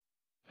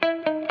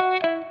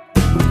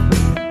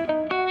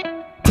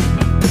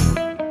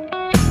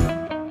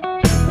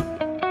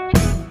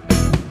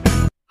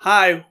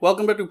Hi,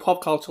 welcome back to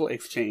Pop Cultural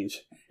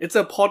Exchange. It's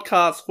a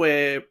podcast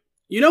where,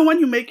 when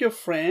you make your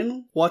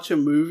friend watch a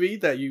movie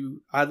that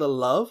you either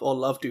love or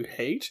love to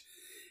hate,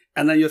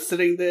 and then you're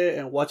sitting there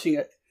and watching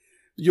it,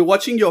 you're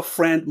watching your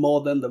friend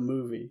more than the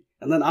movie.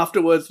 And then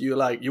afterwards, you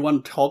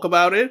want to talk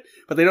about it,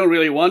 but they don't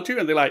really want to,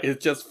 and they're like,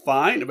 it's just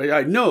fine. But you're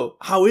like, no,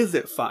 how is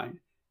it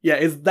fine? Yeah,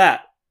 it's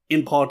that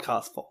in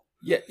podcast form.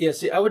 Yeah,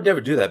 see, I would never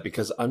do that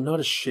because I'm not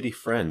a shitty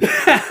friend.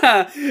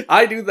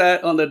 I do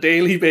that on a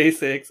daily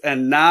basis,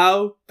 and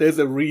now there's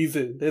a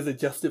reason, there's a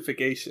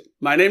justification.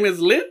 My name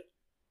is Lin.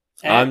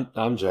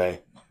 I'm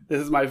Jay.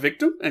 This is my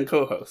victim and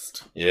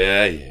co-host.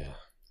 Yeah.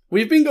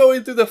 We've been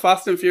going through the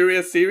Fast and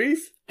Furious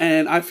series,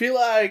 and I feel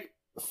like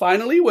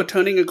finally we're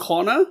turning a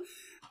corner,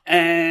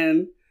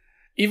 and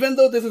even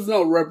though this is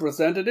not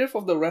representative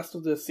of the rest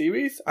of the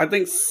series, I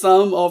think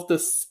some of the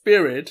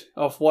spirit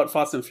of what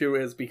Fast and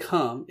Furious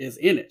become is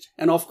in it.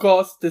 And of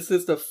course, this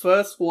is the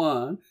first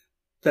one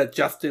that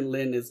Justin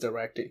Lin is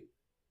directing.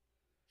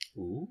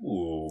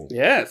 Ooh.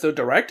 Yeah, so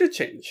director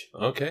change.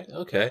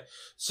 Okay.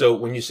 So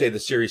when you say the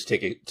series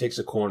takes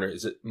a corner,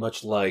 is it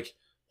much like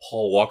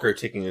Paul Walker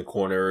taking a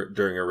corner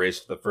during a race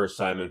for the first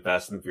time in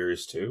Fast and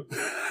Furious 2?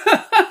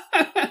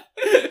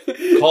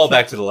 Call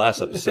back to the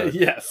last episode.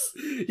 Yes,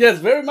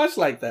 very much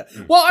like that.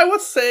 Well, I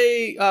would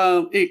say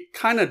it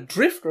kind of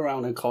drift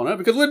around a corner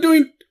because we're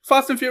doing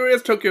Fast and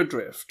Furious Tokyo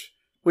Drift,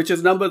 which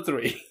is number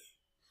 3.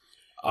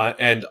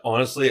 And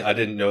honestly, I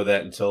didn't know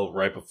that until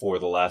right before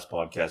the last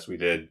podcast we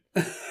did.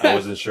 I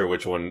wasn't sure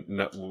which one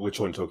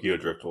Tokyo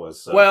Drift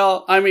was. So.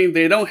 Well, I mean,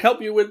 they don't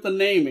help you with the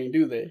naming,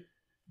 do they?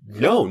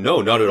 No,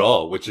 not at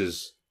all. Which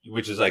is,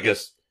 I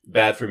guess,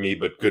 bad for me,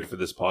 but good for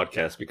this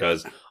podcast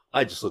because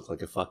I just look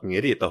like a fucking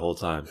idiot the whole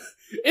time.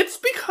 It's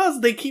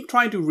because they keep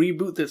trying to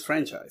reboot this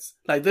franchise.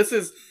 Like, this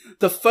is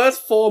the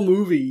first 4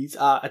 movies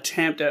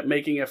attempt at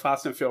making a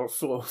Fast and Furious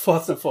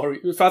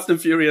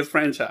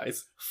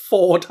franchise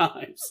 4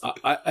 times.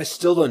 I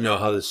still don't know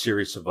how the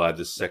series survived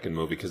the second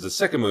movie because the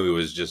second movie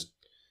was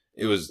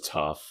it was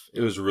tough.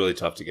 It was really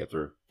tough to get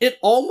through. It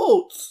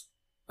almost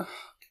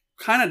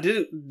kind of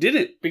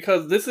didn't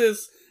because this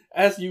is,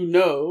 as you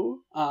know,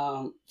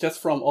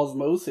 just from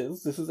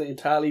osmosis, this is an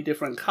entirely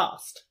different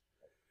cast.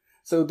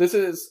 So this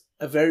is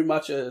very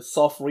much a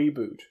soft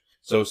reboot.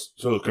 So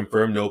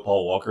confirm no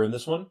Paul Walker in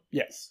this one?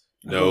 Yes.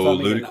 No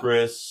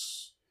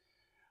Ludacris?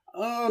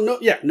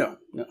 No.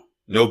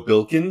 No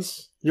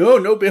Bilkins?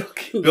 No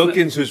Bilkins.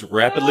 Bilkins, who's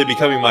rapidly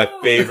becoming my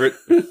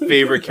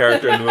favorite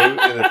character in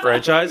the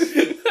franchise?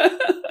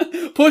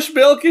 Push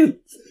Bilkins!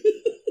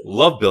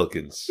 Love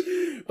Bilkins.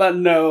 But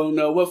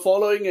no, we're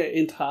following an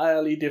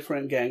entirely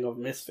different gang of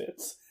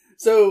misfits.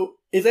 So,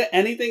 is there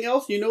anything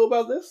else you know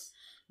about this?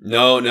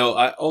 No.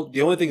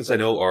 The only things I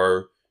know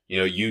are,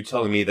 you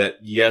telling me that,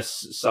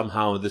 yes,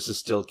 somehow this is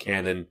still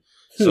canon.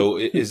 So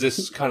is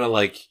this kind of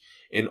like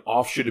an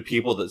offshoot of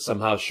people that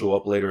somehow show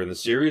up later in the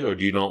series, or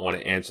do you not want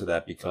to answer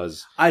that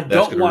because I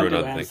that's don't want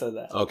to answer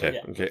that.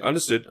 Okay.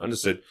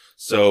 Understood.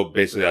 So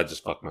basically I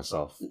just fucked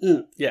myself.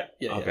 Yeah.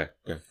 Okay,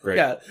 great.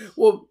 Yeah,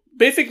 well,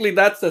 basically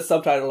that's the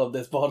subtitle of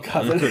this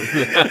podcast.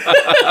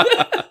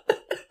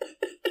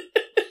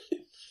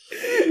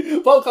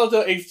 Pop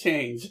Culture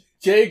Exchange.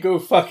 Jay, go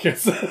fuck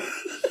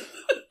yourself.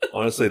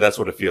 Honestly, that's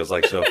what it feels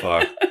like so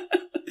far.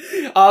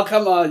 Oh,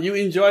 come on. You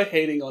enjoy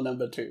hating on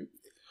number 2.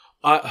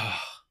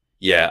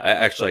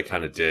 Yeah, I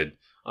kind of did.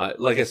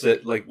 Like I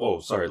said, like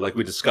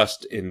we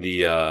discussed in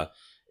the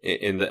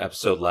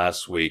episode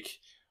last week,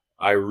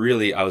 I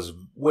was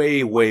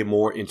way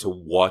more into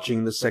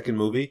watching the second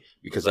movie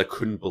because I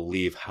couldn't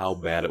believe how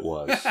bad it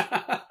was.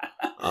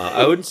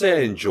 I wouldn't say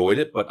I enjoyed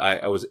it, but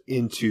I was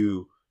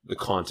into the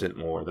content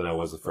more than I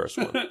was the first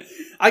one.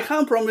 I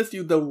can't promise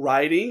you the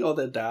writing or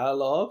the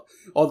dialogue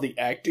or the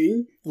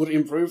acting would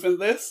improve in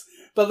this,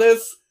 but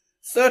there's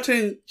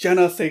certain je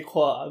ne sais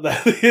quoi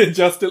that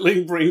Justin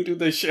Lin bring to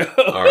the show.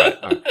 All right.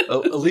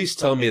 At least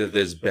tell me that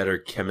there's better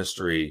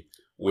chemistry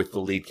with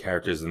the lead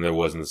characters than there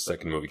was in the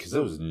second movie, because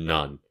there was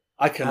none.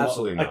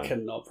 Absolutely none. I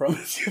cannot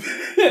promise you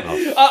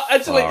that.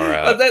 Actually,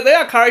 there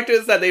are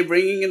characters that they're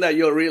bringing in that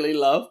you'll really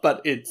love,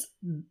 but it's...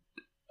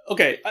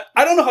 Okay,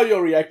 I don't know how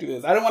you'll react to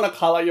this. I don't want to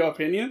call out your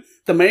opinion.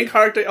 The main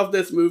character of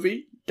this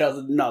movie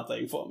does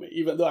nothing for me,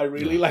 even though I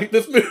really like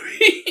this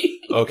movie.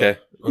 Okay.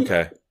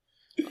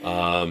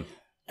 And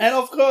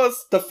of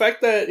course, the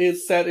fact that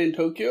it's set in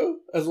Tokyo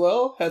as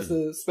well has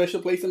a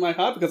special place in my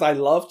heart because I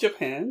love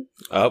Japan.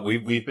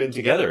 We've been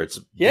together. It's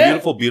a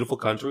beautiful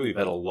country. We've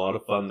had a lot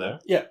of fun there.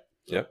 Yeah.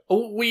 Yeah.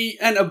 We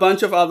and a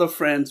bunch of other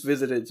friends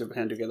visited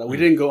Japan together. We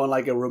didn't go on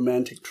like a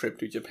romantic trip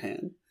to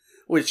Japan.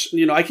 Which,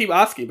 I keep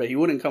asking, but he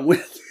wouldn't come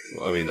with.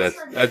 Well, I mean, that's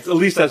at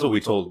least that's what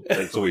we told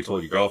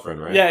your girlfriend,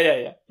 right?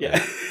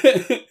 Yeah.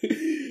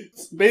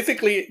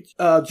 Basically,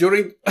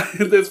 during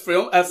this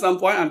film, at some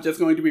point, I'm just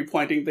going to be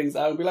pointing things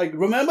out and be like,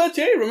 remember,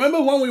 Jay?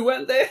 Remember when we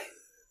went there?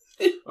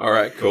 All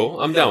right,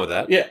 cool. I'm down with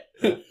that. Yeah.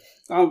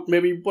 I'll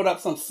maybe put up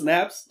some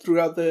snaps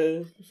throughout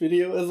the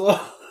video as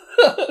well.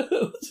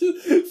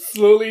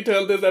 slowly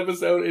turn this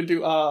episode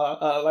into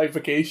our like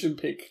vacation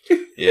pick.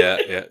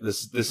 Yeah.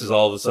 This has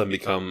all of a sudden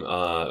become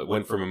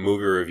went from a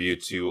movie review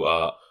to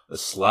a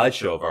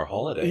slideshow of our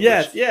holiday.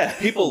 Yes, yeah.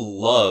 People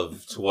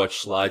love to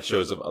watch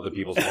slideshows of other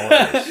people's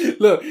holidays.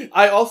 Look,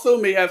 I also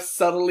may have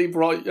subtly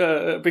brought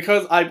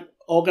because I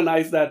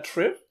organized that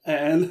trip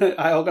and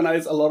I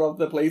organized a lot of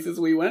the places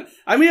we went.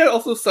 I may have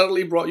also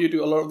subtly brought you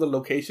to a lot of the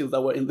locations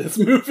that were in this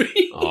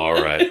movie. All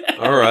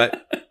right.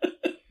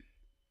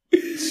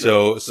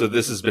 So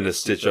this has been a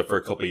stitch up for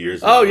a couple of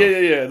years now. Oh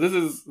yeah. This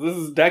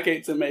is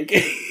decades in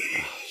making.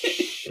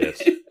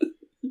 Shit.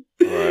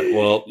 All right.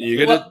 Well,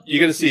 you're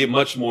gonna see a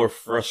much more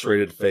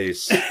frustrated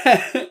face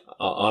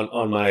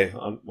on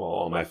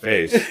my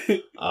face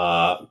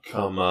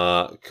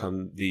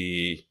come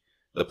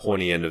the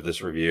pointy end of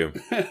this review.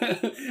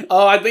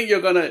 Oh, I think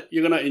you're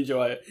gonna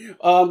enjoy it.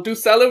 To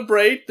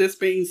celebrate this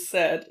being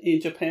set in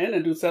Japan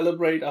and to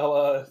celebrate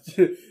our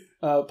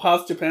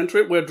past Japan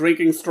trip, we're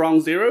drinking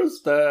Strong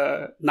Zeros,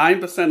 the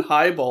 9%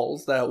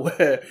 highballs that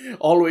we're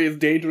always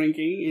day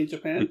drinking in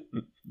Japan.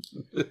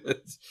 We're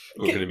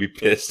going to be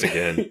pissed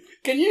again.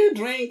 Can you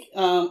drink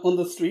on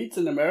the streets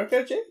in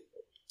America, Jay?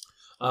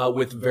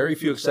 With very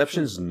few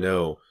exceptions,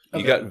 no.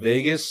 Okay. You got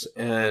Vegas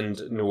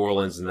and New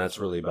Orleans, and that's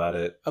really about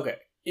it. Okay.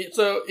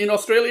 So in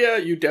Australia,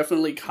 you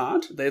definitely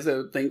can't. There's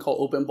a thing called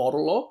open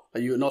bottle law.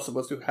 You're not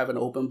supposed to have an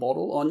open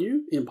bottle on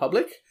you in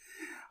public.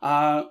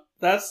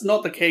 That's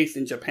not the case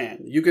in Japan.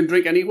 You can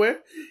drink anywhere,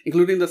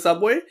 including the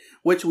subway,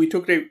 which we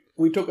took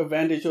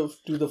advantage of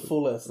to the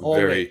fullest.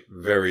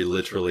 Very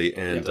literally.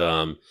 And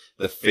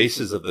the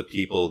faces of the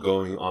people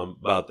going on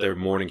about their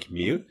morning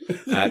commute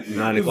at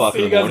 9 o'clock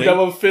in the morning.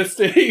 Double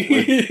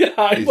fisting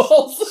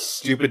highballs.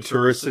 Stupid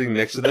tourists sitting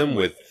next to them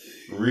with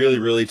really,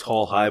 really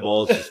tall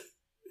highballs, just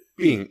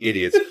being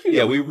idiots.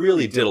 Yeah, we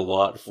really did a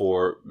lot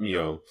for,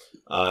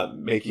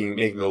 making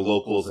the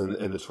locals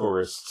and the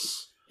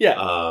tourists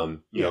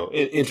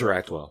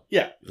interact well.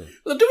 Yeah.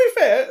 To be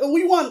fair,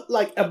 we weren't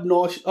like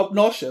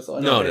obnoxious or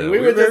anything. No. We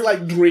were just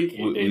like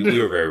drinking. We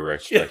were very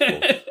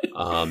respectful.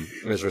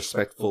 As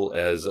respectful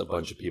as a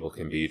bunch of people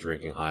can be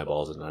drinking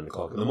highballs at 9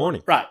 o'clock in the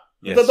morning. Right.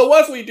 Yes. The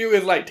worst we do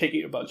is like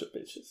taking a bunch of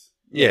bitches.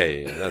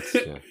 Yeah. That's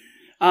yeah.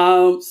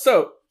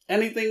 So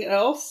anything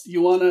else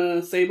you want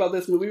to say about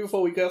this movie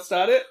before we get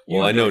started?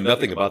 Well, I know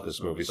nothing about this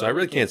movie, so I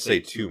really can't say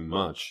too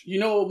much. You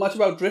know much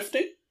about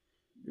drifting?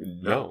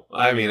 No.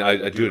 I mean,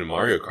 I do it in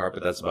Mario Kart,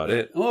 but that's about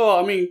it.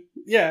 Oh, I mean,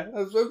 yeah,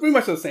 it's pretty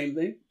much the same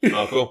thing.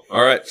 Oh, cool.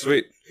 All right,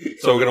 sweet.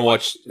 So we're going to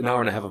watch an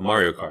hour and a half of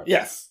Mario Kart.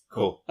 Yes.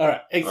 Cool. All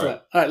right,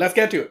 excellent. All right, let's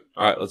get to it.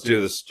 All right, let's do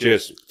this.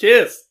 Cheers.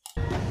 Cheers.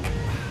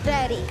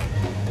 Ready.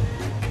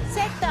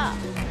 Set up.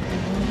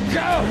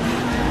 Go!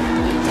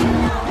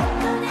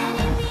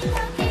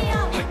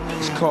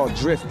 It's called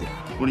drifting.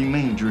 What do you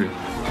mean, drift?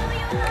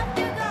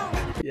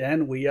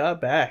 And we are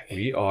back.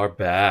 We are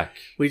back.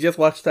 We just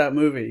watched that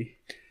movie.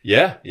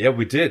 Yeah,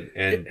 we did.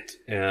 And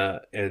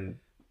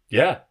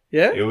yeah,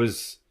 it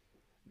was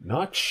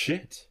not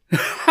shit.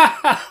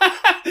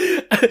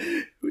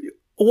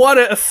 What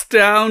an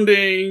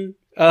astounding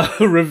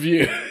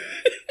review.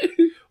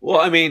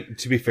 Well, I mean,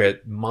 to be fair,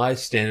 my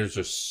standards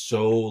are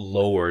so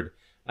lowered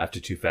after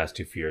Too Fast,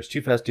 Too Furious.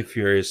 Too Fast, Too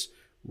Furious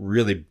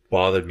really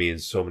bothered me in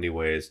so many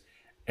ways.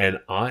 And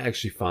I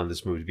actually found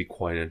this movie to be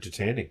quite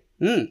entertaining.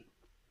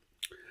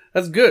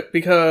 That's good,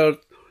 because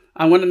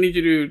I'm going to need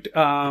you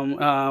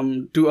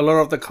to do a lot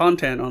of the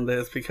content on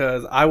this,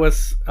 because I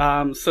was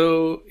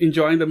so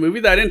enjoying the movie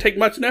that I didn't take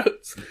much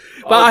notes.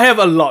 But I have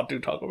a lot to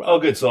talk about. Oh,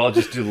 good. So I'll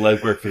just do the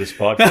legwork for this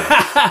podcast.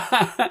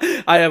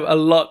 I have a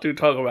lot to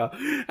talk about.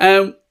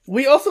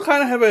 We also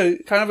kind of have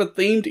a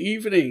themed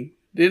evening,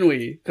 didn't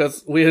we?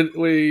 Because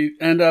we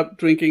end up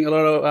drinking a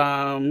lot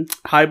of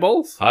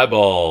highballs.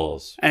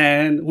 Highballs.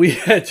 And we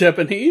had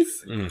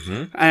Japanese.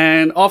 Mm-hmm.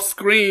 And off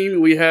screen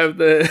we have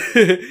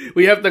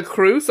the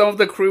crew. Some of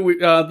the crew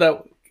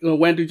that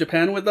went to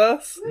Japan with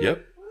us.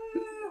 Yep.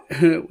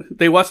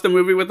 They watched the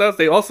movie with us.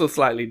 They also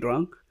slightly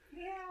drunk.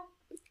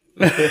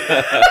 That's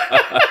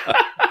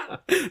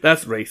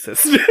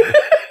racist.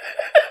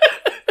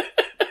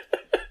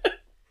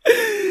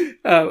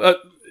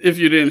 If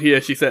you didn't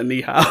hear, she said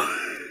ni hao.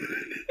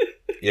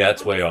 Yeah,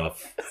 it's way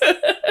off.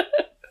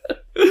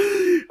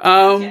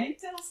 Okay,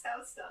 tell us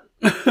how it's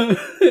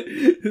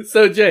done.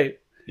 So Jay,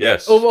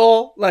 yes.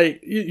 Overall,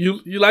 like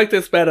you like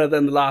this better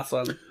than the last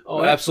one?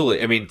 Oh,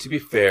 absolutely. I mean, to be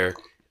fair,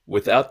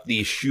 without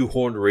the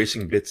shoehorned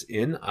racing bits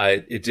in,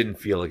 it didn't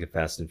feel like a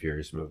Fast and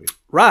Furious movie.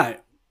 Right.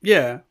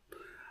 Yeah.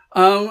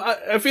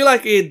 I feel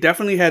like it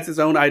definitely has its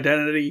own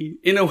identity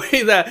in a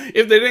way that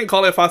if they didn't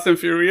call it Fast and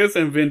Furious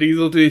and Vin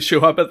Diesel didn't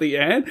show up at the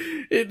end,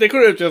 they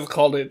could have just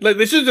called it, like,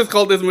 they should just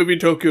call this movie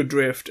Tokyo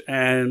Drift,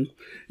 and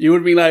you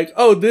would be like,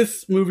 oh,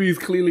 this movie is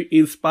clearly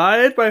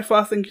inspired by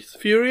Fast and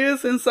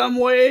Furious in some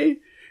way.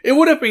 It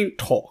would have been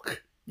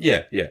Talk.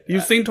 Yeah.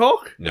 You've seen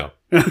Talk? No.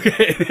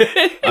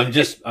 Okay. I'm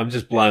just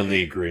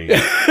blindly agreeing,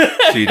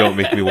 so you don't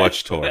make me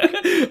watch Talk.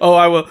 Oh,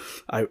 I will.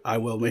 I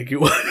will make you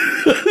watch.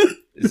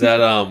 Is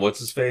that what's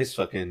his face?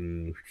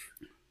 Fucking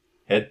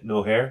head,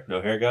 no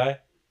hair guy.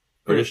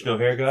 British no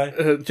hair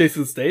guy?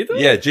 Jason Statham?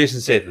 Yeah,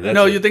 Jason Statham. That's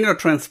No, it. you're thinking of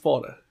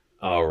Transporter.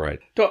 All right.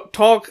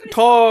 Talk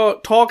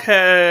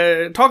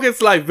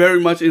is like very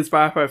much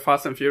inspired by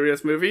Fast and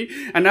Furious movie,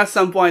 and at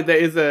some point there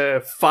is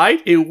a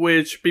fight in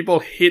which people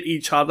hit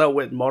each other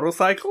with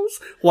motorcycles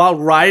while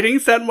riding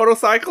said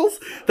motorcycles.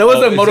 There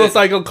was Oh, a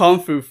motorcycle kung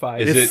fu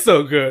fight. is It's it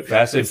so good.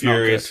 Fast and It's not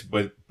Furious,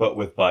 good. but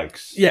with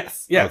bikes.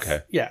 Yes.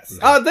 Okay. Yes.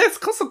 There's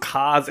also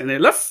cars in it.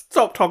 Let's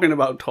stop talking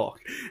about talk.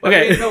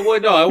 Okay. Okay. No,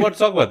 wait, no, I want to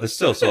talk about this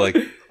still. So, like,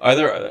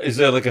 is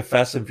there like a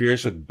Fast and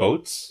Furious with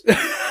boats?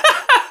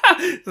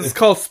 This is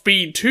called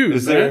Speed 2.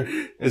 Is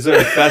man. there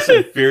a Fast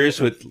and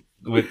Furious with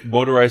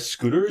motorized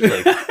scooters?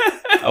 Like,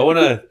 I want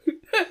to.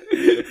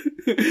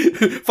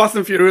 Fast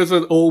and Furious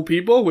with old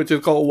people, which is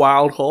called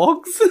Wild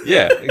Hogs.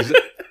 Yeah.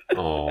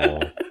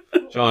 Oh,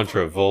 John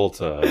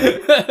Travolta.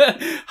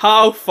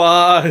 How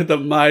far the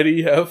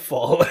mighty have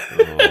fallen.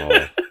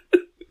 Oh.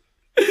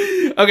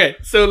 Okay,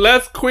 so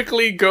let's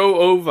quickly go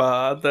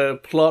over the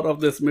plot of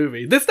this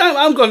movie. This time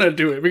I'm gonna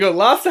do it because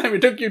last time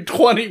it took you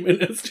 20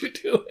 minutes to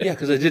do it. Yeah,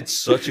 because I did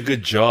such a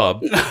good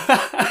job.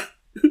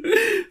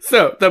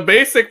 So the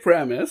basic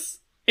premise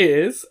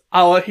is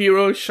our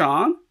hero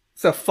Sean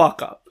is a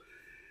fuck up.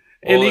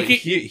 And Well, he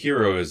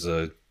Hero is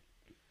a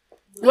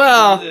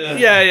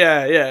yeah.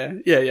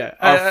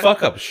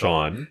 fuck up,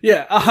 Sean.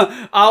 Yeah,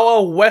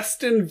 our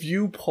Western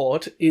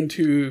viewport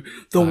into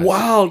the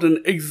wild and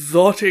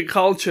exotic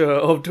culture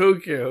of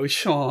Tokyo,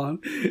 Sean,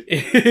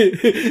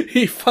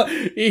 he's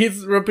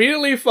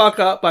repeatedly fucked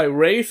up by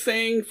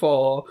racing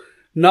for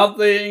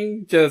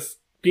nothing, just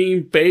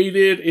being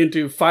baited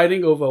into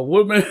fighting over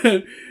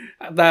women,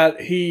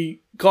 that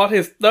he got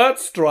his third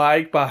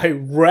strike by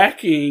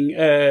wrecking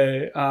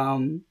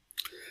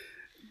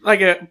like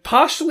a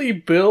partially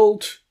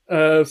built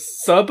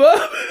suburb.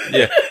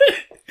 Yeah.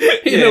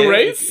 in a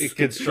race. A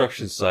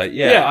construction site.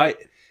 Yeah.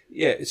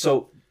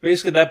 So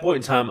basically at that point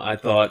in time, I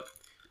thought,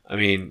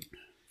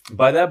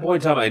 by that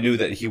point in time, I knew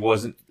that he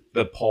wasn't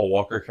the Paul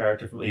Walker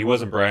character. He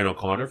wasn't Brian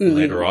O'Connor from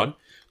later on.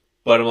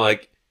 But I'm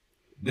like,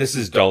 this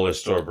is dollar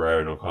store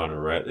Brian O'Connor,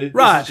 right?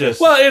 Right.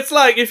 Well, it's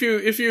like if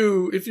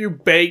you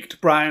baked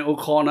Brian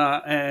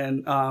O'Connor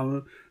and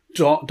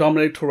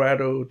Dominic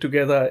Toretto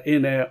together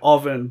in an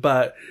oven,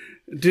 but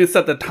didn't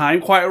set the time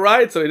quite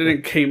right, so it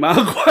didn't came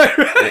out quite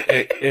right.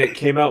 It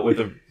came out with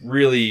a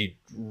really,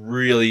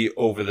 really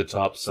over the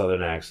top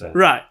Southern accent.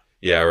 Right.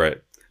 Yeah.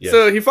 Right. Yeah.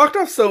 So he fucked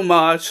up so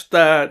much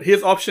that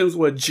his options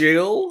were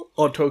jail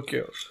or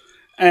Tokyo,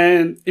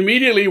 and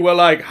immediately we're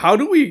like, how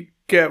do we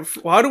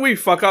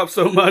fuck up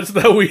so much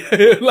that we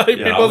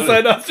people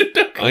send us to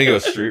Tokyo? I'm gonna go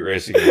street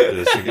racing after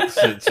this and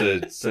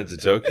get sent to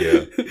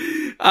Tokyo.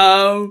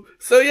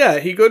 So yeah,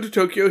 he go to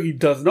Tokyo. He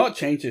does not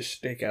change his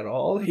shtick at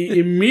all. He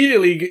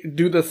immediately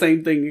do the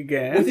same thing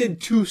again. Within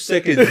 2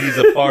 seconds, he's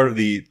a part of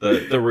the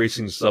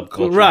racing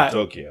subculture of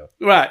Tokyo.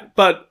 Right.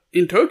 But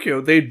in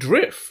Tokyo, they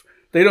drift.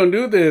 They don't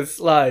do this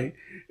like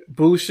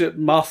bullshit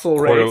muscle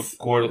race.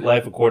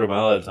 Life a quarter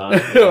mile at a time.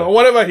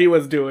 Whatever he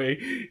was doing,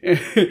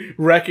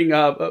 wrecking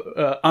up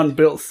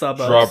unbuilt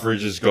suburbs.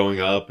 Drawbridges going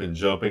up and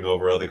jumping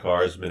over other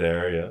cars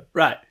midair. Yeah.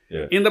 Right.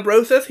 Yeah. In the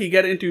process, he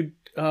get into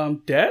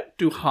debt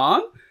to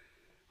Han.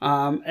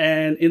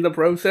 And in the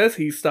process,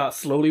 he starts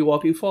slowly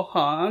walking for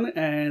Han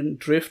and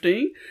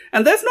drifting.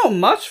 And there's not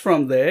much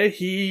from there.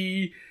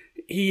 He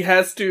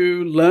has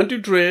to learn to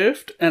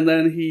drift, and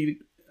then he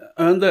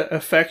earned the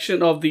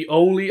affection of the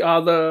only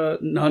other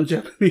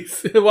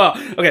non-Japanese, the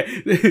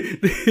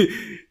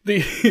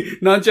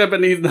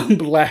non-Japanese,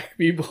 non-black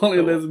people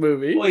in this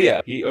movie. Well,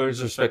 yeah, he earns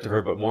the respect of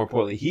her, but more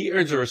importantly, he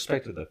earns the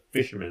respect of the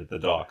fishermen at the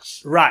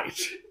docks. Right.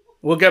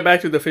 We'll get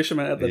back to the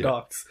fishermen at the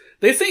docks.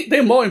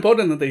 They're more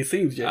important than they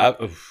seem, Jay.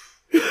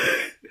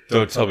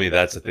 Don't tell me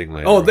that's a thing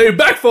later. Oh, they're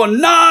back for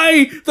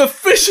 9! The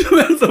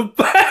fishermen are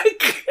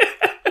back!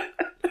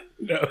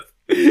 No.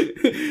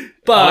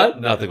 But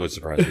nothing would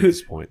surprise me at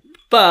this point.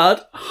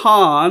 But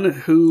Han,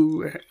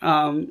 who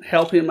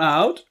helped him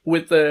out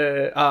with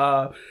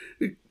the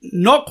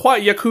not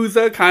quite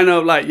Yakuza, kind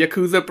of like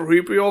Yakuza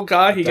peripheral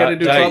guy he got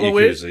into trouble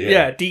with.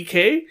 Yeah,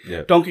 DK,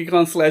 yeah. Donkey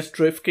Kong /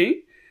 Drift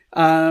King.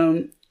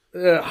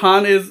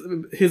 Han is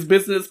his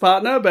business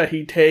partner, but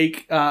he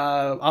take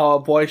our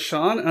boy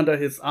Sean under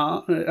his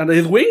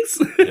wings,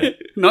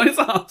 not his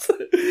arms,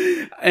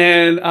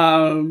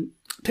 and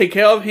take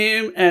care of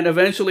him. And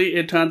eventually,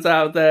 it turns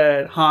out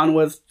that Han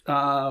was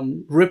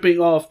ripping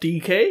off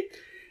DK,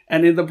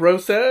 and in the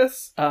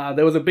process,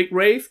 there was a big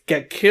race,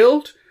 get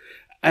killed,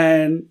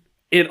 and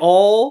it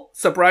all,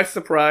 surprise,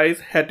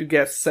 surprise, had to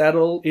get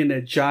settled in a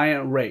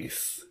giant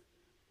race.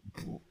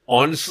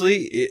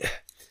 Honestly,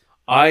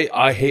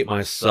 I hate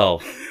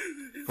myself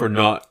for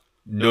not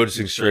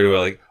noticing straight away,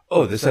 like,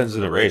 oh, this ends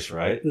in a race,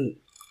 right?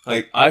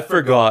 Like, I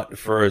forgot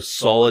for a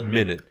solid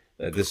minute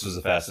that this was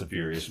a Fast and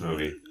Furious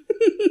movie.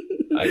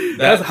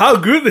 That's how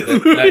good this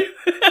movie is.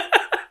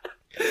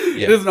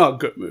 Yeah. It's not a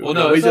good movie. Well,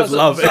 no, we just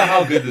love it. It's not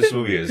how good this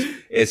movie is.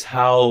 It's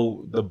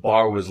how the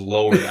bar was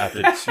lowered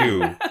after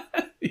 2.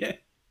 Yeah.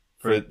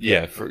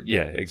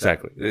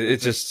 Exactly.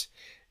 It's just,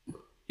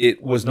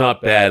 it was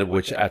not bad,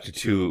 which after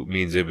 2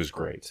 means it was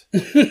great.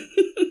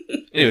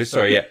 Anyway,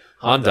 sorry, yeah.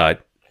 Han died.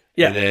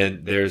 Yeah. And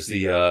then there's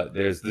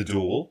the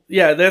duel.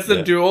 Yeah, there's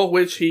the duel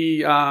which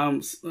he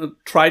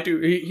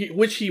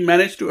which he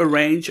managed to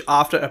arrange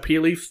after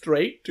appealing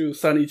straight to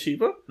Sonny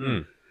Chiba.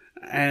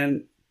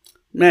 And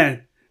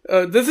man,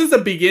 this is the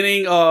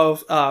beginning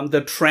of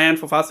the trend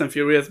for Fast and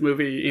Furious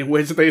movie in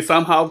which they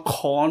somehow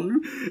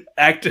con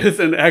actors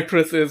and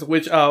actresses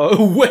which are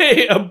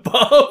way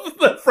above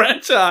the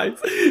franchise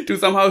to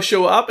somehow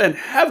show up and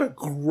have a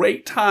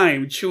great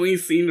time chewing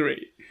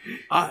scenery.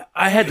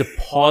 I had to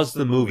pause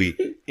the movie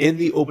in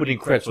the opening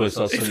credits when I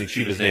saw Sonny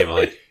Chiba's name. I'm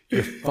like,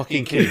 you're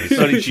fucking kidding me.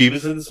 Sonny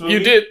Chiba's in this movie? You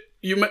did.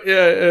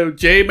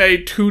 Jay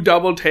made 2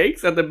 double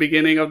takes at the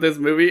beginning of this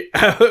movie.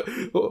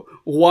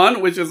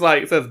 One, which is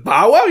like, says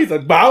Bow Wow. He's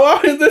like, Bow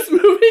Wow in this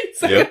movie?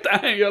 Second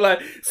time, you're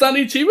like,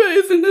 Sonny Chiba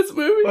is in this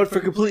movie? But for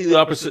completely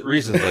opposite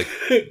reasons. Like,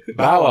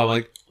 Bow Wow, I'm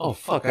like, oh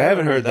fuck, I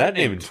haven't heard that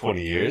name in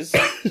 20 years.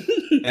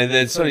 And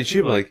then Sonny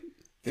Chiba, like,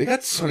 they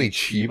got Sonny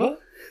Chiba?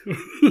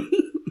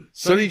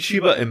 Sonny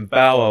Chiba and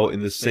Bow Wow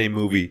in the same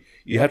movie,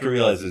 you have to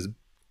realize is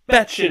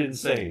batshit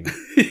insane.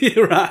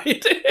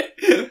 Right?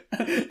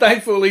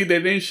 Thankfully, they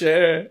didn't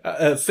share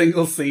a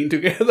single scene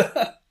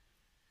together.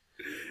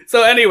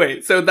 So anyway,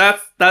 so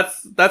that's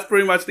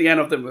pretty much the end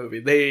of the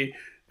movie.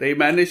 They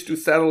managed to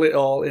settle it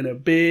all in a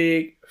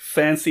big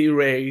fancy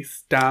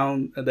race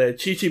down the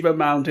Chichiba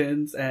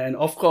Mountains, and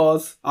of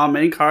course, our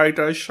main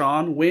character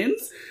Sean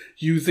wins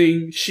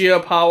using sheer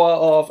power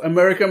of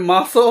American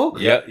muscle.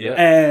 Yeah.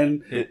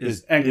 And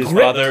his grit.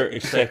 father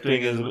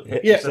accepting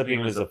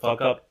him as a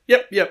fuck up.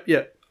 Yep.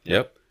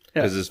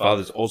 Because his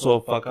father's also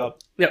a fuck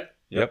up. Yep.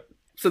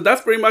 So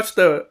that's pretty much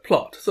the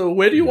plot. So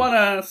where do you want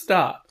to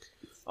start?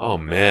 Oh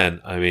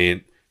man, I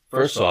mean,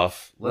 first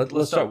off,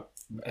 let's start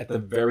at the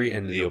very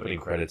end of the opening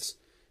credits.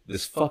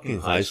 This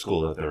fucking high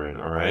school that they're in,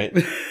 all right?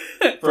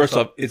 First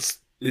off,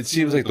 it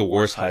seems like the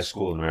worst high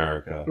school in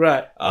America.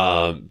 Right.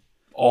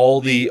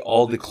 All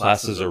the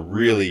classes are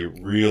really,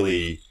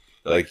 really,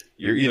 like,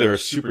 you're either a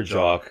super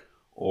jock,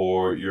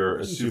 or you're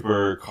a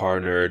super car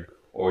nerd,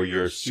 or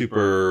you're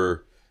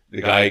the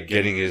guy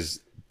getting his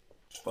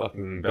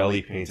fucking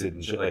belly painted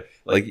and shit.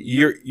 Like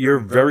you're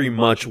very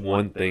much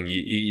one thing.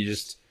 You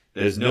just,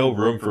 there's no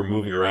room for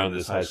moving around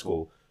this high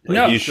school. Like,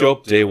 no. You show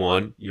up day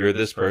one, you're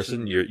this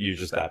person, you're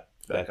just that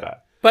guy.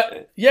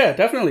 But yeah,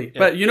 definitely. Yeah.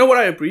 But you know what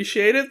I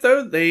appreciated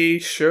though? They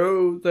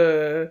show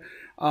the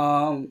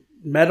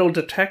metal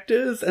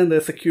detectors and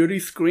the security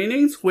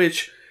screenings,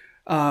 which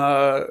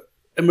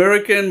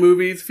American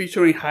movies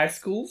featuring high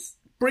schools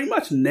pretty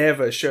much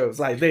never shows.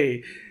 Like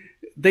they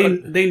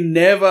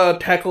never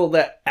tackle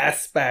that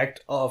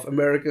aspect of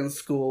American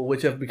school,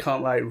 which have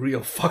become like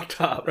real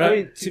fucked up, right? I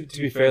mean,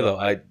 to be fair though,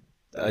 I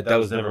that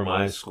was never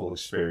my school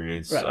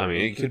experience. Right. I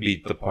mean, it could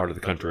be the part of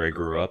the country I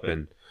grew up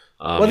in.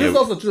 Well, this is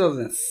also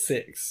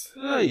 2006.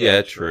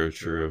 Yeah,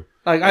 true.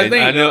 Like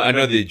I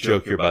know the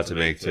joke you're about to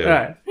make too.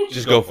 Right.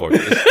 Just go for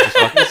it. Just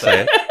fucking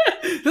say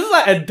it. This is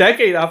like a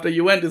decade after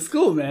you went to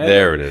school, man.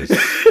 There it is.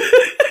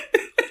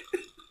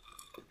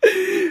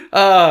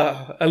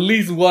 At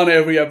least one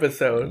every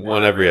episode.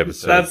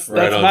 That's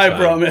my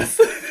promise.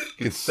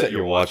 You can set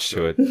your watch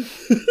to it.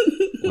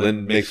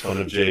 Lynn makes fun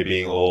of Jay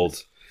being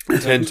old.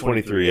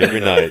 10:23 every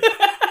night.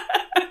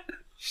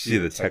 See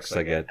the text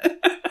I get.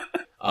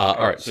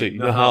 Alright, so you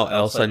know how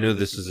else I knew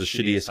this is the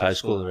shittiest high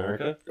school in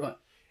America? What?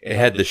 It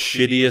had the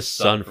shittiest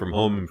son from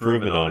Home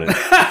Improvement on it.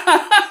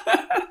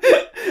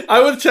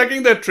 I was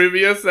checking the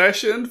trivia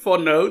session for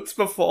notes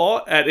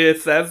before, and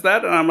it says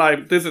that, and I'm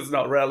like, this is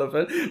not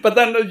relevant. But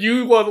then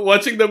you were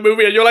watching the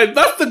movie, and you're like,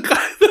 that's the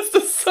guy, that's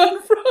the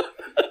son from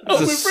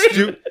Home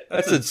Improvement.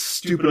 That's a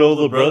stupid old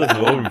little brother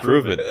from Home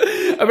Improvement.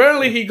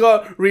 Apparently, he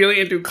got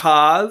really into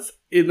cars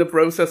in the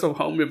process of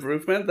Home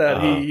Improvement,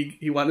 that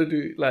he wanted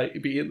to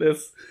like be in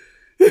this.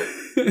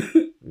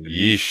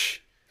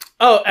 Yeesh.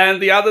 Oh,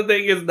 and the other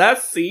thing is that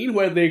scene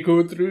where they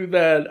go through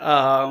that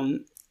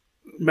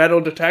metal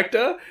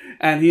detector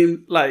and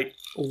him like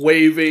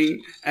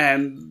waving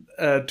and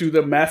do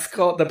the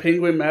mascot, the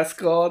penguin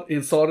mascot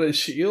in Sword and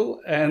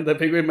Shield, and the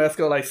penguin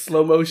mascot like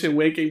slow motion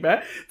winking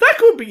back. That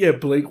could be a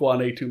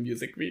Blink-182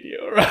 music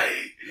video, right?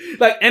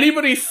 Like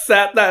anybody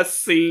set that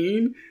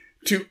scene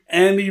to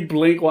any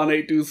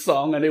Blink-182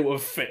 song and it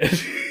would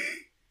fit.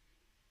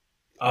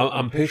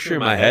 I'm picturing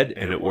my head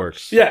and it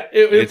works. Yeah,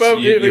 it works.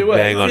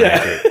 Bang on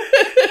accurate.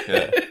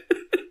 Yeah.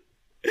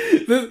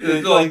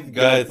 It's like the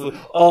guys,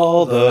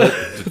 all the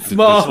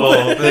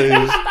small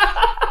things.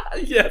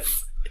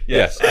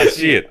 Yes, I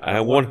see it. I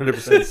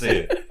 100% see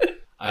it.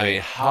 I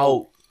mean,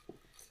 how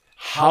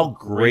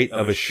great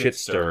of a shit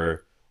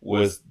stirrer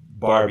was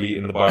Barbie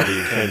in the Barbie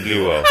and Ken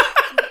duo?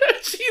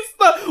 She's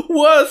the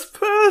worst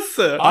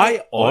person.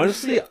 I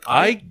honestly,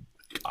 I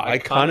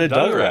kind of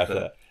dug her after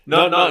that.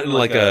 Not in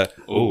like a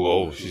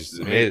she's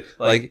amazing.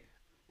 Like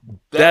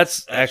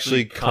that's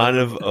actually kind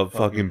of a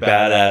fucking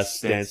badass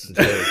stance to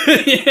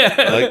take.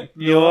 Yeah. Like,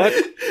 you know what?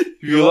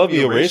 If you love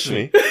me, erase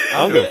me. I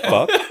don't give a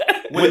fuck.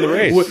 Win the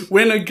race.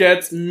 Winner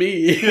gets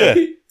me. Yeah.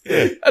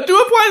 To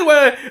a point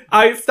where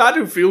I start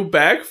to feel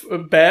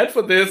bad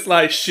for this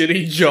like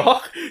shitty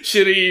jock,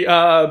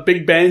 shitty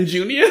Big Ben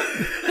Jr.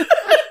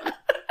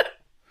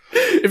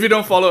 If you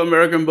don't follow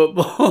American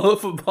football,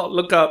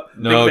 look up.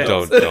 No, Big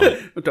Ben's.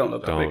 Don't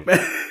look up Big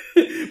Ben.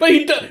 But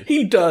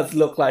he does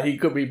look like he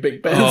could be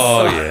Big Ben.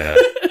 Oh, so. yeah.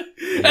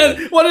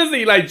 And what is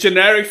he, like,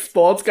 generic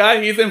sports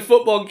guy? He's in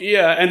football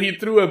gear, and he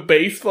threw a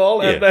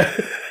baseball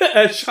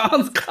at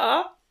Sean's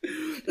car.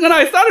 And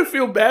I started to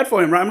feel bad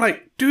for him, right? I'm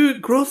like,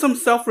 dude, grow some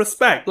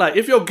self-respect. Like,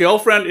 if your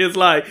girlfriend is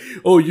like,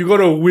 oh, you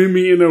gotta win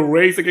me in a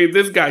race against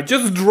this guy,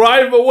 just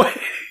drive away.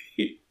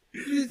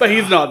 But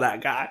he's not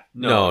that guy.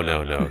 No.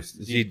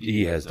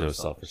 He has no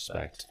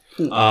self-respect.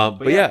 But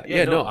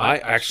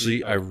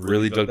I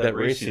really dug that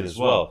race scene as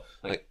well.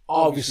 Like,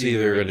 obviously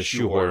they're going to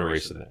shoehorn a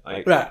race in there.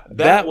 Like,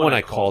 that one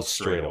I called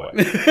straight away.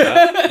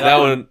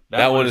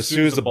 That one, as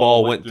soon as the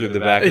ball went through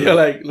the back, you're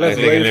like, let's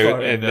race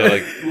for it. And they're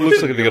like,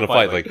 looks like they're going to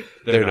fight. Like,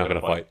 they're not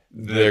going to fight.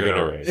 They're going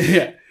to race.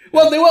 Yeah.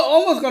 Well, they were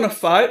almost going to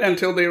fight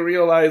until they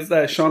realized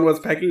that Sean was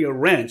packing a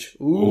wrench.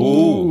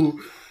 Ooh.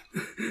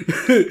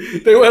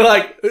 They were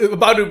like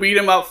about to beat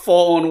him up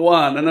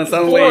 4-on-1, and then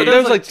suddenly there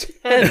was like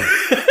 10.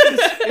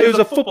 It was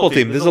a football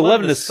team. There's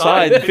 11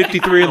 aside, and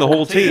 53 in the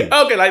whole team.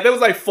 Okay, like there was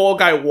like 4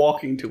 guys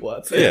walking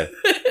towards it.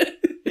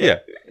 Yeah.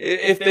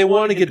 If they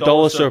wanted to get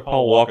Dulles or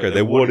Paul Walker,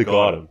 they would have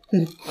got him.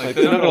 Like,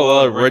 they're not going to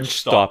let a wrench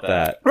stop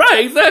that.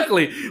 Right,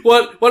 exactly.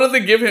 What does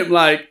it give him?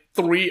 Like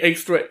 3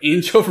 extra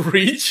inch of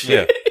reach?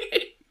 Yeah.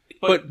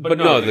 But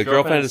no, the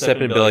girlfriend had to step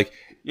in and be like,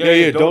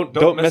 yeah,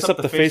 don't mess up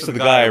the face of the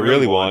guy I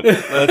really want.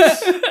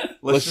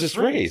 Let's just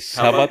race.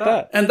 How about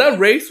that? And that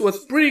race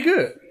was pretty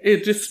good.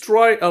 It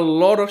destroyed a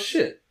lot of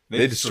shit.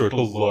 They destroyed a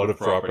lot of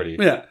property.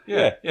 Yeah.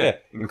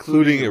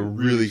 Including a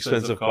really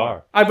expensive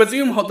car. I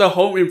presume the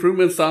Home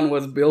Improvement son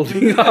was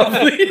building up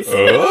these.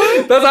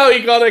 That's how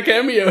he got a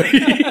cameo.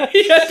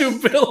 He had to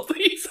build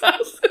these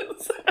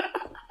houses.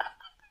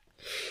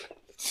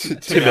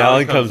 Tim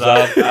Allen comes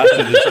up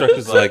after the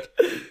instructor's like,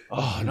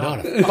 oh,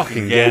 not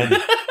fucking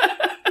again.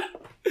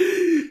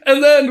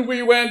 And then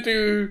we went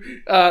to,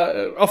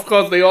 of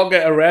course, they all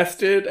get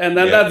arrested. And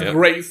then that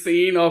great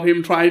scene of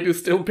him trying to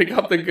still pick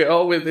up the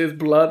girl with his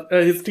blood,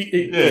 his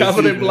teeth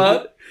covered in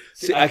blood.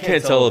 See, I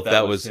can't tell if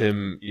that was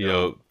him,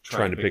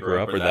 trying to pick her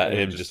up, or that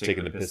him just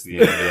taking the piss at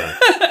the end of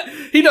that.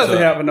 He doesn't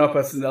have enough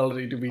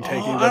personality to be taking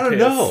the piss. I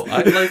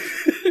don't know.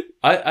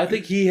 I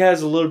think he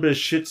has a little bit of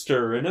shit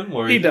stir in him.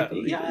 Where he does.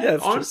 Yeah,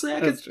 honestly,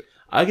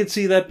 I could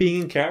see that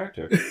being in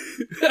character.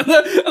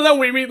 and then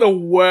we meet the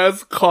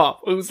worst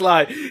cop who's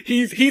like,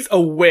 he's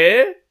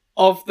aware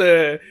of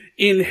the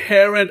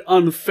inherent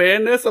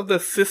unfairness of the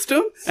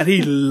system, and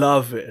he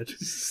loves it.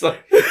 He's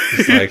like,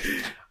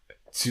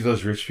 see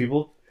those rich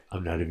people?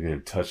 I'm not even going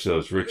to touch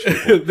those rich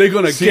people. They're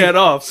going to get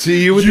off.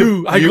 See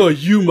I got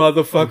you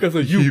motherfuckers,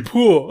 and you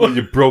poor.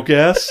 You broke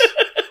ass.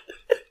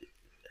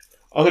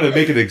 I'm going to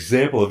make an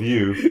example of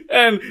you.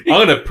 And I'm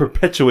going to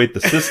perpetuate the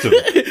system.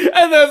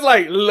 And there's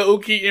like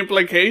low-key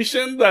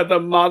implication that the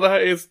mother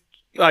is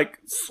like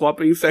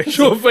swapping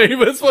sexual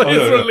favors for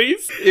his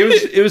release.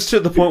 It was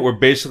to the point where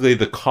basically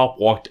the cop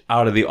walked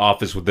out of the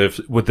office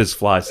with his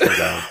fly still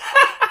down.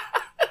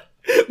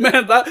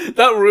 Man,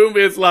 that room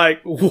is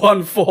like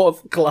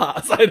 1/4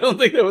 glass. I don't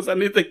think there was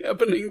anything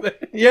happening there.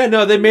 Yeah,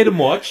 no, they made him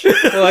watch.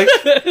 They're like,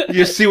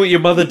 you see what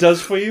your mother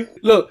does for you?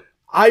 Look,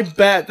 I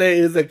bet there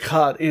is a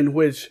cut in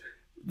which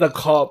the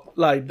cop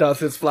like does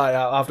his fly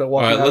out after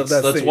walking out of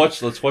that scene.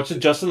 Let's watch the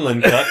Justin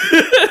Lin cut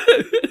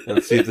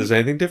and see if there's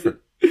anything different.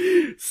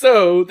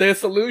 So their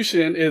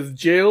solution is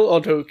jail or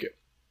Tokyo.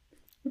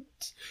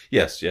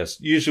 Yes.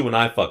 Usually when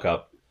I fuck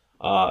up,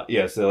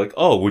 yes, they're like,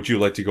 oh, would you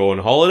like to go on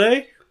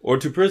holiday or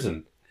to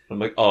prison? I'm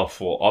like, oh,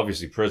 well,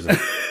 obviously prison.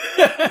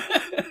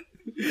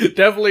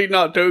 Definitely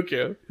not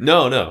Tokyo.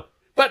 No.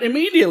 But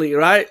immediately,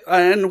 right?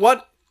 And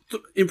what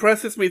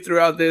impresses me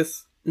throughout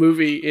this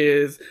movie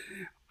is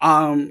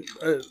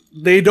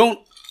they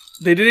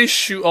didn't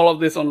shoot all of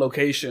this on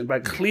location,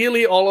 but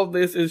clearly all of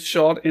this is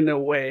shot in a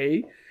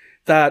way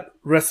that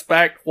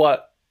respect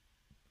what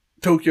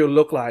Tokyo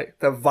looked like,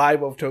 the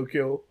vibe of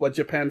Tokyo, what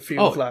Japan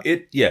feels like.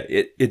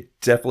 It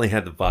definitely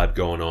had the vibe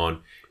going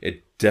on.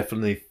 It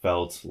definitely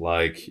felt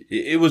like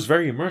it was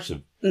very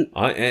immersive. And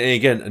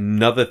again,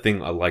 another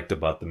thing I liked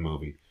about the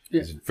movie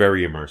is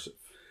very immersive.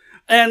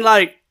 And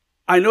like,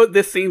 I know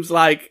this seems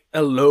like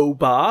a low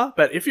bar,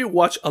 but if you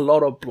watch a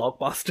lot of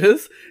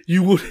blockbusters,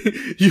 you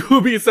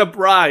would be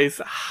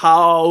surprised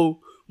how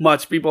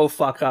much people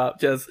fuck up.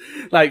 Just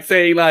like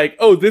saying like,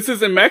 oh, this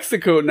is in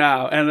Mexico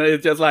now. And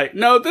it's just like,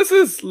 no, this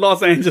is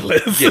Los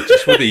Angeles. Yeah,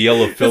 just with the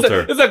yellow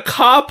filter. There's a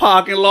car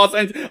park in Los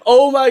Angeles.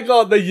 Oh my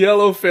God, the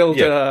yellow filter.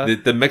 Yeah,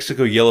 the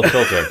Mexico yellow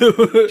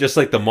filter. Just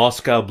like the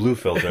Moscow blue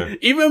filter.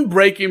 Even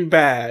Breaking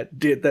Bad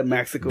did the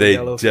Mexico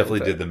yellow filter. They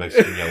definitely did the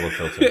Mexican yellow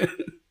filter.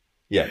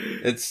 Yeah,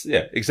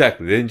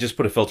 exactly. They didn't just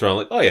put a filter on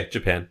like, oh yeah,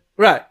 Japan.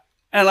 Right.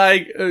 And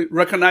like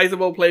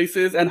recognizable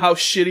places and how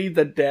shitty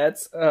the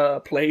Dead's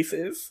place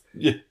is.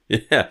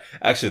 Yeah.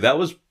 Actually, that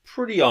was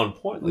pretty on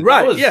point. Like,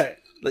 right,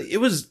 like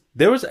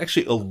there was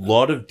actually a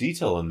lot of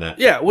detail in that.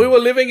 Yeah, we were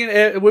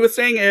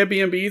staying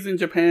Airbnbs in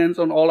Japan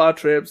on all our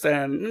trips,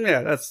 and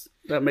yeah,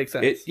 that makes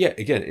sense.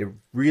 It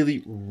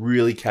really,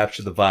 really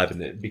captured the vibe,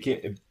 and it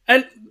became.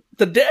 And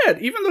the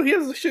dad, even though he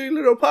has a shitty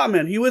little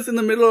apartment, he was in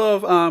the middle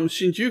of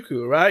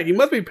Shinjuku, right? He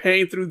must be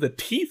paying through the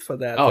teeth for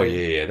that. Oh thing.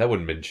 yeah, that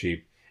wouldn't have been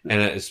cheap,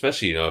 and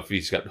especially if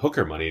he's got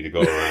hooker money to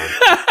go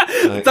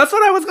around. That's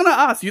what I was gonna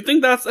ask. You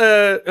think that's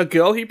a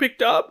girl he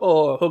picked up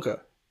or a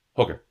hooker?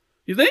 Hooker.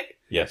 You think?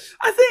 Yes.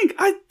 I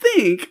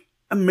think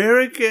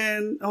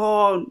American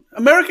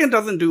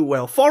doesn't do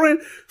well. Foreign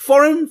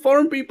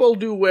people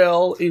do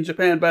well in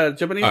Japan, but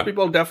Japanese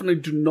people definitely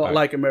do not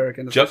like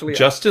American. Especially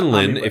Justin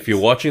Lin, if you're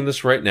watching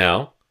this right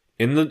now,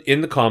 in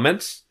the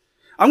comments,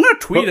 I'm gonna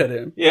tweet at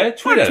him. Yeah,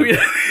 tweet at him.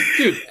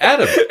 Dude,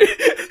 Adam.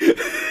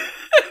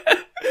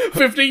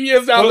 15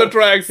 years down the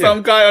track,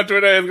 some guy on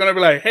Twitter is gonna be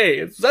like, "Hey,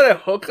 is that a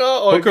hooker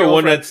or hooker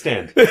one night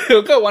stand?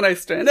 Hooker one night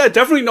stand? Yeah,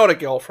 definitely not a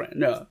girlfriend.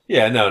 No.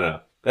 Yeah, no.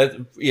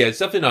 It's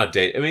definitely not a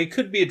date. I mean, it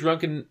could be a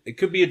drunken.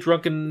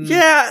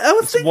 Yeah, I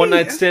was thinking one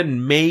night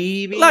stand,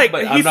 maybe. Like,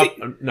 but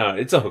no,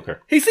 it's a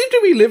hooker. He seemed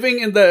to be living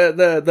in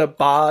the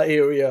bar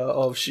area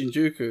of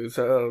Shinjuku,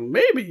 so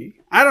maybe.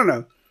 I don't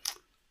know.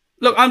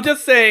 Look, I'm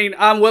just saying,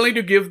 I'm willing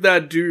to give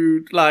that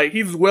dude, like,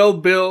 he's well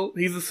built,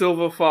 he's a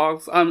silver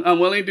fox. I'm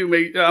willing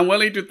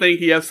to think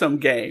he has some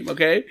game,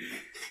 okay?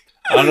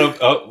 I don't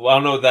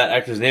know what that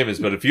actor's name is,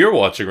 but if you're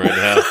watching right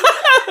now,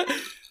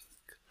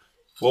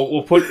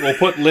 we'll put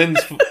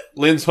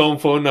Lynn's home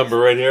phone number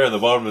right here on the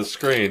bottom of the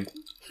screen.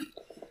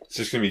 It's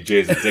just gonna be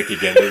Jason Dick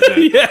again, isn't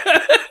it? Yeah.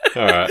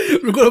 All right.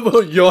 We're gonna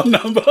put your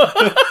number.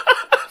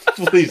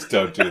 Please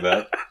don't do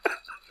that.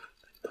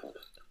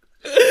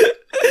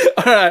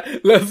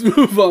 Alright, let's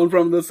move on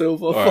from the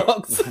silver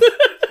fox.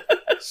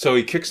 So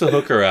he kicks the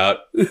hooker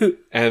out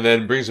and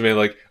then brings him in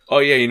like, oh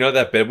yeah, you know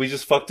that bed we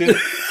just fucked in?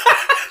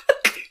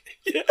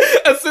 Yeah.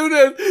 As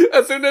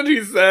soon as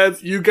he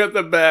says, you get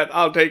the bed,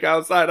 I'll take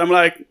outside. I'm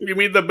like, you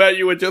mean the bed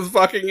you were just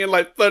fucking in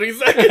like 30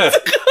 seconds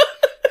ago?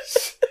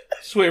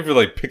 Just waiting for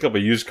like pick up a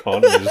used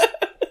condom.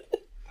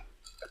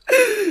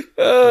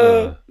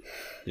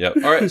 Yeah.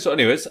 All right. So,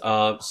 anyways,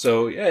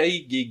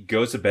 he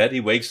goes to bed. He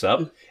wakes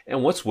up,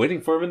 and what's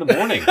waiting for him in the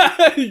morning?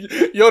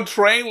 Your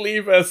train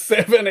leaves at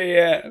 7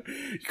 a.m.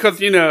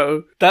 Because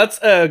that's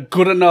a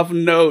good enough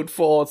note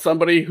for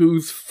somebody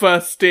whose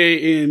first day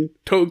in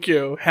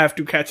Tokyo have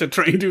to catch a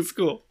train to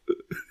school.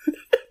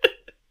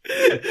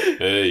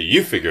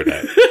 You figured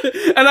out.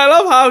 And I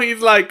love how he's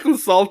like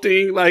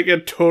consulting like a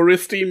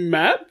touristy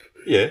map.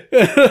 Yeah.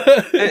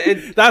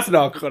 And that's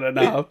not good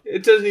enough.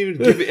 It doesn't even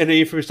give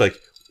any information.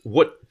 Like,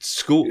 what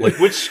school? Like,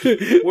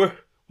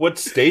 what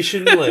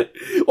station? Like,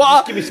 well,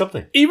 just give me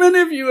something. Even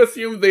if you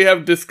assume they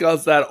have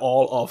discussed that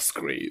all off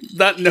screen,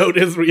 that note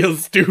is real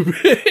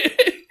stupid.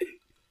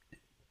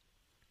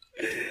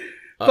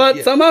 But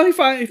somehow he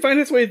find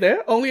his way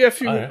there. Only a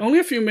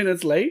few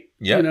minutes late.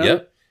 Yeah.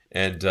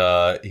 And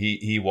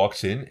he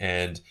walks in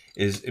and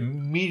is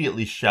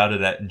immediately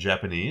shouted at in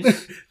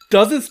Japanese.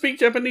 Doesn't speak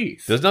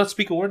Japanese. Does not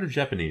speak a word of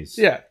Japanese.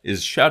 Yeah.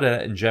 Is shouted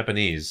at in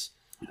Japanese.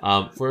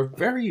 For a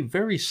very,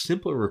 very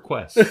simple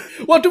request.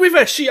 Well, to be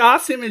fair, she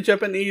asked him in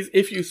Japanese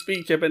if you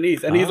speak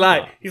Japanese, and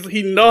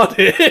he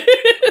nodded.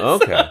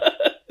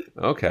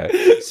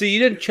 Okay. So you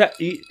didn't chat.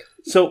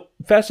 So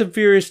Fast and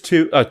Furious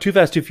 2, Too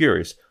Fast, Too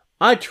Furious.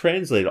 I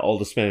translated all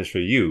the Spanish for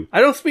you.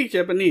 I don't speak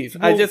Japanese.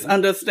 I just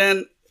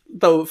understand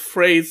the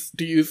phrase,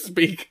 do you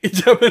speak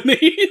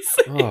Japanese?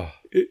 Oh.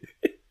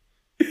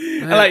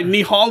 And like,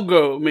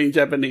 Nihongo means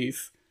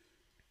Japanese.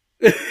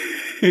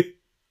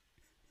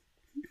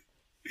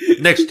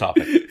 Next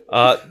topic.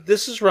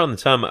 This is around the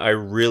time I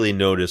really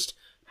noticed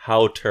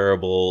how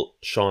terrible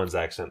Sean's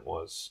accent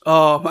was.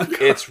 Oh my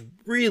god. It's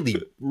really,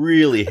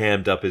 really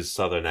hammed up his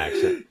southern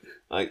accent.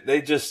 Like,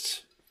 they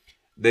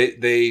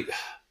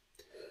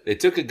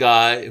took a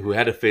guy who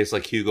had a face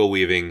like Hugo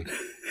Weaving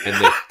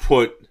and they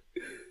put...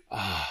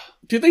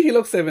 Do you think he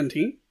looks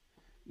 17?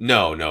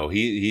 No.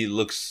 He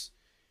looks...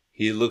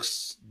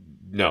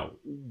 No.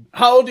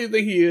 How old do you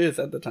think he is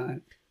at the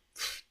time?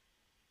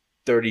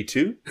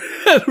 32?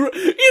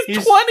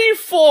 He's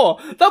 24.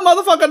 That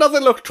motherfucker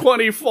doesn't look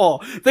 24.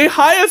 They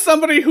hire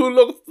somebody who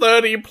looks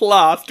 30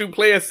 plus to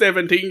play a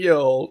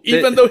 17-year-old,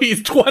 even though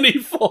he's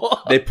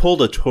 24. They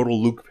pulled a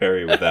total Luke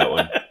Perry with that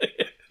one.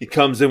 He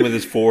comes in with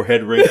his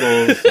forehead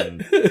wrinkles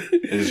and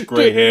his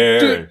gray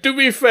hair. To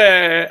be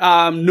fair,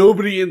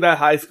 nobody in that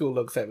high school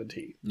looks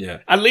 17. Yeah.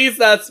 At least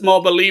that's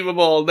more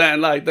believable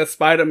than like the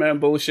Spider-Man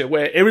bullshit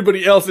where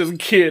everybody else is a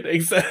kid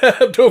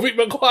except Tobey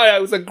Maguire,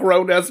 who's a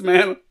grown-ass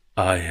man.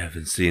 I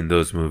haven't seen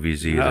those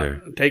movies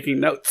either. I'm taking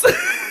notes.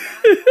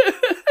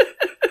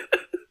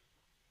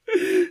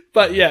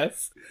 But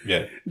yes.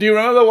 Yeah. Do you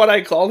remember what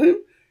I called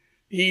him?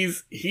 He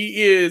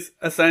is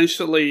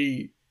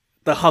essentially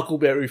the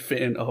Huckleberry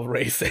Finn of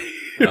racing.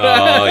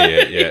 Oh,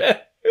 yeah.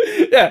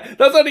 Yeah,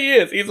 that's what he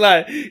is. He's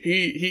like,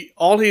 he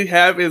all he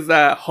have is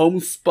that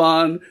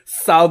homespun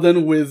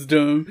Southern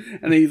wisdom.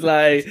 And he's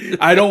like,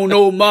 I don't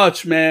know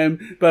much,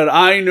 man, but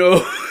I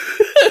know.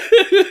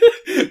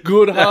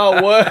 Good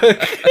hard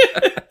work.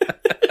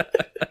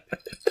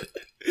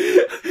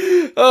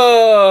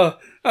 Oh,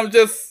 I'm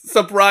just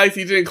surprised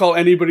he didn't call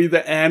anybody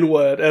the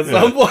N-word at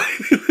some point.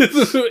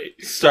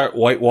 Start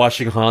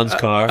whitewashing Han's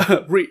car.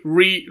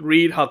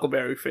 read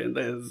Huckleberry Finn.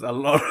 There's a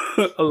lot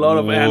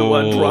of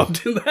N-word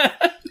dropped in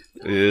that.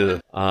 Yeah.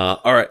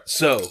 All right.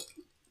 So,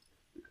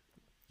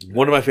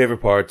 one of my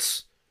favorite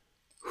parts.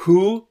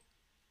 Who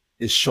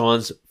is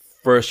Sean's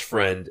first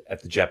friend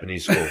at the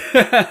Japanese school?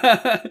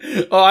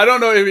 Oh, I don't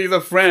know if he's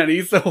a friend.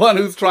 He's the one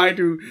who's trying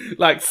to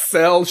like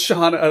sell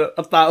Sean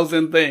a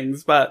thousand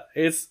things, but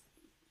it's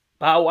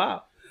Bow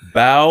Wow.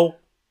 Bow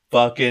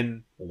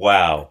fucking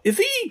wow. Is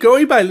he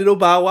going by Little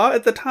Bow Wow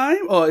at the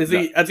time, or is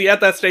he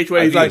at that stage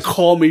where he's like,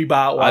 call me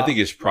Bow Wow? I think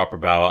it's proper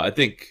Bow Wow. I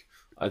think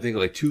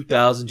like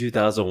 2000,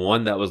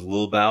 2001, that was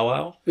Little Bow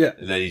Wow. Yeah.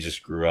 And then he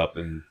just grew up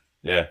and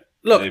yeah.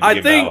 Look, then he I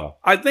became Bow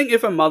Wow. think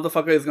if a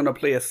motherfucker is gonna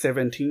play a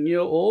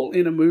 17-year-old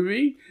in a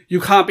movie, you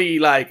can't be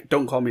like,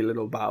 don't call me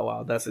Little Bow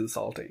Wow. That's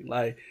insulting.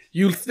 Like,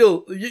 you're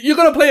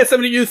gonna play a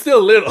 17, you're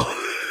still little.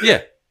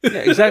 Yeah. Yeah,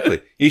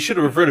 exactly. He should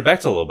have reverted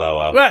back to Little Bow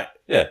Wow. Right.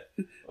 Yeah.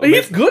 But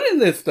he's good in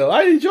this though.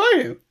 I enjoy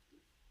him.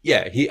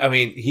 Yeah,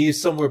 he's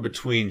somewhere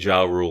between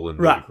Ja Rule and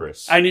Right.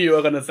 Ludacris. I knew you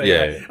were gonna say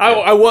that. Yeah.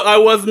 I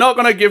was not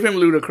gonna give him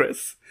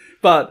Ludacris,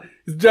 but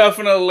it's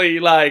definitely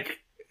like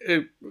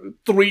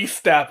 3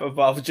 step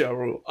above Ja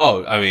Rule.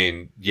 Oh, I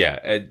mean,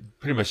 yeah,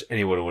 pretty much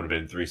anyone would have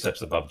been 3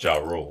 steps above Ja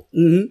Rule.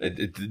 Mm-hmm.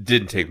 It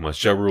didn't take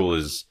much. Ja Rule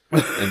is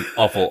an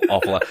awful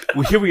lot.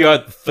 Well, here we are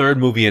at the third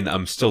movie, and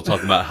I'm still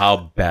talking about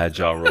how bad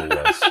Ja Rule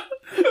was.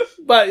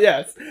 But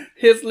yes,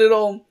 his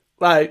little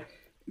like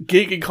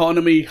gig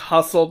economy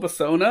hustle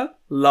persona,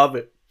 love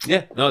it.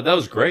 Yeah, no, that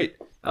was great.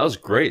 That was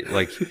great.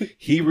 Like,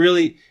 he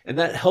really, and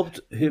that helped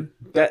him.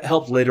 That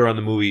helped later on in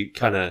the movie,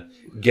 kind of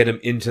get him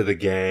into the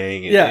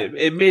gang. And Yeah.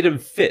 it made him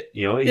fit.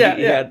 You know, he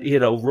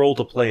had a role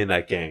to play in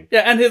that gang. Yeah,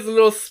 and his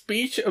little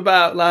speech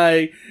about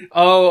like,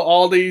 oh,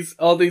 all these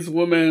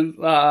women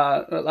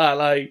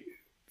like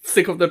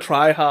sick of the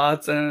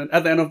tryhards, and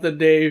at the end of the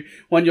day,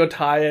 when you're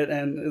tired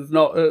and is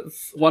not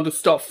want to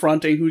stop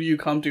fronting, who do you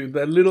come to?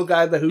 The little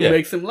guy who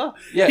makes him laugh.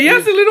 Yeah, he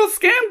has a little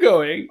scam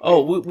going.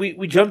 Oh,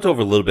 we jumped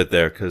over a little bit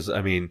there because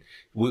I mean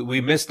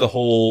we missed the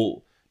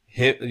whole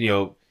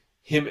Sean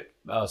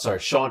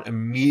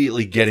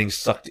immediately getting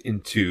sucked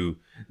into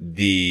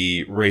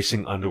the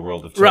racing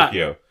underworld of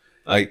Tokyo. Right.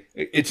 Like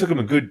it took him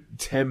a good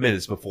 10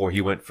 minutes before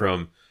he went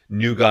from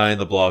new guy on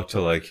the block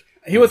to like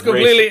He was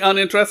completely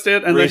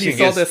uninterested, and then he racing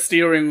saw against- the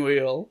steering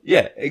wheel.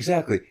 Yeah,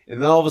 exactly.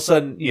 And then all of a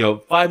sudden,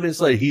 5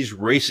 minutes later, he's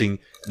racing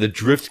the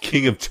Drift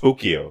King of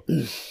Tokyo.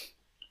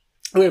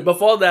 Okay,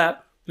 before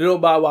that, Little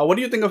Bow Wow, what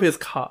do you think of his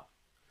car?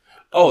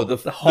 Oh, the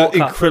Hulk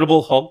car.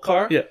 Incredible Hulk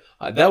car? Yeah.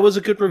 That was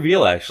a good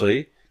reveal,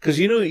 actually. Because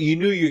you knew you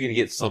were going to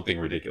get something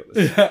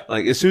ridiculous.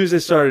 Like, as soon as they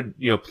started,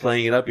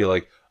 playing it up, you're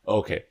like,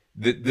 okay,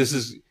 this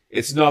is...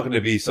 It's not going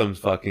to be some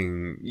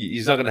fucking...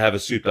 He's not going to have a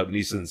souped-up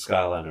Nissan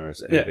Skyliner or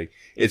anything.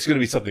 Yeah. It's going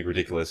to be something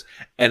ridiculous.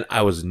 And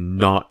I was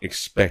not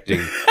expecting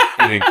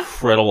an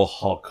incredible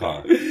Hulk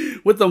car.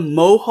 With the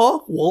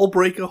Mohawk,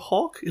 Wallbreaker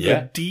Hawk, is Yeah.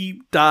 a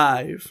deep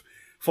dive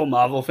for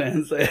Marvel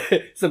fans.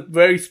 It's a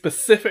very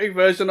specific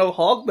version of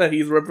Hulk that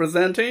he's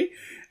representing,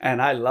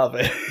 and I love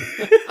it.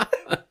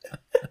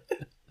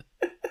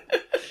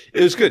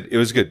 It was good. It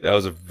was good. That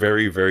was a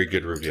very, very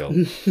good reveal.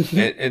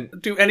 And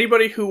To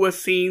anybody who was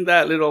seeing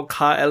that little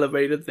car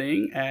elevator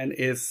thing and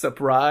is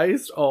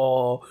surprised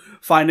or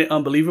find it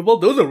unbelievable,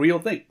 those are real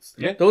things.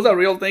 Yeah. Those are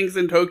real things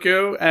in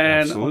Tokyo.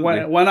 And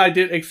Absolutely. when I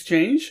did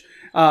exchange,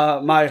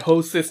 my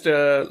host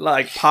sister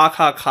parked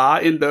her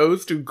car in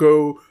those to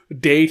go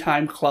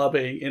daytime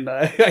clubbing in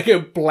a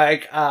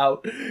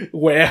blackout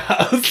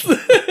warehouse.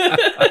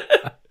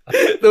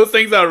 Those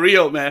things are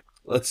real, man.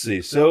 let's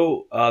see.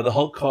 So the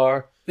Hulk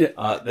car.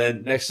 Yeah.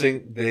 Then next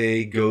thing,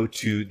 they go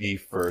to the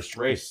first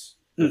race.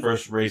 The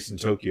first race in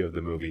Tokyo of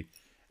the movie.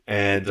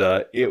 And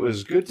it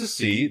was good to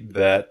see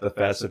that the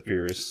Fast and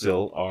Furious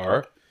still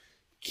are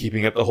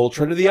keeping up the whole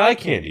trend of the eye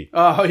candy.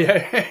 Oh,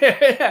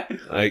 yeah.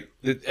 Like,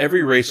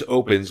 every race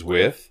opens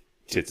with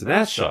tits and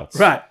ass shots.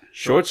 Right.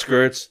 Short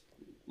skirts,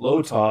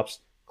 low tops,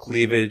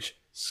 cleavage,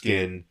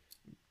 skin,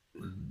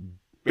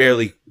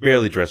 barely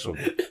dressable.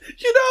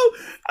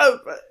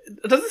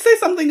 Does it say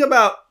something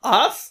about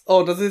us,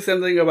 or does it say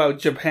something about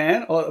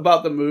Japan, or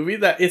about the movie,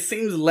 that it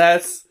seems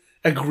less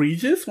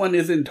egregious when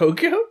it's in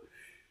Tokyo?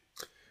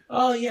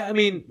 Oh, yeah, I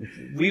mean,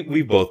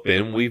 we've both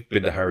been. We've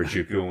been to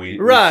Harajuku, and we've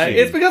Right. seen-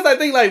 It's because I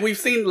think we've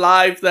seen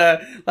live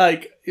that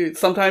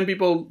sometimes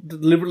people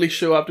deliberately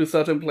show up to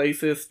certain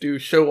places to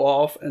show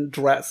off and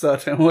dress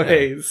certain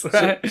ways.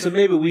 Right? So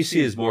maybe we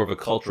see it as more of a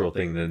cultural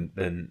thing than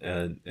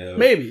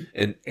Maybe.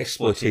 an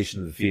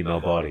exploitation of the female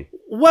body.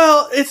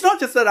 Well, it's not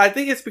just that. I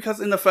think it's because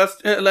in the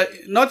first,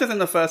 not just in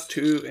the first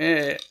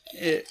two,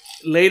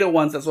 later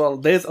ones as well,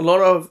 there's a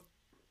lot of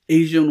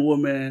Asian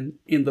woman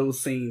in those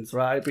scenes,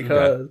 right?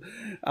 Because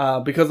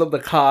of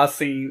the car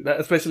scene,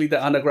 especially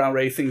the underground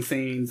racing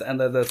scenes and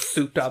the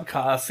souped up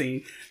car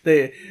scene.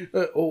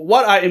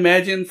 What I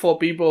imagine for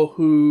people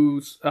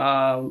who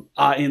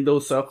are in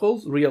those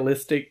circles,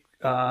 realistic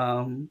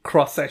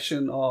cross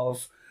section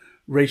of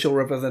racial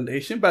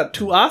representation, but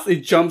to us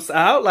it jumps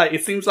out. Like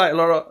it seems like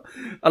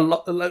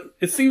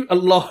it seems a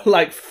lot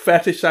like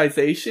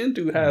fetishization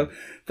to have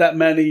that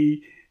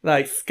many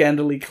like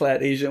scantily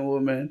clad Asian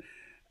women.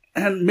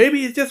 And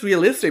maybe it's just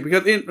realistic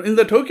because in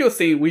the Tokyo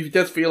scene, we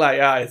just feel like,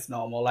 it's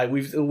normal. Like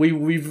we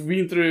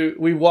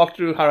walked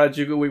through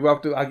Harajuku, we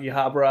walked through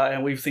Akihabara,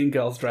 and we've seen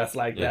girls dressed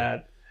like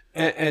that.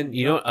 And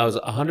you know, I was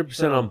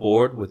 100% on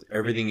board with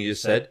everything you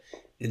just said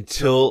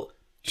until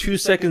 2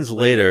 seconds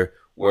later,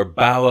 where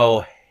Bow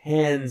Wow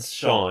hands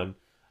Sean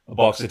a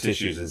box of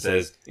tissues and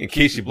says, "In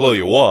case you blow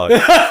your wad."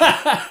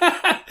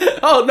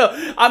 Oh no,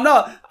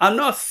 I'm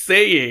not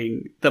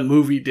saying the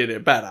movie did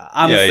it better.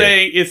 I'm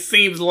saying it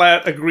seems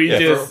less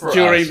egregious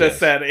during the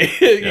setting,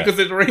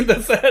 considering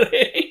the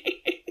setting.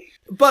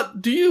 But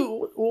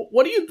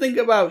what do you think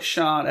about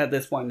Sean at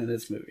this point in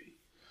this movie?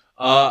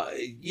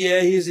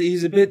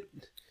 He's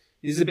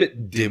a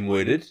bit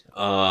dim-witted,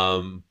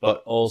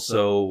 but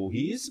also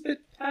he's a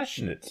bit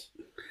passionate.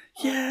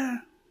 Yeah,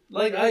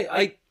 like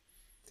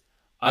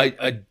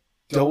I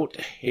don't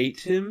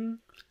hate him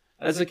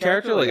as a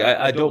character. Like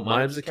I don't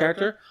mind him as a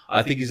character.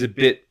 I think he's a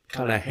bit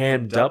kind of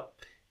hammed up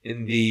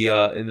in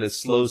the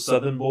slow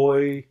Southern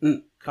boy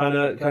kind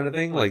of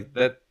thing. Like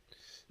that,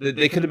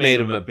 they could have made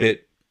him a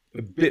bit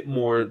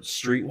more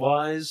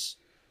streetwise.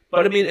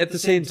 But I mean, at the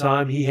same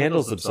time, he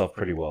handles himself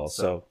pretty well.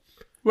 So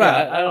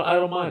right, I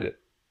don't mind it.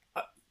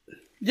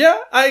 Yeah,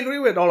 I agree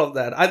with all of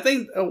that. I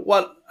think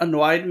what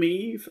annoyed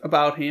me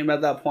about him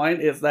at that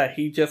point is that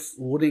he just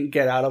wouldn't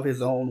get out of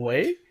his own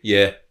way.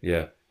 Yeah.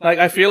 Like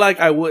I feel like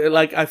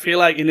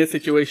in this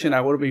situation I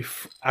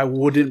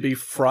wouldn't be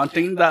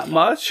fronting that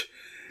much.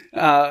 He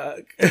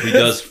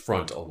does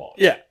front a lot.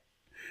 Yeah.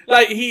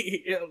 Like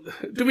he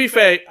to be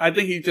fair, I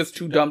think he's just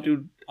too dumb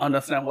to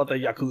understand what the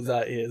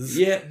Yakuza is.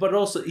 Yeah, but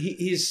also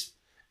he's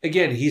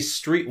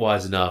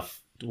streetwise enough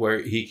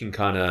where he can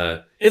kind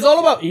of... It's all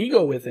about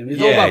ego with him.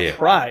 It's all about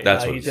pride.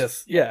 That's like, what he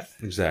just, yeah.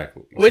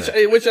 Exactly.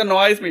 Which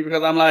annoys me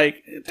because I'm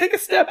like, take a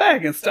step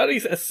back and study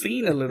a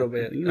scene a little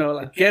bit. You know,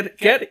 like get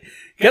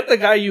the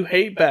guy you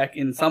hate back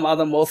in some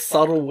other more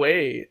subtle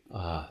way.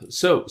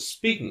 So,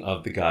 speaking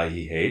of the guy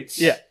he hates...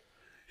 Yeah.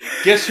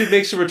 Guess who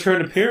makes a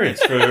return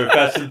appearance for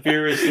Fast and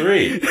Furious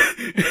 3?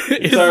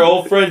 It's our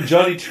old friend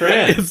Johnny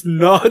Tran. It's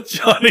not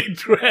Johnny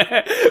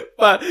Tran,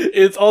 but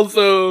it's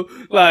also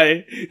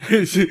like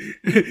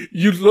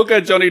you look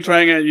at Johnny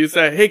Tran and you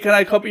say, "Hey, can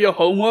I copy your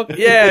homework?"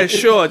 Yeah,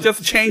 sure.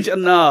 Just change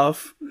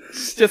enough.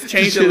 Just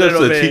change a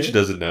little bit. The teacher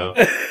doesn't know,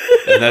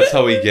 and that's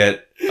how we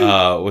get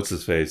what's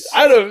his face?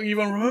 I don't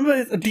even remember.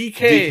 It's DK.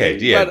 DK,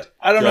 yeah. But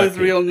I don't know his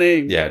real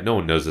name. Yeah, no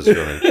one knows his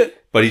real name.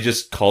 But he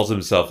just calls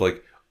himself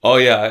like, "Oh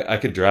yeah, I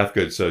can draft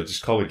good, so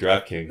just call me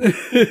Draft King."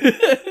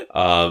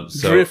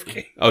 Drift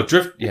King. Oh,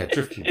 Drift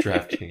King,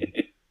 Draft King.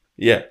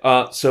 Yeah.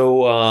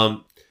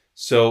 So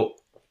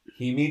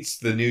he meets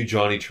the new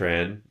Johnny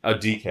Tran,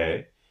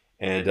 DK,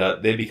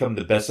 and they become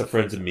the best of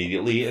friends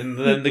immediately, and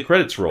then the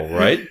credits roll,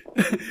 right?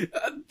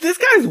 This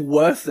guy's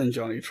worse than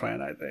Johnny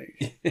Tran, I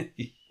think.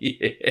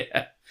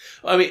 Yeah.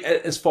 I mean,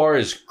 as far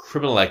as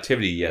criminal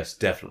activity, yes,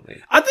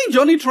 definitely. I think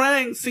Johnny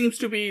Tran seems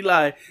to be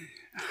like...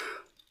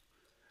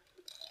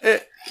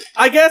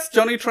 I guess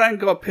Johnny Tran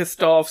got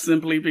pissed off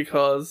simply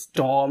because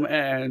Dom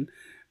and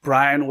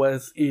Brian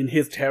was in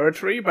his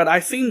territory, but I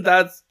see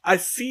that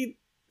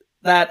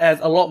as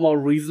a lot more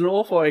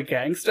reasonable for a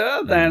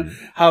gangster than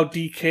how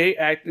DK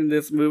act in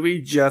this movie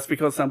just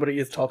because somebody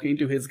is talking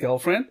to his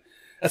girlfriend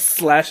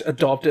 /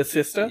 adopted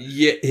sister.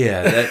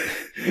 Yeah, that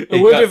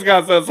we'll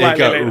discuss that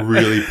slightly later. It got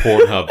really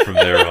Pornhub from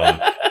there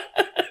on.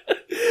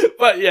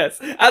 But yes,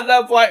 at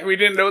that point, we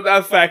didn't know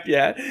that fact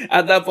yet.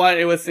 At that point,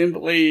 it was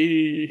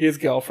simply his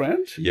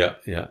girlfriend. Yeah.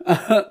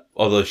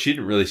 Although she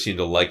didn't really seem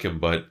to like him,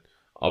 but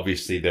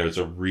obviously there's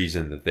a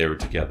reason that they were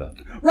together.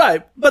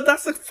 Right, but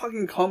that's a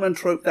fucking common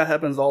trope that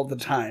happens all the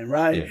time,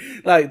 right? Yeah.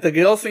 Like, the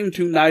girls seem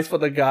too nice for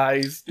the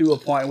guys to a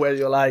point where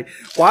you're like,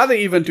 why are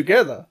they even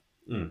together?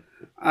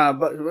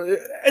 But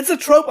it's a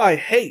trope I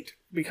hate.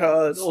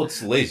 Because... Well,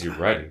 it's lazy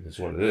writing, is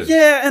what it is.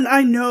 Yeah, and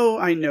I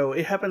know.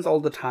 It happens all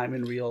the time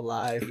in real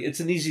life.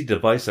 It's an easy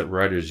device that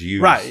writers use.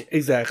 Right,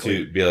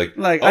 exactly. To be like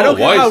I don't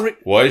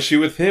why is she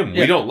with him? Yeah.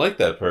 We don't like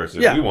that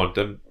person. Yeah. We want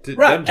them to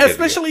them to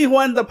especially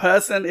when the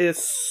person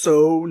is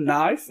so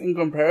nice in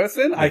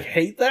comparison. Yeah. I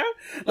hate that.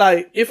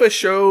 Like, if a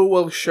show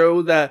will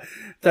show that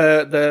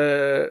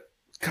the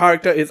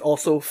character is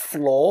also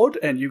flawed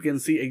and you can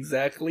see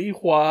exactly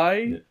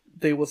why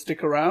they will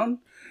stick around.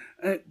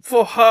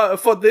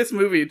 For this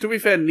movie, to be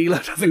fair,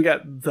 Neela doesn't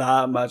get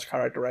that much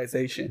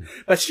characterization.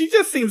 But she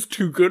just seems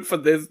too good for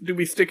this to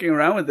be sticking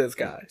around with this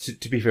guy.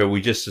 To be fair, we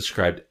just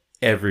described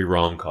every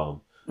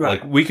rom-com.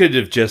 Right. Like, we could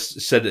have just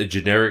said a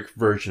generic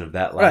version of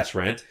that last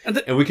rant.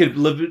 And we could have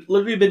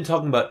literally been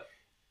talking about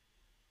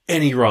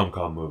any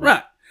rom-com movie.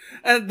 Right.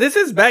 And this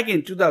is back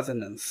in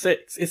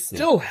 2006. It's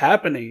still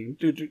happening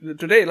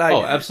today. Like,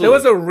 Oh, absolutely. there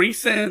was a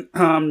recent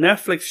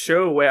Netflix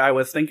show where I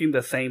was thinking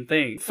the same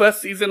thing.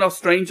 First season of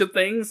Stranger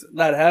Things,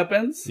 that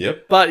happens.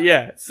 Yep. But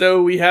yeah,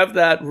 so we have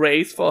that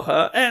race for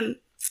her. And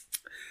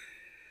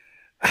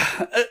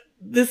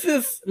this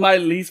is my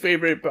least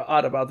favorite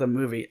part about the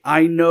movie.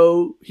 I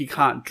know he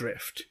can't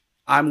drift.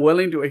 I'm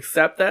willing to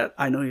accept that.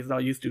 I know he's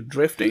not used to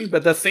drifting,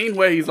 but the scene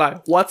where he's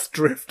like, what's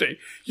drifting?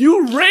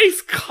 You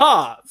race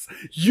cars.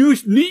 You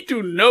need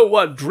to know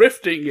what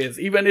drifting is,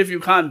 even if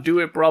you can't do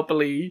it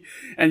properly,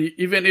 and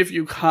even if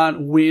you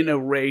can't win a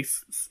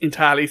race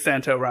entirely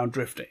centered around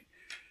drifting.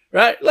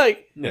 Right?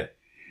 Like, Yeah.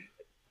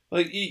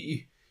 Like,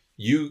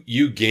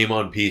 you game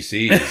on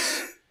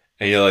PCs,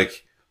 and you're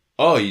like,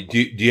 oh, do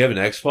you have an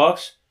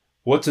Xbox?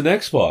 What's an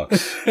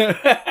Xbox?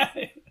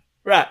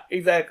 right,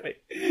 exactly.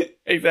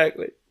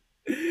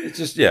 It's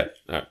just, yeah.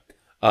 All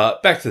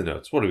right. Back to the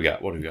notes. What do we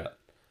got?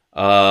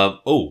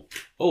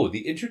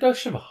 The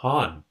introduction of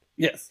Han.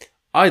 Yes.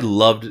 I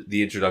loved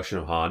the introduction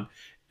of Han,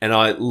 and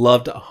I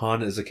loved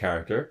Han as a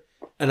character,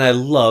 and I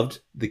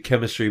loved the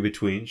chemistry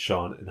between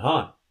Sean and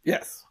Han.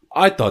 Yes.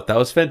 I thought that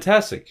was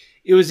fantastic.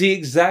 It was the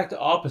exact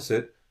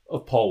opposite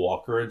of Paul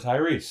Walker and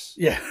Tyrese.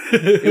 Yeah.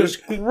 It was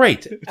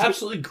great.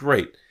 Absolutely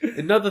great.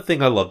 Another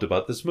thing I loved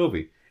about this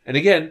movie. And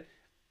again,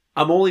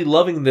 I'm only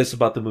loving this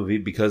about the movie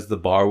because the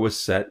bar was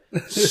set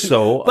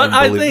so but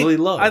unbelievably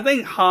low. I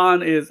think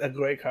Han is a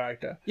great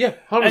character. Yeah,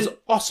 Han was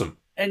awesome.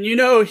 And you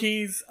know,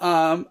 he's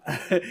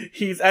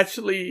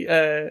actually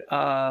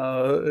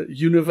a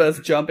universe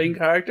jumping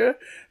character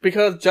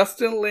because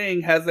Justin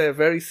Lin has a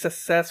very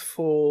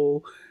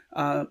successful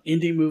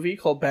indie movie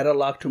called Better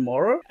Luck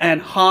Tomorrow,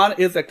 and Han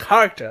is a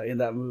character in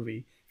that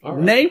movie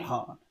named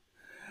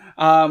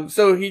Han.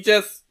 So he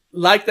just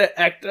liked the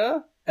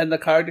actor and the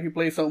character he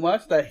plays so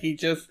much that he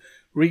just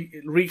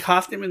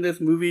recast him in this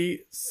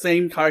movie,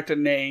 same character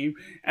name,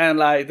 and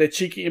like the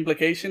cheeky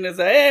implication is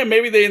that, hey,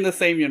 maybe they're in the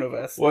same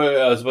universe. Well,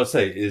 I was about to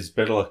say, is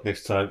Better Luck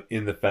Next Time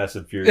in the Fast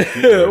and Furious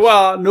universe?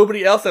 Well,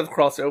 nobody else has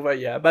crossed over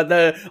yet, but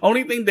the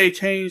only thing they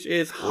changed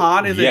is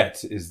Han is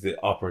is the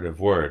operative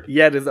word.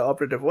 Yet is the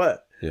operative word.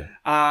 Yeah.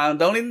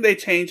 The only thing they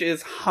change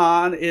is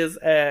Han is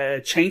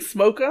a chain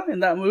smoker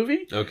in that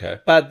movie. Okay.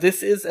 But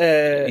this is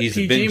a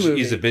PG movie.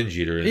 He's a binge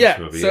eater in this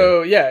movie.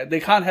 So they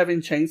can't have him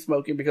chain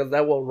smoking because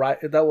that will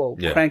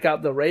crank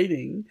out the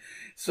rating.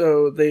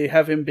 So they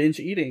have him binge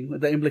eating.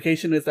 The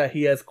implication is that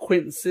he has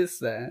quit since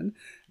then,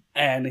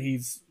 and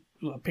he's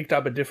picked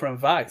up a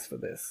different vice for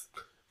this.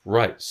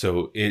 Right.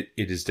 So it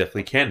is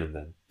definitely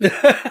canon then.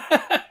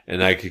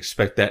 And I could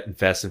expect that in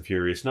Fast and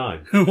Furious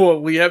 9. Well,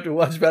 we have to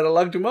watch Better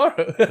Luck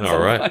Tomorrow. All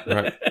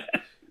right.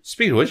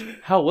 Speaking of which,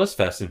 how was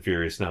Fast and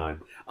Furious 9?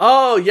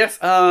 Oh, yes.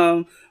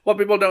 What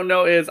people don't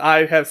know is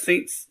I have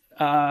seen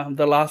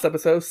the last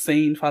episode,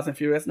 seen Fast and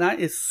Furious 9.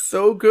 It's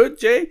so good,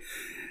 Jay.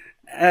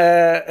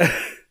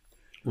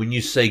 When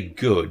you say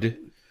good,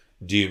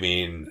 do you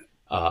mean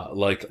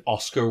like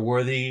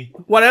Oscar-worthy?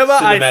 Whatever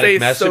I say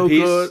is so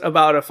masterpiece? good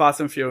about a Fast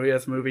and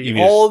Furious movie, You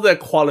mean all the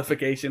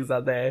qualifications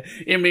are there.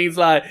 It means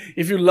like,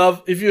 if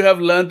you have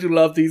learned to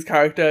love these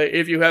characters,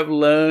 if you have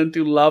learned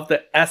to love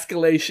the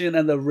escalation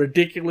and the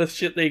ridiculous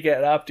shit they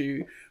get up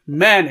to,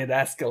 man, it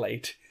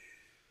escalate.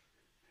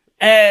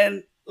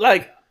 And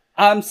like,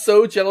 I'm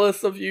so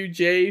jealous of you,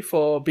 Jay,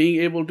 for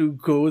being able to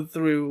go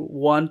through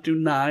 1 to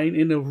 9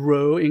 in a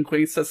row in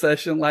quick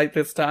succession like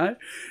this time.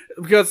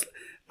 Because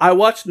I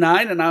watched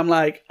 9 and I'm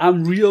like,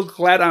 I'm real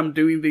glad I'm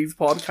doing these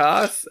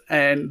podcasts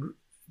and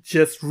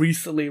just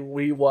recently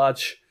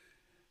rewatch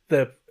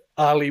the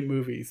early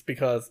movies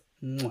because...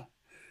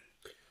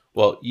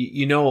 Well,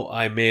 you know,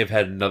 I may have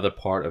had another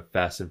part of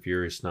Fast and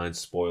Furious 9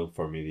 spoiled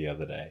for me the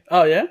other day.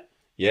 Oh, yeah?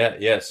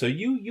 Yeah. So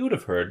you would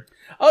have heard.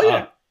 Oh,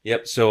 yeah.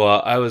 Yep. So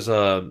I was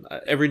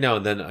every now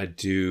and then I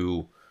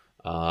do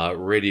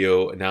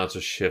radio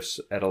announcer shifts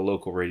at a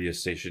local radio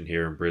station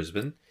here in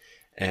Brisbane,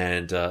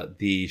 and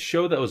the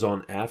show that was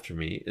on after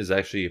me is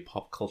actually a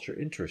pop culture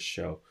interest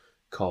show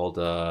called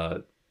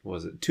what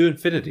was it? To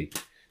Infinity.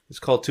 It's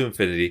called To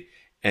Infinity,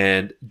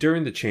 and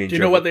during the change, Do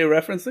you know what they're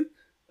referencing?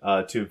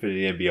 To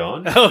Infinity and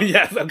Beyond. Oh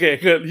yes, okay,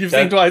 good. You've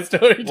seen Toy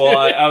Story. Well,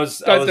 I was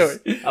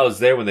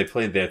there when they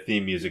played their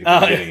theme music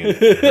at the beginning and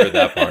heard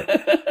that part.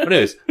 But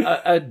anyways,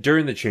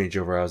 during the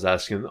changeover, I was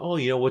asking them, "Oh,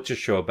 you know, what's your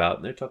show about?"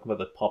 And they're talking about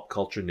the pop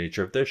culture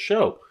nature of their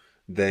show.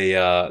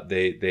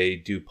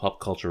 They do pop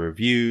culture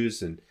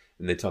reviews and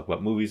they talk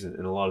about movies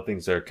and a lot of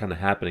things that are kind of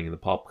happening in the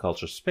pop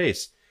culture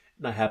space.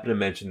 And I happen to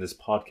mention this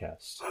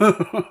podcast,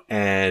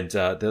 and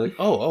they're like,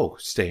 "Oh,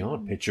 stay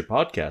on, pitch your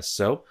podcast."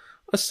 So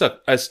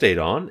I stayed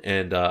on,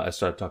 and I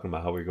started talking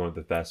about how we were going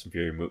to the Fast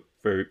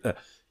and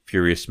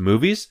Furious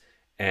movies,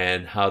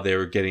 and how they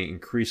were getting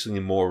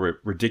increasingly more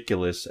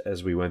ridiculous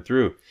as we went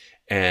through.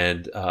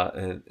 And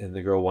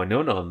the girl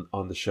Winona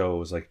on the show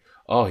was like,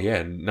 "Oh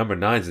yeah, number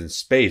 9's in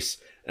space."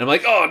 And I'm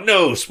like, "Oh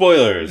no,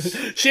 spoilers!"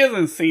 She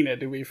hasn't seen it.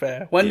 To be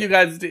fair, when you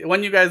guys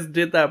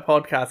did that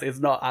podcast, it's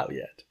not out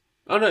yet.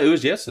 Oh no, it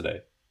was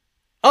yesterday.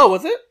 Oh,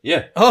 was it?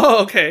 Yeah.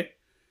 Oh, okay.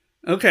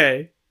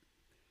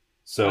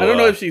 So I don't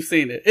know if she's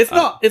seen it.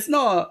 It's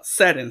not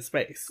set in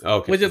space.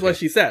 Okay, Which is what okay.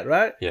 she said,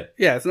 right? Yeah.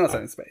 Yeah, it's not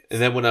set in space.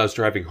 And then when I was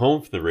driving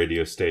home from the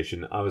radio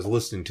station, I was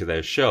listening to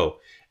their show,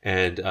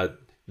 and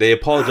they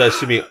apologized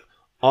to me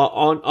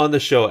on the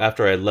show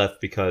after I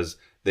left because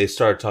they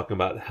started talking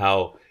about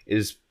how it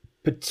is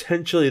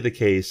potentially the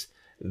case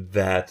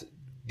that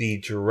the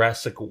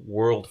Jurassic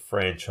World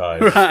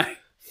franchise Right.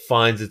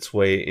 finds its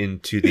way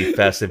into the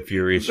Fast and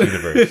Furious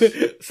universe.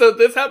 So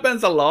this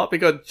happens a lot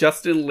because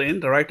Justin Lin,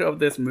 director of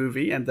this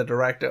movie and the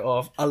director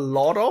of a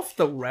lot of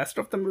the rest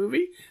of the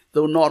movie,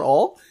 though not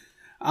all,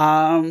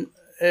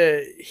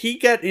 he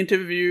get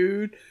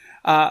interviewed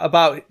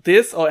about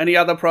this or any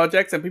other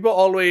projects, and people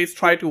always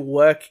try to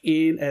work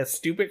in a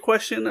stupid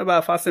question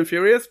about Fast and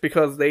Furious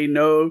because they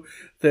know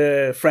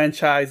the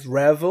franchise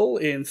revel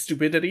in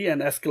stupidity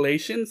and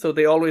escalation. So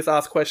they always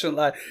ask questions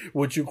like,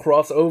 would you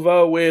cross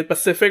over with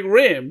Pacific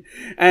Rim?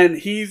 And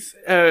he's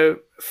a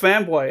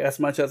fanboy as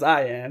much as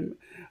I am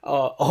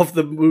of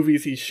the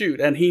movies he shoot,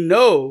 and he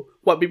know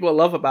what people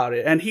love about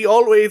it, and he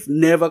always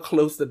never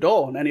closed the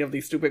door on any of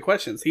these stupid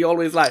questions. He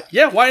always like,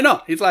 yeah, why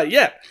not? He's like,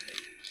 yeah,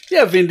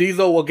 Vin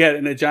Diesel will get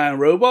in a giant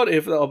robot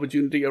if the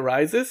opportunity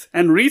arises.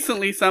 And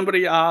recently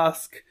somebody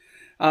asked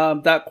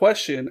that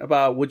question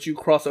about would you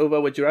cross over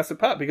with Jurassic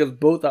Park because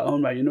both are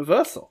owned by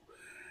Universal.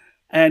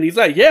 And he's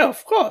like, yeah,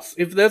 of course.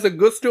 If there's a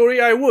good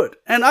story, I would.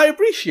 And I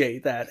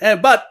appreciate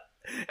that. But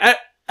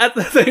at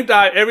the same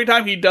time, every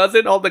time he does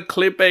it, all the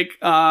clickbait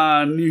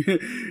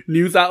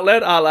news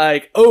outlet are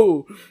like,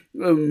 oh,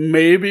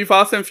 maybe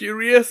Fast and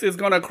Furious is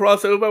going to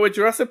cross over with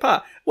Jurassic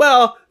Park.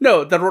 Well,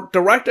 no, the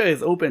director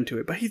is open to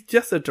it, but he's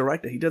just a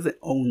director. He doesn't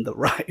own the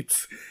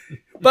rights.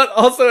 But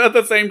also at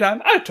the same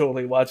time, I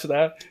totally watch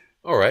that.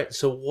 All right.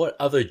 So what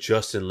other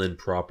Justin Lin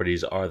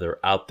properties are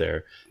there out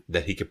there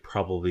that he could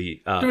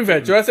probably... To be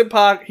fair, Jurassic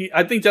Park,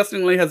 I think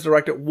Justin Lin has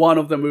directed one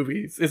of the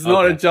movies. It's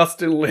not a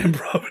Justin Lin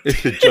property.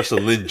 It's a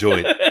Justin Lin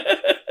joint.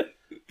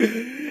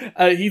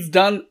 He's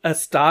done a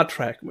Star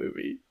Trek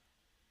movie.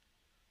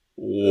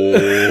 Whoa.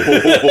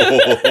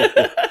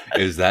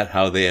 Is that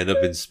how they end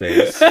up in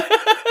space?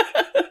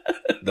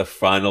 The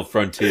final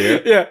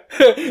frontier? Yeah.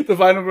 The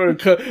final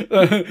frontier.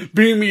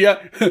 Beam me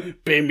up,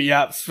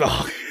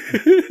 Spock.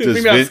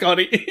 Beam me up,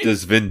 Scotty.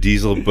 Does Vin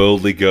Diesel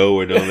boldly go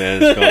where no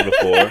man has gone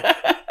before?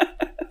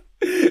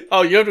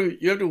 Oh, you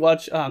have to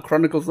watch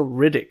Chronicles of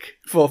Riddick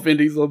for Vin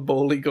Diesel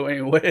boldly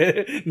going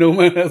where no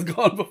man has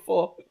gone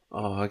before.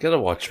 Oh, I gotta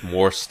watch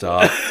more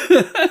stuff.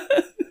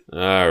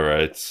 All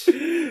right.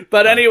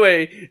 But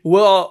anyway,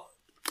 well,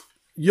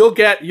 you'll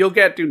get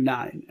to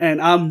 9,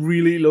 and I'm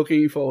really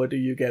looking forward to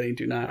you getting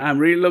to 9. I'm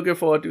really looking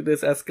forward to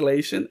this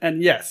escalation,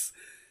 and yes,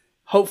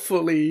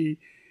 hopefully,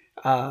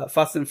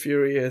 Fast and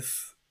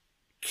Furious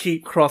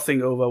keep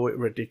crossing over with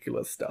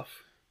ridiculous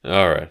stuff.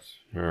 All right.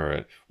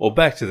 Well,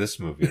 back to this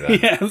movie then.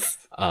 Yes.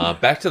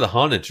 Back to the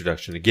Han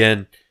introduction.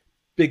 Again,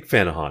 big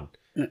fan of Han.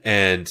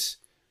 And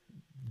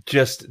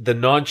just the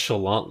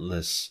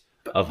nonchalantness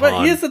of Han.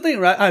 But here's the thing,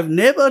 right? I've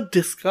never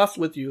discussed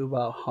with you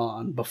about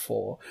Han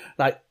before.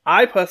 Like,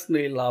 I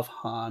personally love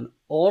Han.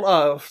 All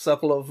our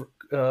circle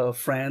of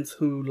friends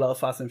who love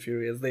Fast and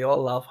Furious, they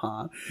all love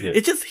Han. Yeah.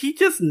 He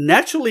just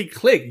naturally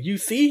clicked. You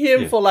see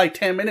him for like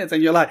 10 minutes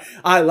and you're like,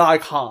 I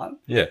like Han.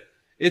 Yeah.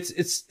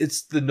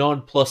 It's the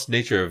nonplussed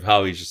nature of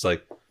how he's just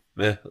like,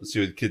 let's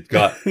see what the kid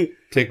got.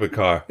 Take my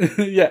car.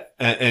 Yeah.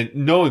 And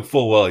knowing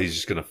full well he's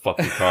just gonna fuck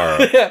the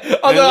car up. Yeah.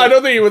 Although I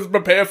don't think he was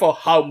prepared for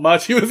how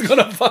much he was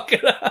gonna fuck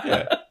it up.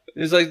 Yeah.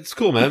 He's like, it's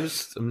cool, man.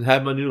 I'm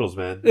having my noodles,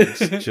 man.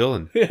 Just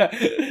chilling. Yeah.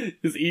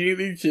 Just eating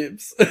these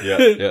chips.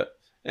 Yeah.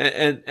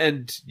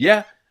 And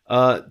yeah,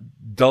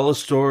 dollar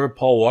store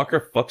Paul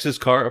Walker fucks his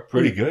car up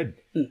pretty good.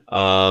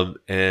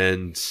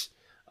 And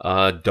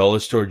dollar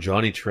store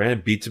Johnny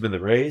Tran beats him in the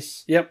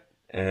race. Yep.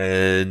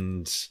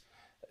 And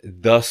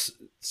thus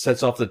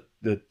sets off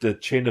the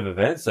chain of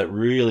events that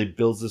really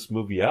builds this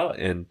movie out.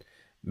 And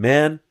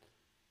man,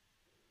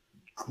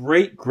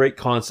 great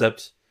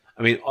concept.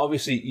 I mean,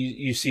 obviously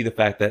you see the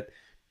fact that,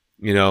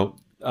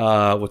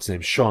 what's his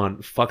name? Sean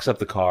fucks up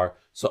the car.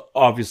 So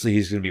obviously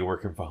he's going to be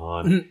working for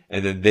Han,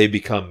 and then they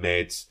become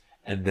mates.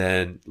 And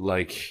then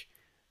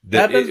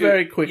that happens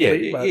very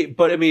quickly. Yeah,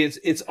 but I mean,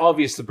 it's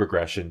obvious the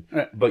progression,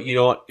 but you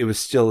know what? It was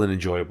still an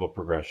enjoyable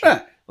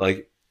progression.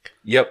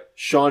 Yep,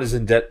 Sean is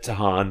in debt to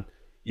Han.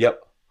 Yep,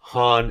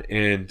 Han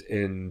and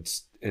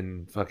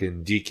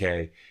fucking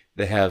DK,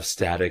 they have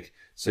static.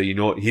 So you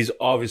know what? He's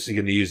obviously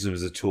going to use them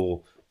as a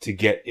tool to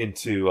get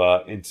into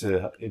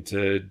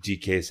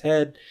DK's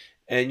head.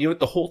 And you know what?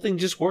 The whole thing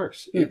just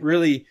works. It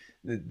really,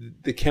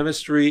 the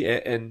chemistry,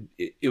 and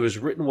it was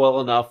written well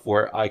enough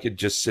where I could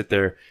just sit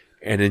there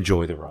and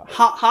enjoy the ride.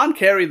 Han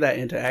carried that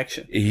into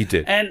action. He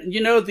did. And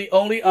the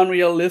only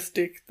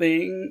unrealistic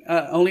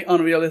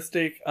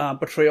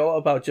portrayal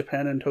about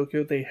Japan and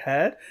Tokyo they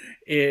had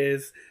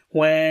is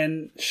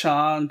when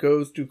Sean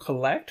goes to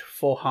collect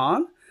for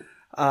Han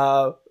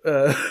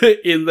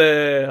in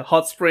the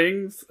hot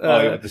springs.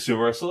 With the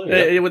sumo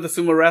wrestler? With the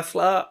sumo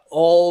wrestler,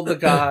 all the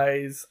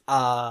guys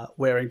are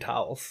wearing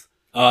towels.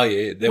 Oh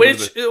yeah, they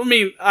Which, I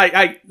mean,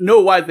 I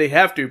know why they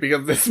have to,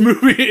 because this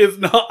movie is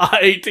not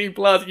R18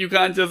 plus. You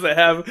can't just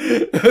have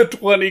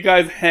 20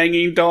 guys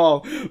hanging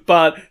dong.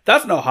 But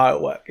that's not how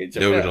it works.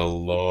 there was a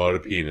lot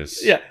of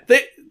penis. Yeah,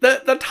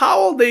 the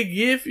towel they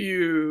give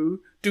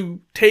you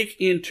to take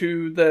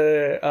into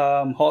the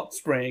hot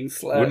springs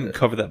Wouldn't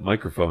cover that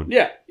microphone.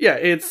 Yeah,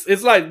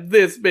 it's like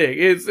this big.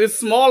 It's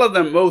smaller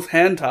than most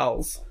hand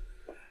towels.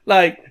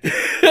 Like,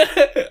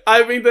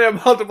 I've been there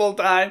multiple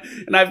times,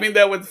 and I've been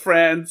there with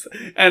friends,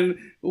 and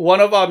one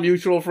of our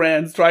mutual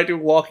friends tried to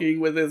walk in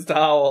with his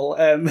towel,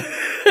 and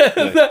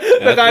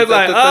the guy's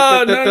like,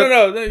 oh,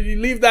 no, you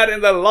leave that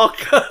in the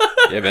locker.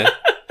 Yeah, man.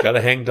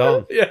 Gotta hang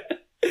dong. Yeah.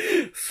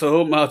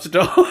 So much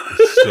dong.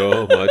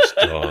 So much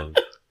dong.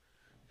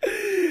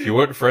 If you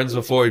weren't friends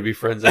before, you'd be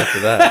friends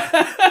after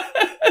that.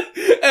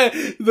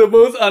 The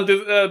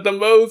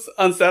most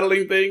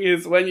unsettling thing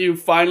is when you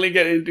finally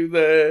get into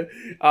the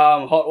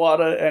hot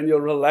water and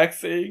you're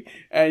relaxing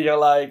and you're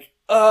like,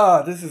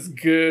 this is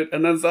good.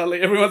 And then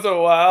suddenly, every once in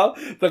a while,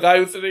 the guy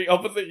who's sitting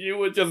opposite you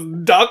would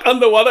just duck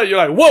underwater.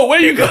 You're like, whoa, where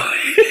are you going?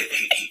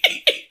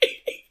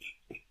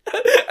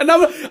 And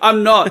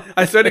I'm not.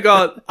 I swear to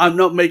God, I'm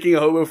not making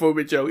a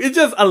homophobic joke. It's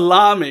just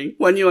alarming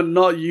when you're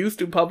not used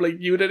to public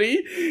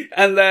nudity,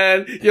 and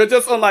then you're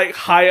just on like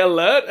high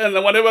alert, and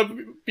then whenever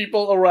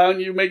people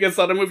around you make a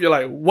sudden move, you're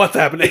like, "What's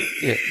happening?"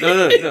 Yeah,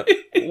 no.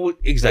 Well,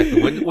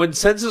 exactly. When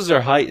senses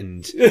are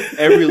heightened,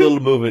 every little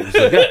movement is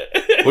like,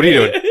 yeah, what are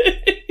you doing?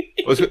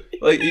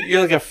 Like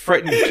you're like a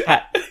frightened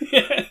cat.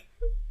 Yeah.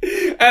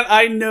 And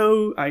I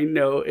know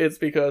it's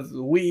because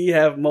we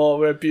have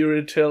more of a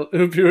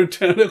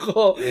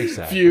puritanical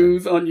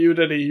views on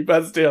nudity,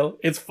 but still,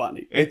 it's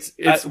funny. It's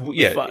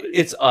funny.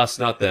 It's us,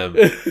 not them.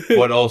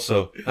 But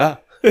also,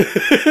 But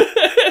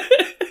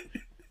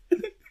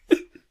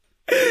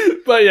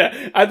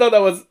yeah, I thought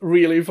that was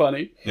really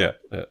funny. Yeah.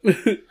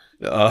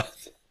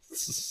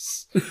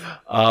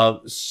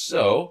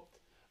 So,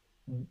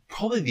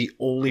 probably the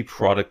only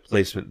product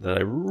placement that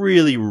I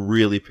really,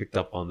 really picked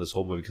up on this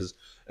whole movie, because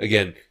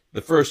again,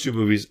 the first two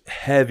movies,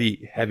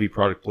 heavy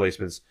product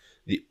placements.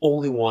 The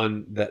only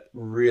one that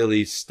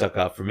really stuck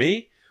out for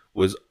me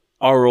was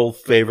our old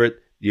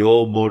favorite, the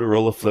old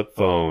Motorola flip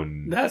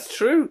phone. That's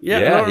true.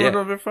 Yeah.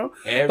 Motorola flip phone.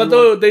 But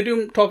though they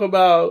do talk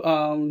about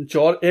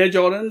Air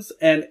Jordans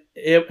and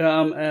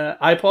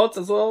iPods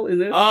as well in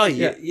this. Oh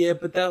yeah,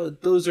 but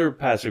those are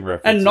passing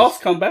references. And NOS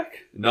come back.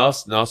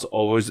 NOS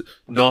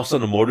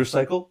on a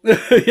motorcycle.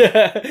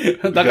 Yeah,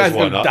 that guy's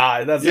gonna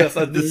die. That's just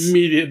an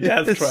immediate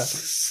death trap.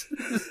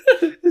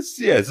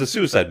 It's a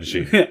suicide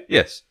machine.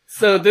 Yes.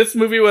 So this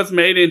movie was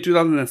made in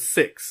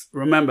 2006.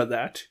 Remember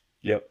that.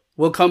 Yep.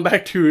 We'll come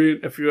back to it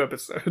in a few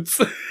episodes.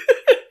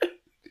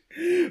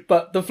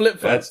 But the flip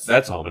phone.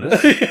 That's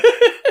ominous.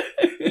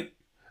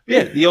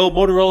 Yeah, the old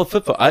Motorola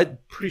flip phone. I'm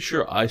pretty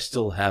sure I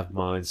still have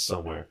mine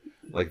somewhere.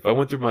 Like if I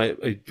went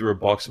through a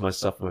box of my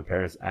stuff in my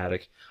parents'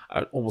 attic,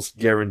 I'd almost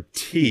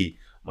guarantee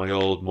my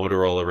old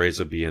Motorola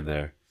Razr be in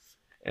there.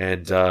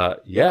 And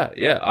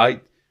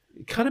it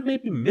kind of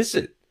made me miss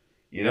it.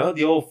 You know,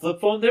 the old flip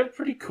phone, they're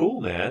pretty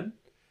cool, man.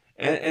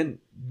 And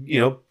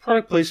you know,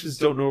 product placements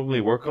don't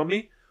normally work on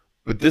me,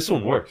 but this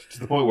one worked to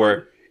the point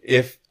where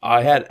if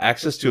I had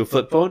access to a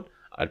flip phone,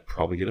 I'd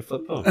probably get a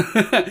flip phone.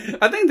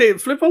 I think the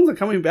flip phones are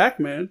coming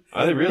back, man.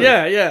 Are they really?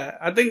 Yeah.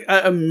 I think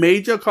a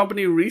major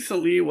company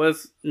recently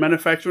was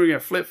manufacturing a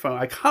flip phone.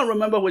 I can't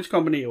remember which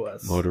company it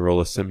was.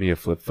 Motorola, send me a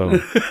flip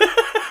phone.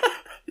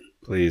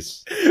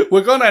 Please.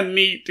 We're gonna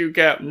need to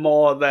get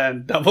more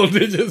than double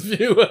digits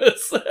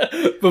viewers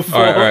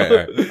before. All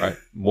right.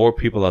 More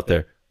people out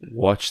there,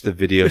 watch the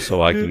video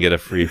so I can get a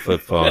free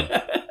flip phone.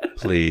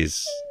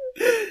 Please.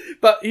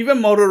 But even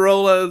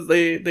Motorola,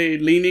 they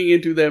leaning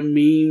into their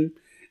meme,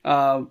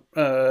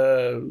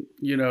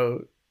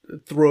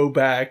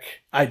 throwback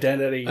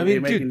identity. I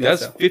mean, dude,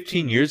 that's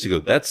 15 years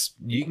ago.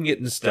 You can get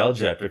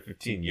nostalgia after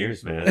 15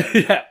 years, man.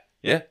 Yeah.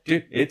 Yeah,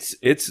 dude, it's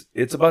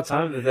about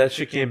time that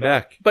shit came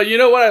back. But you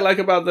know what I like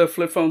about the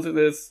flip phones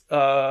is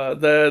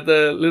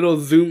the little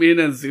zoom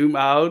in and zoom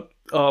out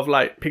of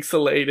like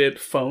pixelated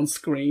phone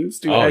screens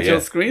to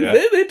actual screens.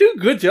 Yeah. They do a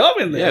good job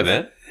in this. Yeah,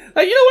 man.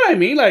 Like, you know what I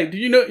mean? Like, do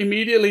you know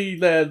immediately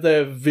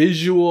the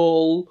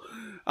visual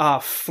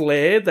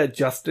flair that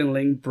Justin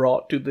Lin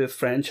brought to this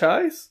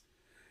franchise?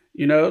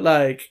 You know,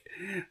 like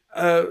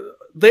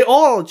they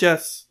all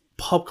just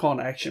popcorn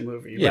action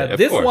movie. Yeah, but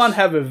this one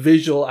have a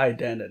visual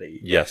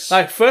identity. Yes.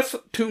 Like first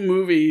two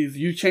movies,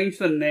 you change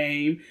the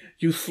name,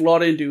 you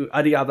slot into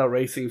the other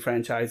racing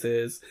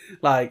franchises.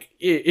 Like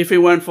if it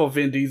weren't for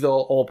Vin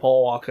Diesel or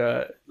Paul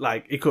Walker,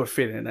 like it could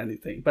fit in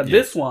anything. But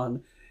this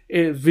one,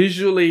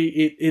 visually,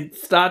 it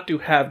start to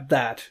have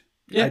that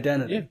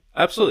identity. Yeah,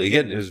 absolutely.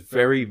 Again, it was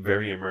very,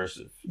 very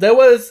immersive. There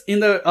was,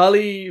 in the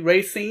early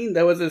race scene,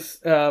 there was this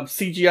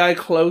CGI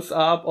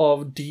close-up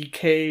of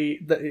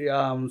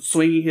DK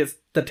swinging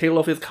the tail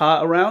of his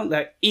car around,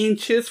 like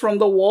inches from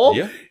the wall,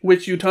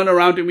 which you turned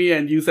around to me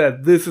and you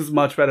said, this is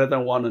much better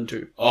than 1 and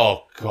 2.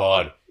 Oh,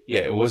 God.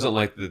 Yeah, it wasn't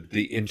like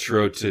the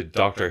intro to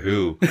Doctor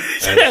Who.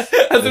 Yeah,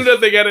 as soon as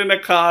they get in the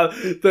car,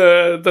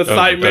 the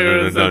side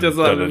mirrors are just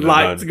like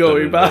lights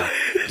going by.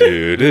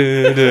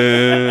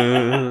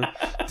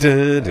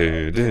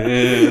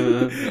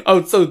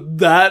 Oh, so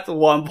that's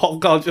one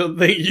pop culture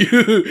thing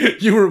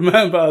you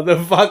remember,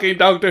 the fucking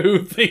Doctor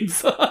Who theme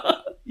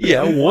song.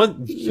 Yeah,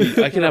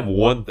 I can have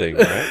one thing,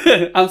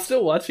 right? I'm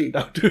still watching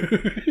Doctor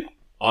Who.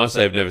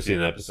 Honestly, I've never seen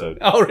an episode.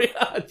 Oh,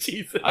 yeah,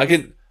 Jesus. I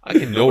can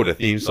know what a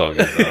theme song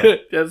is, though.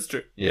 That's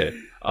true. Yeah.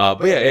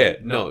 But yeah,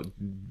 no,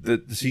 the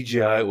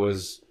CGI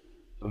was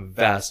a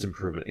vast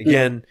improvement.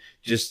 Again,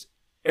 just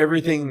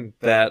everything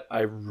that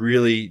I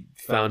really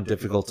found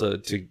difficult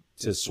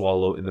to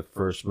swallow in the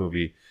first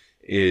movie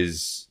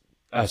is,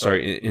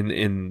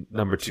 in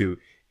number 2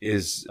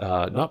 is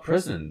not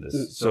present in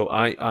this. So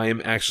I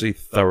am actually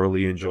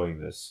thoroughly enjoying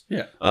this.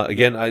 Yeah.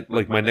 Again,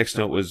 my next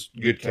note was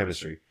good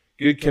chemistry.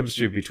 Good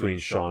chemistry between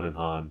Sean and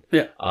Han.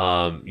 Yeah.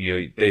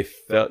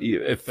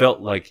 It felt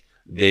like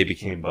they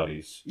became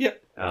buddies. Yeah.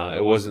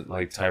 It wasn't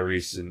like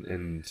Tyrese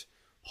and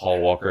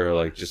Paul Walker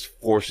like just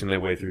forcing their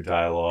way through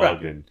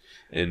dialogue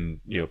and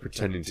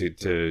pretending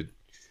to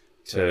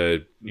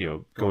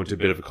go into a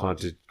bit of a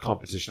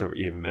competition over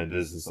Eva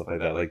Mendes and stuff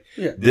like that. Like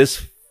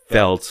this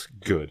felt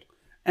good.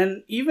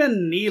 And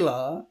even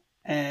Neela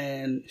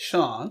and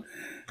Sean,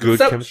 good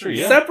chemistry.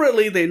 Yeah.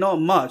 Separately, they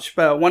not much,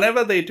 but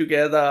whenever they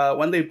together,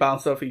 when they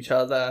bounce off each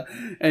other,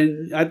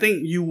 and I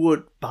think you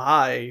would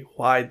buy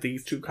why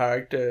these two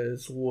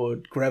characters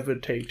would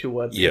gravitate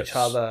towards each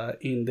other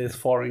in this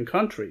foreign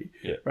country,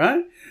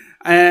 right?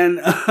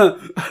 And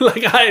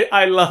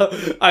I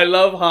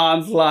love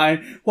Han's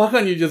line. Why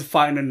can't you just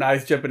find a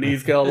nice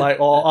Japanese girl like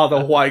all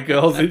other white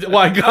guys in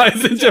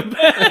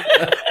Japan?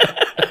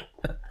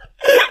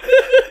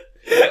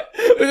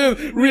 Which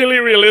is really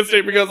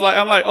realistic because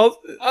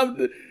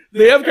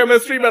they have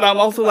chemistry, but I'm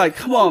also like,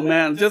 come on,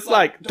 man,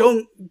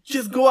 don't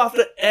go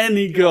after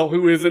any girl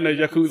who isn't a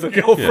Yakuza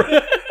girlfriend.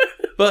 Yeah.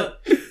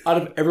 But out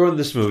of everyone in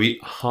this movie,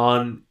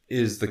 Han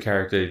is the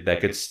character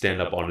that could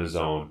stand up on his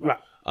own. Right.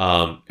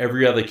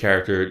 Every other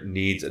character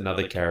needs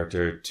another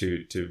character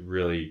to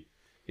really,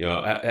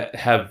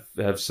 have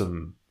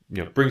some,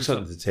 bring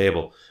something to the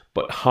table.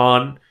 But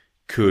Han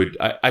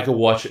I could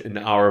watch an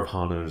hour of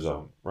Han on his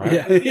own,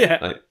 right? Yeah.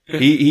 Like,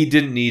 he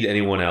didn't need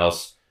anyone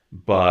else,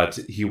 but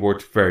he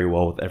worked very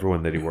well with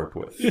everyone that he worked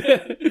with.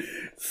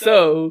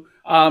 So,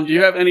 do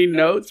you have any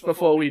notes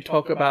before we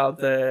talk about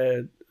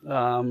the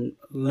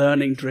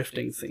learning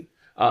drifting scene?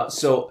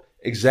 So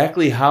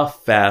exactly how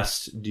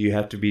fast do you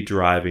have to be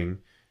driving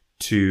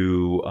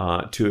to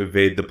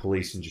evade the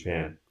police in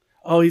Japan?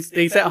 Oh,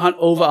 they said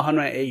over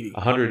 180.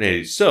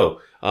 180. So,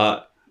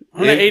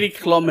 180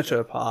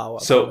 kilometer per hour.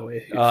 So, by the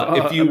way,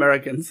 if you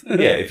Americans,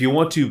 if you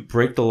want to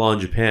break the law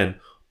in Japan,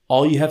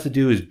 all you have to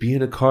do is be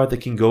in a car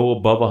that can go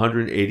above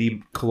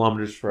 180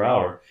 kilometers per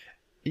hour,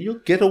 and you'll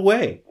get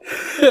away.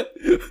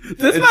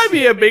 This might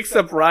be a big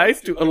surprise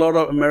to a lot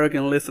of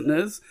American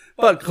listeners,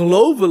 but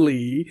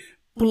globally,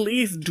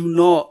 police do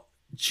not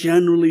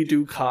generally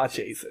do car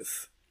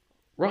chases.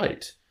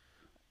 Right.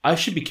 I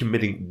should be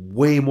committing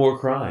way more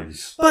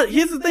crimes. But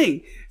here's the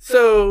thing.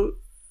 So,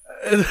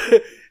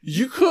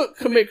 you could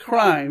commit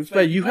crimes,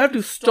 but you have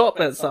to stop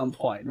at some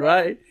point,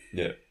 right?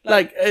 Yeah.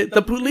 Like,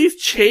 the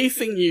police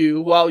chasing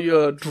you while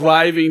you're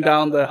driving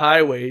down the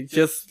highway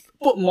just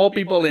put more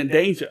people in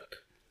danger.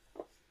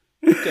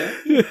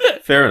 Okay.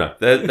 Fair enough.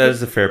 That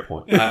is a fair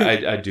point.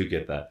 I do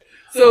get that.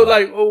 So,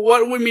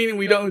 what we mean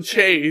we don't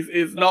chase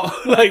is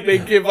not like they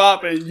give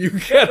up and you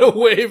get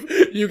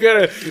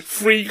a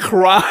free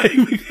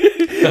crime.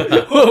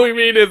 What we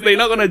mean is they're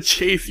not going to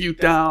chase you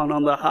down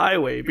on the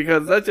highway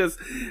because that's just,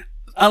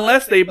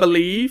 unless they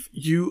believe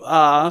you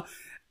are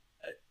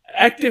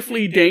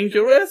actively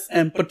dangerous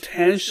and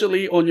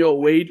potentially on your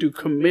way to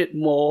commit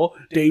more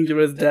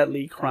dangerous,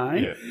 deadly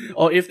crime,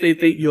 or if they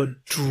think you're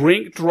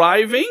drink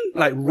driving,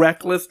 like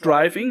reckless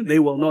driving, they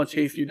will not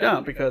chase you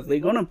down because they're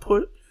going to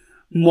put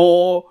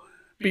more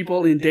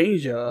people in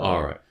danger.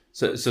 All right.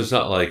 So it's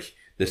not like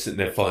they're sitting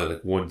there following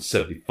like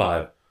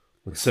 175,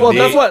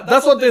 178. Well,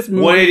 that's what this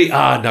movie...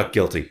 180. Not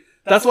guilty.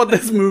 That's what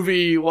this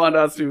movie wants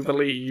us to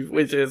believe,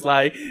 which is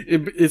like,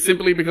 it's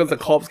simply because the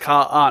cops'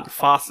 car aren't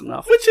fast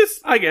enough, which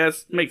is, I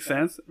guess, makes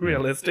sense,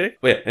 realistic.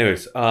 But yeah,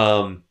 anyways,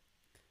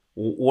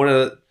 one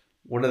of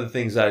the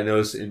things that I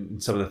noticed in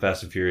some of the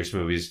Fast and Furious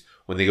movies,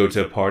 when they go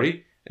to a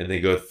party and they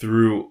go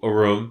through a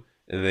room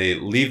and they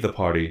leave the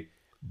party,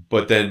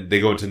 but then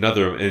they go into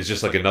another room and it's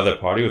just like another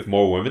party with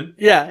more women.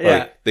 Yeah.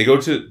 Like, they go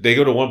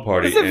to one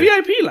party. It's a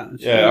VIP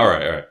lounge. Yeah, all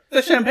right.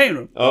 The champagne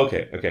room.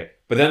 Okay.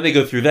 But then they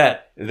go through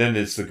that and then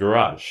it's the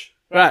garage.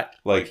 Right.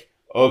 Like,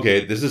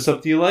 okay, this is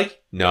something you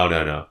like?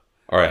 No.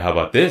 All right, how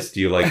about this? Do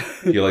you like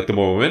the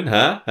more women?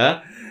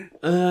 Huh?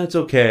 It's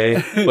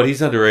okay. But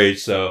he's underage,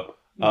 so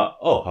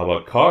how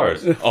about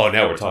cars? Oh,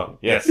 now we're talking.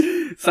 Yes.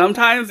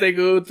 Sometimes they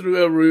go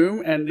through a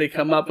room and they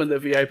come up in the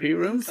VIP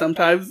room.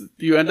 Sometimes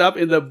you end up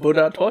in the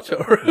Buddha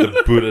torture room.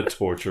 The Buddha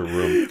torture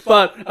room.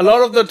 But a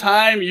lot of the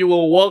time you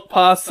will walk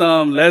past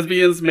some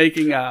lesbians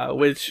making out,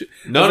 which...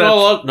 Not a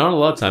lot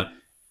of time.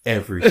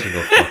 every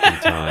single fucking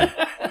time.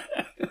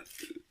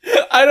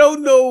 I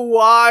don't know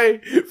why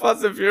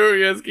Fast and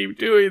Furious keep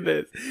doing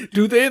this.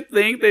 Do they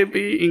think they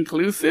be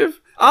inclusive?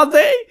 Are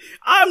they?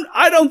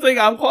 I don't think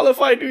I'm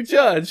qualified to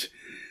judge.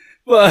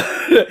 But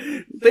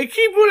they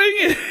keep putting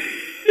it.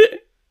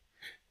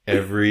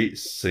 Every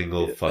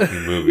single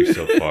fucking movie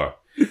so far.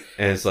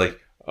 And it's like,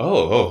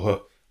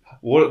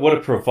 what a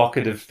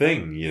provocative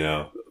thing, you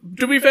know?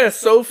 To be fair,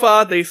 so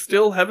far they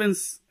still haven't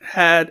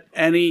had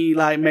any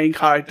like main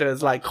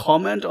characters like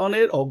comment on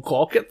it or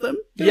gawk at them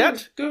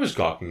yet. There was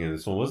gawking in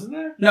this one, wasn't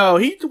there? No,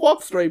 he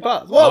walks straight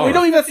past. Well, we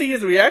don't even see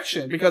his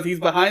reaction because he's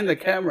behind the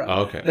camera.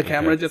 Oh, okay. The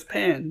camera just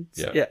pans.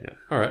 Yeah.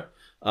 All right.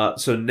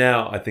 So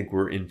now I think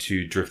we're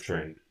into Drift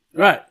Train.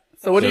 Right.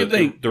 So what do you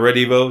think? The Red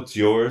Evo, it's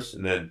yours,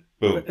 and then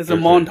boom. It's a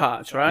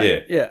montage, right? Yeah.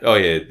 Yeah. Oh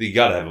yeah, you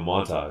gotta have a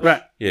montage.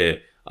 Right. Yeah.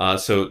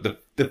 So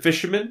the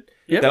fisherman,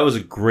 Yep. that was a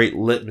great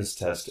litmus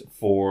test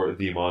for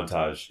the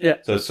montage. Yeah.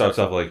 So it starts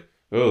off like,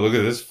 oh, look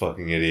at this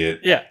fucking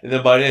idiot. Yeah. And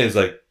then by the end, it's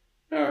like,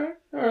 all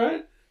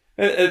right.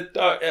 And,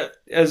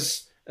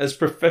 as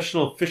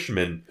professional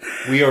fishermen,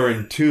 we are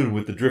in tune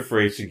with the drift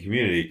racing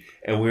community,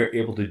 and we're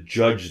able to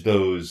judge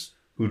those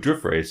who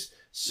drift race.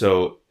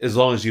 So as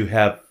long as you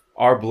have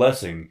our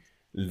blessing,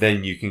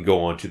 then you can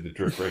go on to the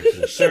drift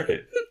racing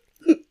circuit.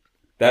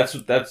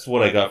 That's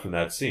what I got from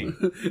that scene.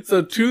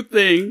 So two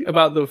things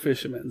about the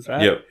fishermen,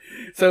 right? Yep.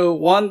 So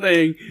one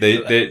thing.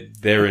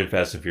 They're in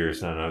Fast and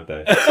Furious now, aren't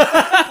they?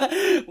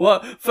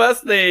 Well,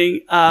 first thing.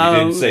 You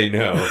didn't say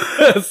no.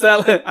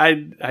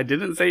 I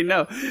didn't say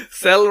no.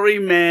 Celery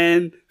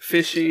man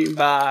fishing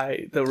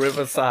by the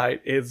riverside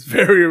is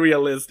very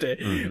realistic.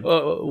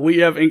 Mm-hmm. We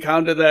have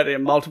encountered that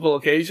in multiple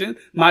occasions.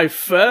 My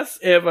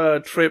first ever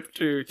trip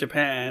to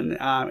Japan,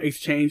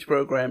 exchange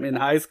program in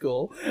high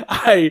school,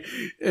 I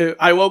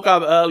woke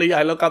up early,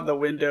 I looked out the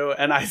window,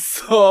 and I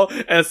saw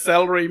a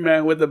celery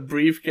man with a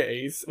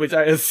briefcase, which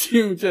I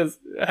assume just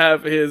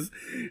have his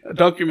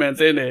documents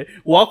in it,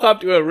 walk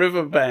up to a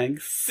riverbank,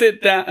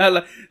 sit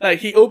down, like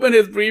he opened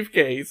his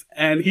briefcase,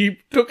 and he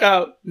took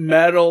out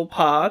metal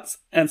parts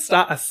and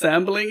start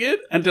assembling it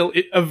until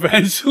it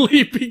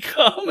eventually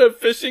become a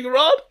fishing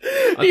rod.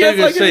 I thought you were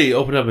going to say he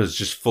opened up as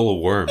just full of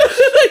worms.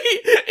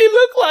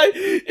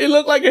 It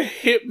looked like a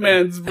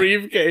hitman's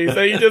briefcase.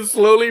 And he just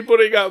slowly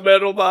putting out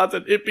metal parts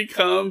and it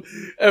become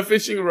a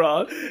fishing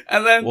rod.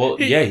 And then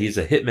he's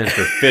a hitman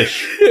for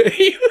fish.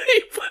 He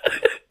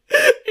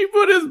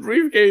put his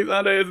briefcase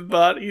under his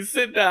butt. He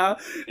sit down.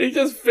 He's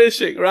just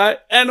fishing, right?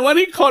 And when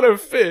he caught a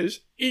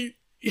fish, he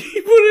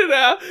put it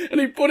out and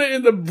he put it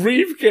in the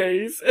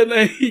briefcase and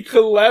then he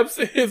collapsed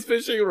his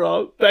fishing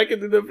rod back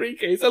into the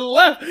briefcase and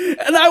left.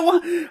 And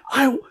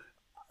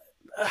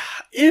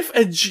if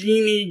a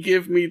genie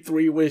give me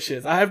 3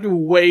 wishes, I have to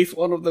waste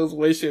one of those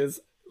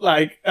wishes,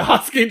 like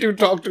asking to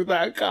talk to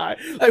that guy.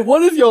 Like,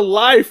 what is your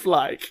life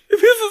like?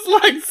 This is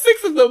like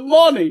 6 a.m.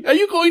 Are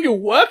you going to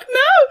work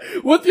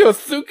now with your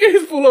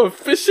suitcase full of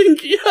fishing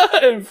gear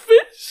and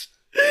fish?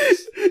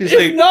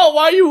 If not,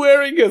 why are you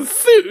wearing a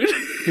suit?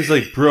 He's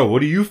like, bro,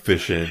 what are you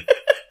fishing?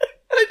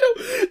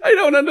 I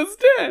don't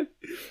understand.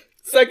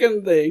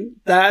 Second thing,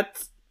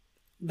 that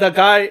the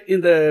guy in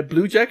the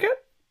blue jacket,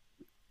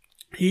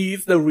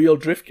 he's the real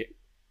Drift King.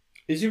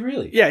 Is he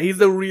really? Yeah, he's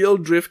the real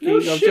Drift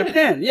King of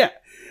Japan. Yeah.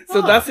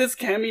 So that's his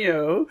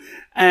cameo.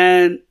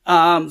 And,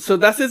 so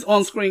that's his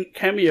on-screen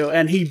cameo.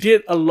 And he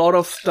did a lot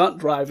of stunt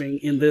driving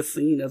in this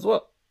scene as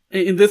well.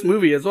 In this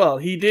movie as well.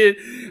 He did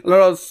a lot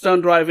of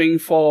stunt driving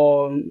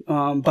for,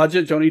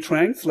 Budget Johnny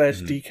Trang /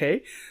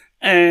 DK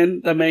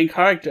and the main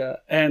character.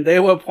 And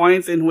there were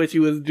points in which he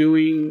was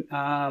doing,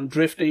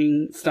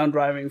 drifting stunt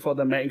driving for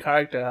the main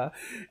character.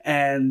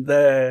 And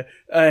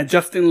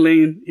Justin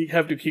Lin, you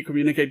have to keep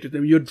communicating to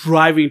them. You're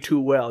driving too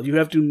well. You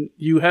have to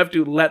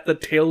let the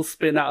tail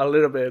spin out a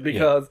little bit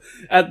because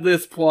at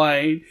this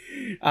point,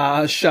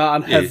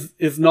 Sean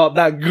is not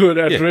that good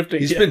at drifting.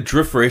 He's been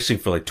drift racing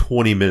for like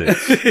 20 minutes.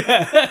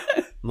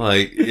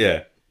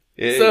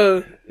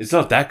 It's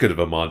not that good of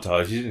a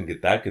montage. He didn't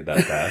get that good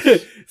that fast.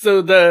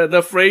 So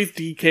the phrase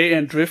DK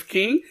and Drift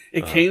King,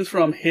 it came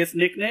from his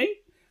nickname.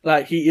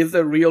 Like, he is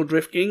the real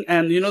Drift King.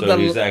 And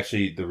he's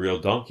actually the real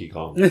Donkey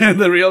Kong.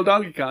 The real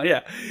Donkey Kong,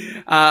 yeah.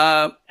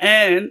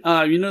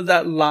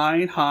 That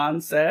line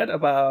Han said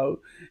about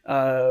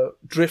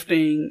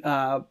drifting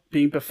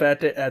being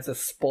perfected as a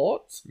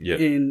sport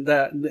in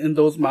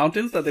those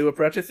mountains that they were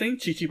practicing,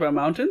 Chichiba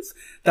Mountains.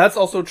 That's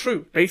also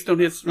true, based on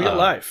his real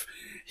life.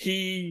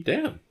 He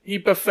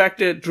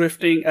perfected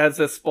drifting as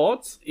a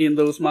sport in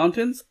those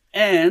mountains.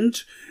 And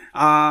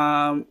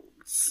I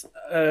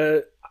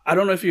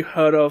don't know if you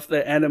heard of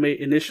the anime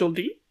Initial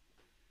D.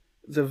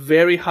 It's a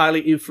very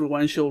highly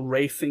influential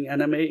racing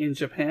anime in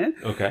Japan.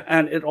 Okay.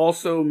 And it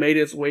also made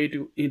its way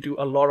into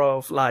a lot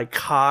of like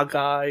car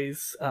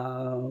guys,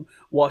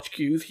 watch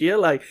queues here.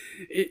 Like,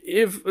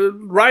 if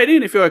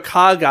you're a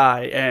car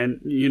guy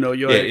and,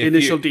 you're an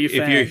Initial D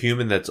fan. If you're a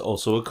human that's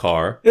also a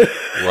car,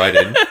 write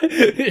in.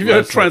 If you're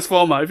a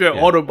Transformer, if you're an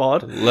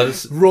Autobot, let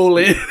us roll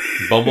in.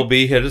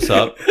 Bumblebee, hit us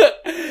up.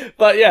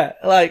 But yeah,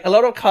 like a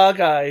lot of car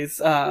guys,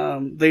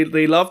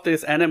 they love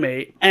this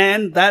anime,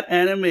 and that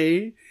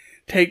anime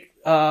take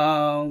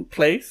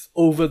place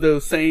over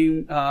those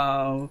same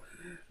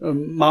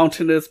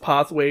mountainous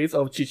pathways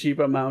of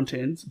Chichibu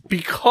Mountains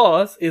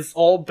because it's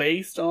all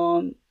based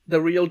on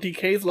the real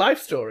DK's life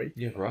story.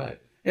 Yeah, right.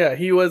 Yeah,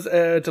 he was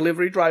a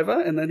delivery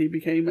driver, and then he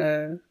became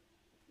the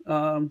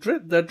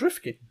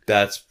Drift King.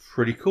 That's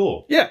pretty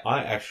cool. Yeah.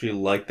 I actually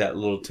like that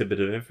little tidbit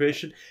of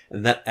information,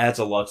 and that adds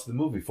a lot to the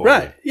movie for me.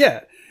 Right,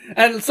 yeah.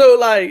 And so,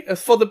 like,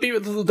 for the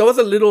people, there was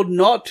a little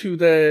nod to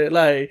the,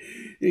 like,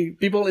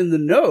 people in the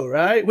know,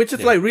 right? Which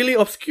is, like, really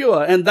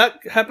obscure. And that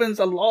happens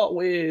a lot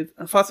with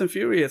Fast and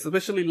Furious,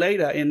 especially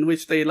later, in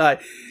which they,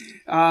 like,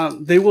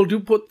 they will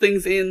put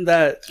things in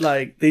that,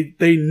 like,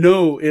 they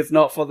know it's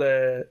not for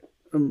the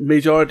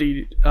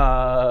majority,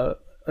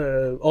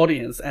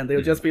 audience, and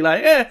they'll just be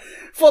like,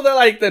 for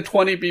the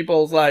 20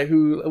 people's, like,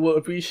 who will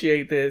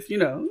appreciate this,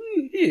 here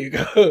you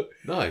go.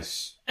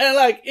 Nice. And,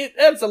 like, it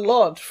adds a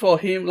lot for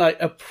him, like,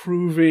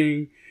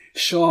 approving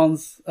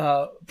Sean's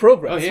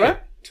progress, right?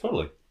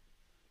 Totally.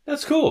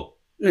 That's cool.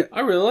 Yeah.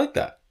 I really like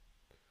that.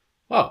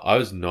 Wow, I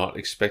was not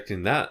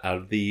expecting that out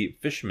of the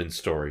fisherman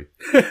story.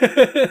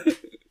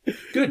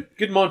 Good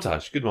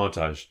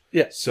montage.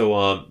 Yeah.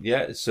 So,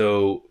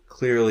 so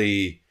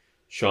clearly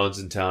Sean's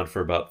in town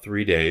for about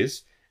 3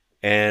 days,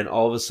 and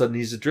all of a sudden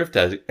he's a drift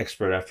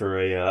expert after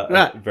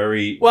a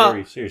very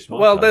serious montage.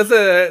 Well, there's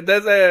a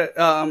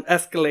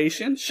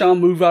escalation.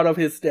 Sean moved out of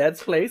his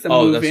dad's place and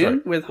moved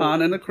in with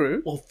Han and the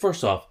crew. Well,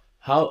 first off,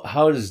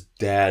 how does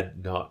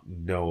Dad not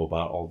know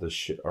about all this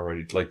shit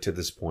already? Like, to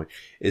this point,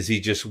 is he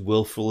just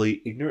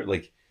willfully ignorant?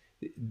 Like,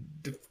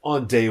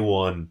 on day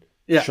one,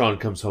 Sean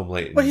comes home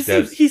late. Well,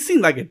 he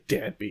seemed like a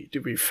deadbeat,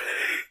 to be fair.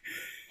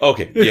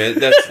 Okay, yeah,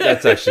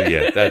 that's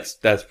actually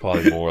that's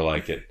probably more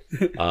like it.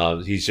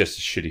 He's just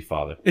a shitty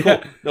father. Cool.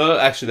 Yeah. No,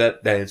 actually,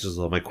 that answers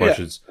all my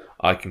questions. Yeah.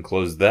 I can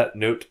close that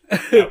note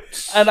out.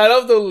 And I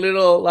love the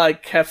little,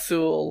 like,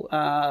 capsule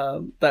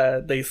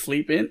that they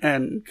sleep in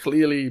and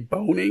clearly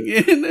boning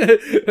in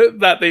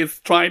that they're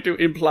trying to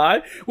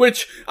imply.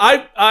 Which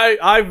I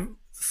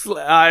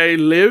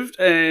lived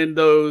in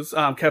those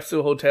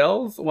capsule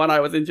hotels when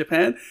I was in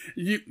Japan.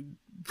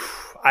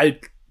 I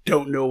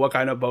don't know what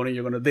kind of boning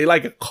you're gonna. They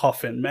like a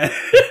coffin, man.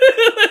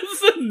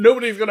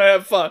 Nobody's gonna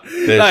have fun.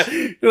 There's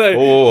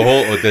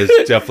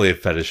definitely a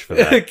fetish for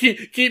that.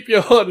 keep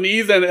your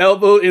knees and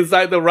elbow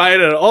inside the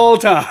ride at all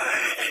times.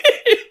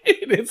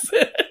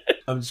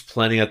 I'm just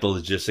planning out the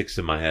logistics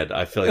in my head.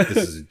 I feel like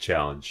this is a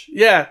challenge.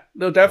 Yeah,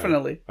 no,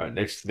 definitely. All right,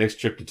 next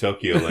trip to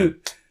Tokyo,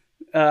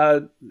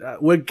 then.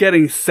 We're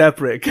getting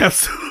separate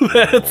capsule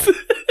beds.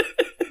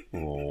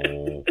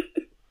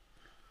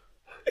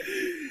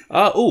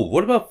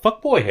 What about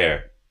fuckboy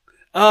hair?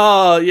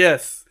 Oh,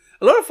 yes.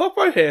 A lot of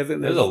fuckboy hairs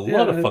in this. There's a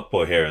lot of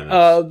fuckboy hair in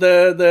this.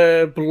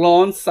 The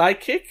blonde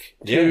sidekick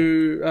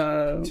to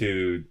Dollar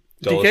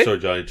DK? Store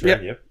Johnny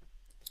Tran, yep.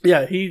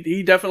 Yeah,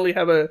 he definitely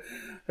have a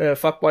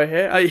fuckboy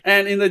hair.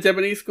 And in the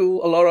Japanese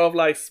school, a lot of,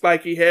 like,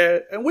 spiky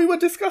hair. And we were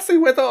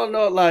discussing whether or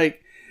not,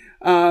 like,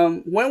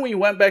 when we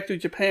went back to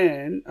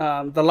Japan,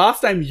 the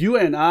last time you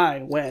and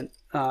I went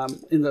on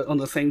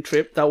the same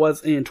trip, that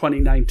was in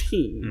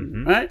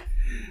 2019, right?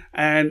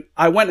 And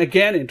I went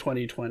again in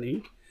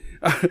 2020.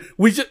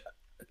 We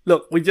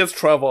just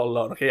travel a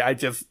lot, okay? I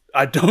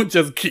don't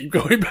just keep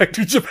going back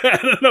to Japan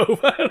and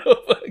over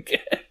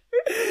again.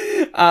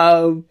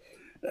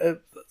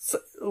 So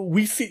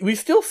we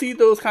still see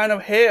those kind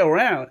of hair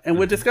around, and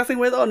we're discussing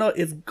whether or not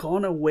it's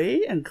gone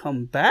away and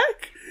come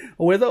back,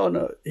 or whether or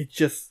not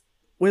just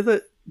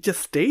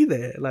stay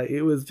there. Like,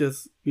 it was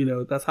just,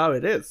 that's how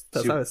it is.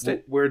 That's how it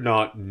stays. We're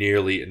not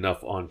nearly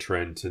enough on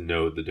trend to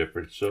know the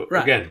difference. So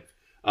right. Again,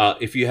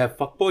 if you have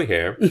fuckboy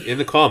hair in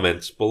the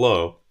comments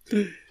below,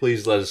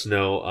 please let us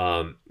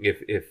know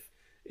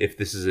if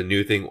this is a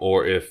new thing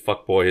or if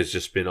fuckboy has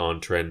just been on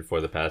trend for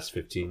the past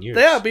 15 years.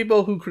 There are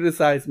people who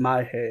criticize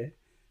my hair.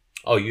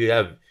 Oh, you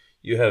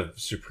have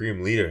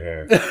Supreme Leader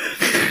hair.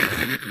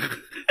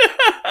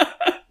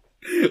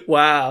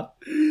 Wow.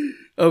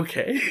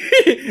 Okay.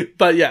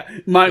 But yeah,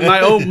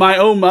 my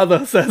own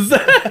mother says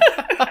that.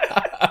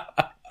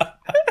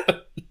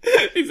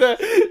 He says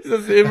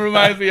it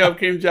reminds me of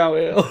Kim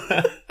Jong-il.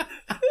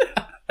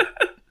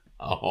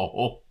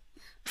 Oh.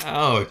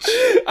 Ouch.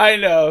 I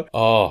know.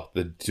 Oh,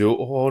 the duel.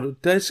 Oh,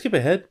 did I skip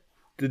ahead?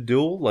 The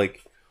duel?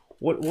 Like,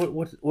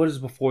 what is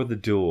before the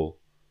duel?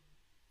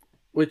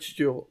 Which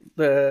duel?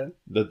 The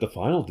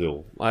final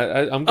duel.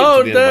 I'm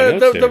getting to the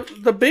end of my notes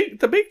here.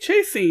 the big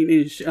chase scene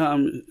is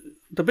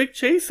the big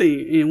chase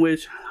scene in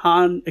which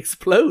Han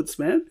explodes,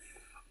 man.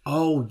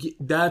 Oh,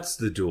 that's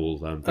the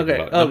duel I'm thinking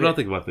about. I'm not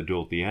thinking about the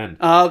duel at the end.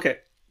 Okay.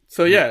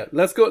 So yeah,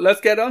 let's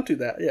get on to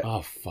that. Yeah.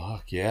 Oh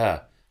fuck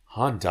yeah,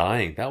 Han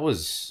dying.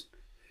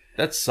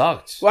 That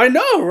sucked. Well, I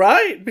know,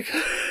 right?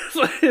 Because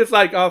it's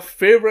like our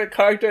favorite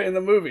character in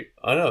the movie.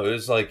 I know. It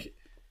was like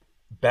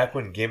back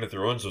when Game of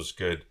Thrones was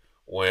good.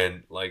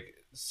 When like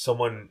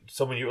someone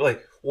you were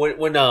like when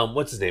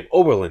what's his name?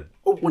 Oberyn.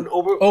 When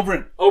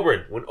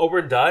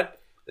Oberyn died,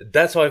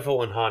 that's how I felt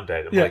when Han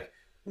died. I'm like,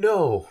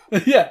 No,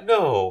 Yeah.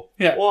 no.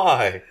 Yeah.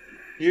 Why?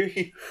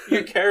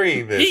 You're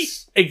carrying He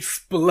this.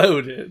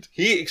 exploded.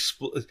 He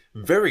exploded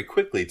very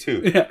quickly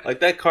too. Yeah. Like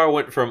that car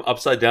went from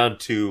upside down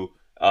to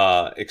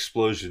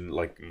explosion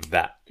like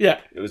that. Yeah.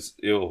 It was.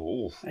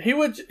 Oof. He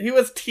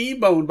was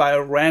T-boned by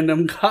a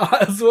random car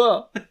as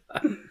well.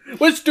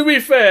 Which, to be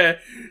fair,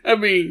 I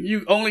mean,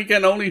 you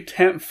can only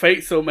tempt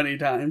fate so many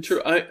times.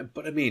 True.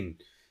 But I mean,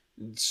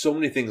 so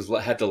many things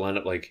had to line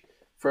up. Like,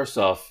 first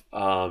off,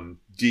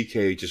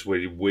 DK just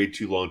waited way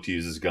too long to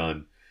use his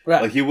gun.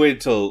 Right. Like he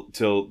waited till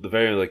the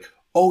very end, like,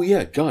 oh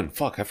yeah, gun.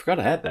 Fuck, I forgot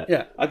I had that.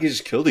 Yeah. I could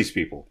just kill these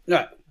people.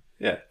 Right.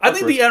 Yeah. I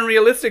think the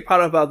unrealistic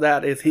part about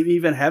that is him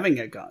even having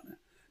a gun.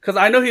 Because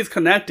I know he's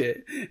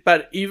connected,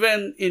 but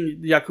even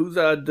in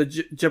Yakuza, the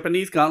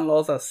Japanese gun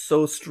laws are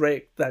so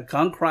strict that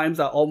gun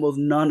crimes are almost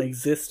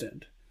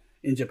non-existent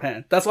in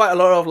Japan. That's why a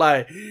lot of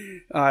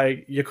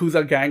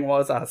Yakuza gang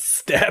wars are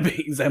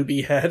stabbings and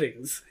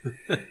beheadings.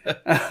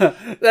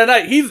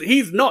 And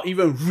he's not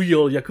even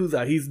real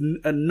Yakuza. He's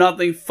a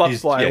nothing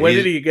fuckboy. Where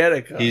did he get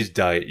it? He's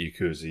Diet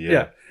Yakuza,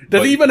 yeah.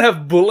 Does he even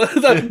have bullets?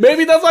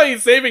 Maybe that's why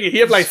he's saving it. He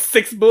has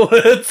 6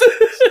 bullets.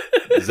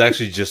 It's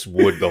actually just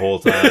wood the whole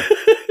time.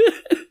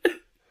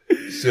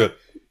 So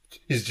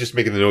he's just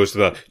making the noise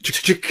about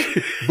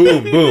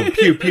boom, boom,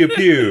 pew, pew,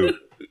 pew.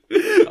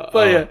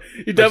 But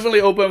he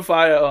definitely opened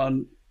fire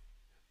on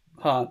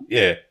Han.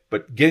 Yeah,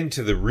 but getting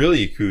to the real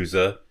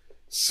Yakuza,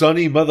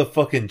 Sonny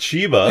motherfucking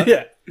Chiba.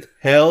 Yeah.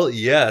 Hell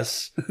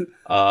yes.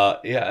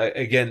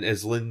 Again,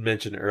 as Lynn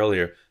mentioned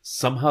earlier,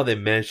 somehow they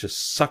managed to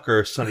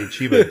sucker Sonny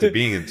Chiba into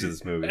being into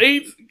this movie.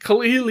 He's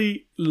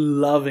clearly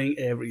loving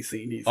every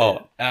scene he's in.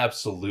 Oh,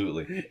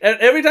 absolutely. And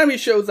every time he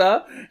shows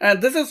up,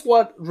 and this is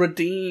what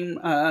redeemed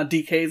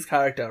DK's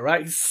character,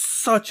 right? He's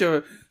such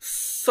a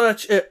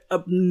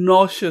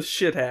obnoxious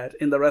shithead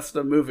in the rest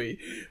of the movie.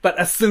 But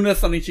as soon as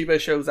Sonny Chiba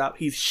shows up,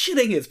 he's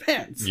shitting his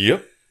pants.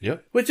 Yep.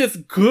 Which is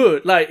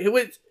good. It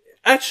would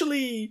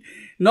actually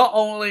not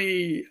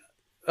only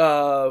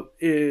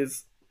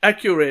is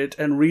accurate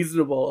and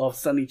reasonable of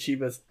Sonny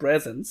Chiba's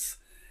presence,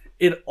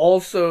 it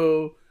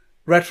also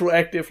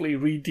retroactively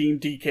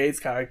redeemed DK's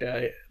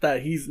character,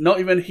 that he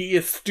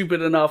is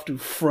stupid enough to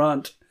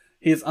front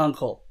his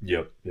uncle.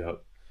 Yep.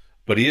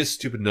 But he is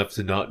stupid enough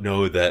to not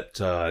know that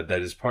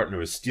that his partner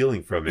was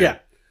stealing from him.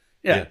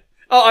 Yeah.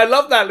 Oh, I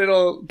love that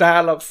little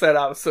dialogue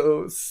setup.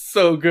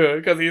 So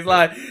good. Because he's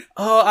like,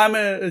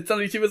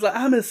 Sonny Chiba's like,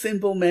 I'm a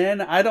simple man.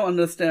 I don't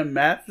understand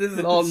math. This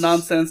is all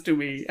nonsense to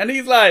me. And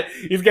he's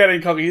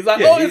getting cocky. He's like,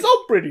 it's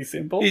all pretty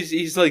simple.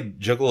 He's like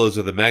juggalos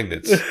with the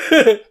magnets.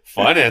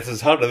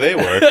 Finances, how do they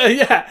work?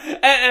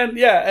 And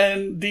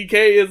DK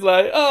is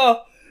like,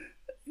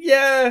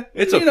 yeah,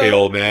 it's okay,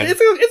 old man.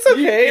 It's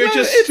okay. You're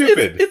just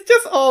stupid.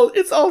 It's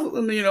all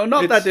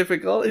not that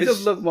difficult. It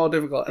just looks more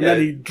difficult. And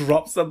then he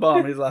drops the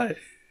bomb. He's like,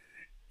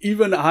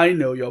 even I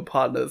know your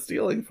partner's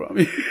stealing from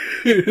you.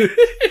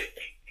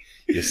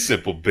 You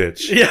simple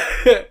bitch. Yeah.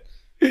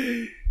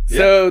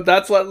 So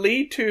that's what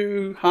lead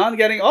to Han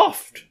getting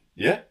offed.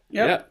 Yeah.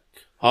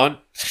 Han.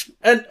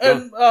 And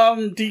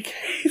DK,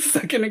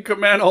 second in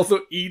command, also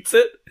eats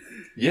it.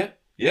 Yeah.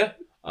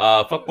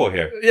 Fuckboy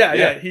here.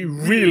 Yeah, he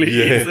really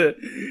eats it.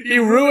 He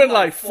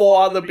ruined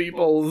 4 other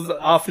people's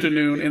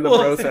afternoon in the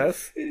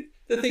process.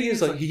 The thing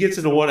is, he gets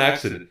into one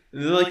accident,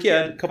 and then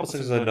a couple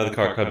seconds later, another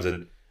car comes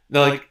in.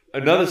 Now,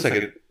 another 5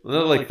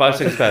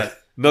 seconds pass,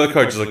 another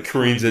car just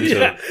careens into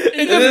him.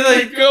 And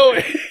then keep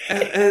going.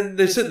 And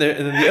they're sitting there,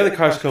 and then the other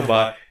cars come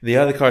by, and the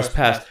other cars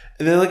pass,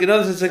 and then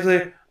another 6 seconds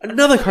later,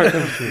 another car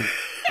comes through.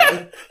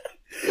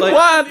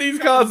 Why aren't these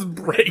cars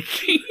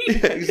braking?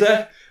 Yeah,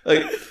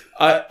 exactly.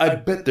 I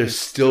bet they're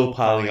still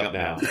piling up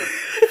now.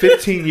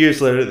 15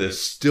 years later, they're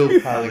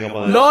still piling up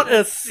on that. Not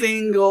a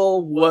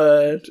single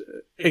word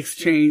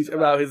exchanged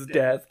about his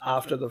death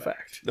after the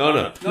fact. No.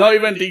 Not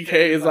even DK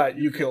is like,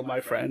 you killed my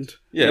friend.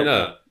 Yeah,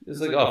 no. It's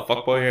like,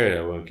 fuckboy here,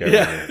 I won't care.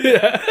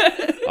 Yeah.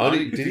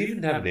 Did he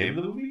even have a name in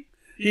the movie?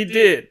 He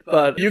did,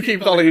 but you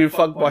keep calling him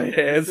fuckboy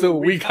hair, so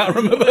we can't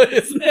remember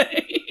his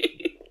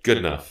name. Good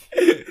enough.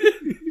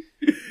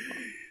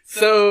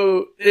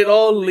 So it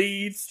all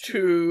leads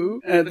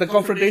to the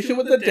confrontation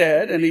with the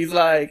dead, and he's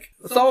like,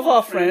 some of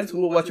our friends who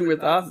were watching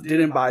with us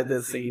didn't buy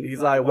this scene. He's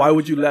like, why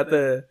would you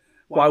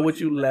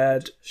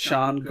let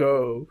Sean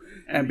go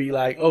and be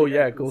like, oh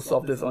yeah, go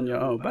solve this on your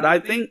own? But I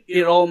think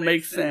it all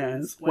makes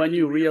sense when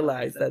you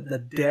realize that the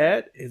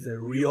dead is a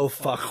real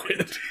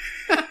fuckwit.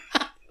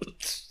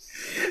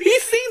 He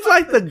seems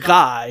like the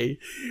guy,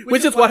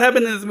 which is what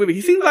happened in this movie.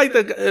 He seems like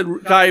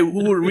the guy who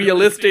would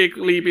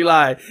realistically be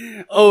like,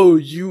 oh,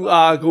 you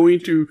are going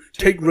to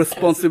take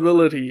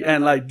responsibility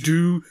and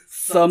do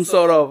some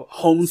sort of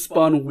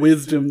homespun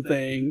wisdom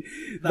thing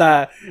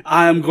that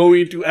I am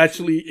going to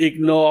actually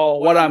ignore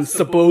what I'm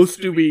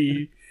supposed to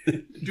be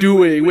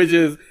doing, which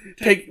is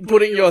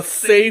putting your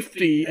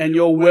safety and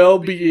your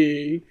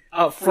well-being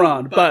up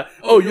front. But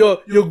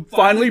you're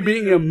finally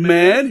being a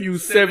man, you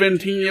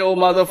 17-year-old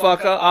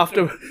motherfucker,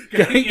 after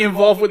getting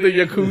involved with the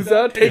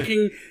Yakuza,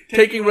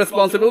 taking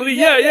responsibility.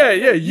 Yeah,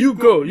 you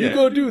go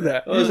do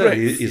that.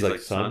 He's like,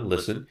 son,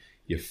 listen,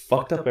 You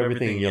fucked up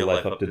everything in your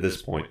life up to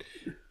this point.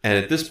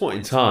 And at this point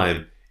in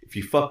time, if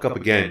you fuck up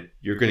again,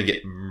 you're going to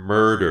get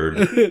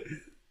murdered.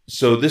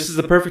 So this is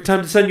the perfect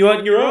time to send you out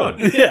on your own.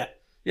 Yeah.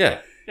 Yeah.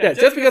 Yeah,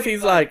 just because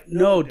he's like,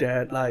 no,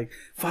 Dad, like,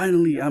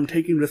 finally I'm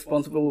taking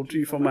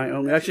responsibility for my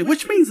own action,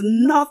 which means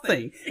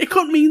nothing. It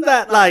could mean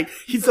that, like,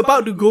 he's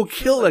about to go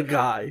kill a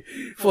guy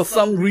for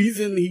some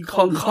reason he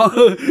conjured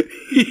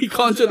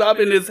up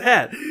in his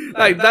head.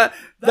 Like,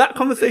 that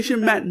conversation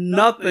meant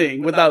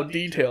nothing without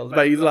details,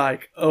 but he's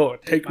like, oh,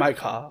 take my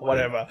car,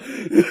 whatever.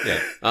 Yeah.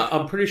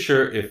 I'm pretty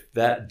sure if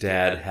that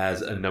dad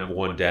has a number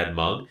one dad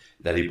mug,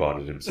 that he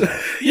bought it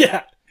himself.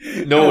 Yeah.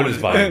 No one is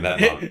buying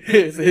that mug.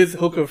 His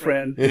hooker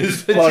friend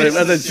bought him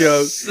as a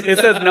joke. It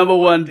says number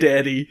one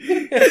daddy.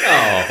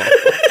 Oh.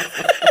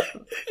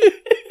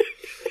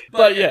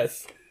 But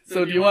yes.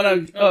 So do you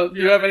want to, do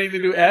you have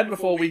anything to add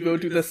before we go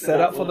to the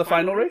setup for the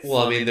final race?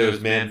 Well, I mean, there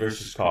was man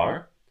versus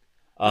car.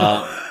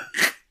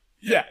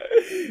 Yeah.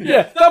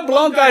 Yeah, that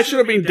blonde guy should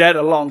have been dead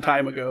a long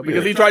time ago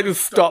because he tried to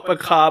stop a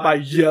car by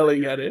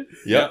yelling at it.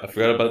 Yeah, I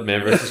forgot about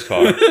man versus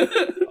car.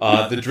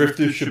 The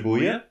Drifter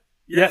Shibuya?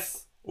 Yes.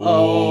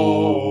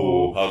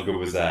 Oh, how good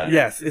was that?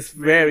 Yes, it's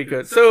very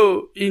good.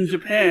 So in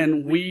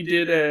Japan, we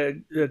did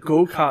a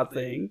go-kart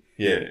thing.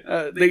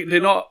 Yeah.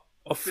 They're not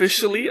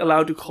officially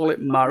allowed to call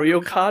it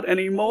Mario Kart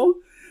anymore,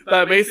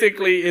 but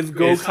basically it's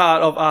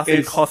go-kart of us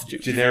in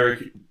costume.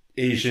 Generic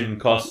Asian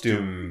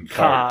costume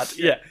Kart, karts.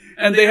 yeah.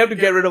 And they have to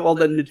get rid of all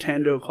the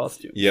Nintendo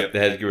costumes. Yep, they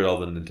had to get rid of all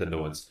the Nintendo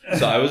ones.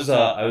 So I was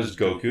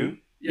Goku.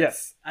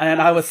 Yes,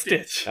 and I was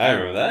Stitch. I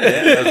remember that.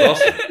 Yeah, that was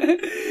awesome.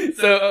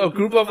 So a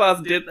group of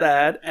us did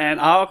that, and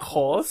our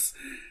course,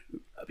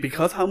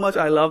 because how much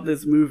I love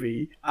this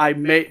movie,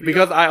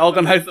 because I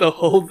organized the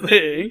whole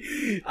thing,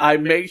 I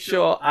make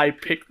sure I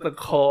pick the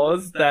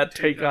cars that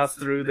take us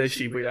through the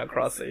Shibuya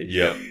crossing.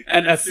 Yep.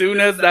 And as soon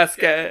as that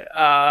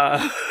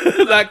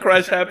that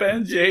crash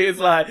happened, Jay is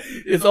like,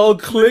 it's all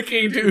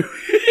clicking to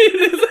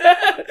his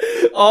head.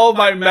 All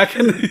my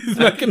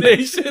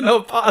machination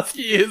of past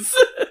years.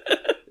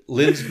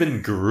 Lynn's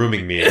been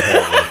grooming me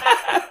apparently.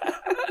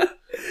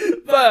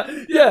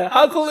 But yeah,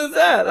 how cool is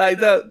that? Like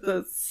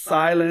the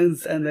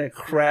silence and the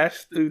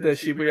crash through the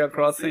Shibuya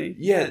crossing.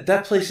 Yeah,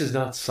 that place is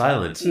not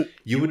silent.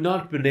 You would not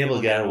have been able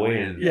to get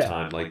away in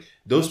time. Like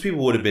those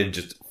people would have been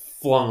just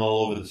flung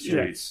all over the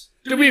streets.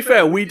 Yeah. To be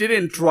fair, we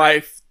didn't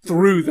drive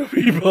through the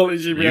people in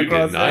Shibuya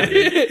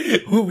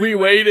crossing. We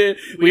waited.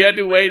 We had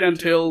to wait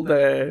until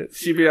the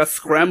Shibuya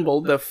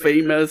Scramble, the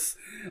famous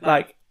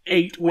like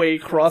 8-way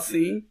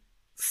crossing,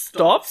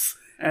 stops.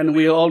 And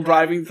we're all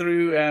driving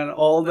through, and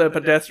all the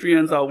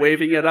pedestrians are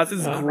waving at us.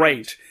 It's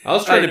great. I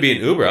was trying to be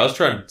an Uber. I was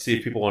trying to see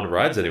if people wanted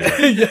rides anywhere.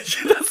 Yeah, that's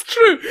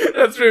true.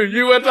 That's true.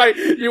 You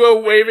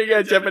were waving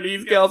at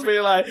Japanese girls,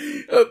 being like,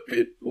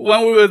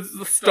 when we were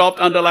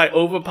stopped under like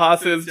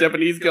overpasses,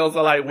 Japanese girls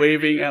are like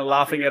waving and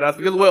laughing at us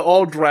because we're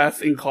all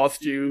dressed in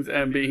costumes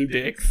and being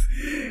dicks.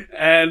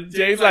 And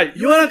Jay's like,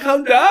 you want to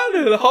come down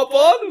and hop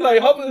on?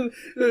 Like,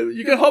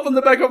 you can hop on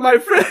the back of my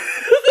friend.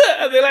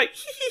 And they're like,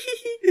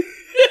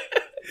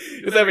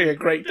 it's having a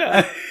great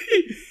time.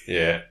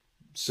 Yeah.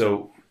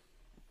 So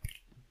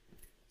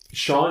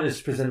Sean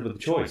is presented with a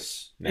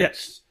choice next.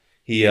 Yes.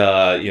 He,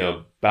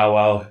 Bow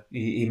Wow,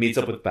 he meets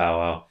up with Bow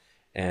Wow,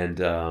 and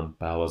Bow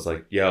Wow's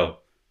like, yo,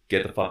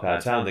 get the fuck out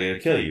of town. They're going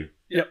to kill you.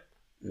 Yep.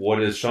 What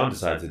does Sean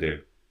decide to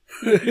do?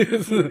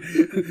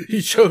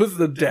 He chose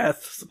the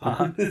death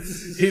spot.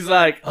 He's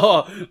like,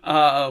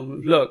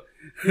 look,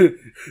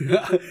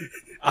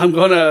 I'm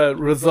gonna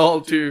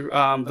resort to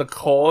the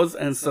cause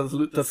and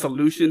the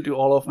solution to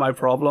all of my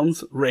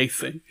problems,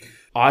 racing.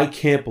 I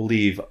can't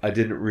believe I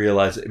didn't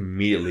realize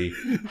immediately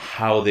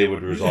how they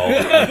would resolve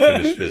the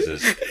unfinished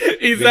business.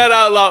 He said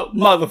out loud,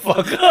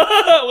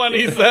 motherfucker, when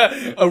he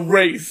said a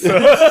race.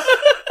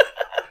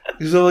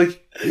 He's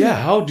like, yeah,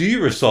 how do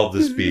you resolve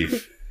this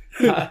beef?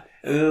 And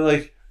they're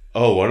like,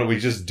 oh, why don't we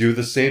just do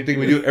the same thing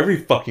we do every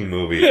fucking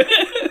movie?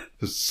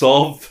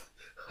 Solve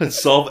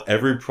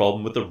every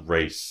problem with a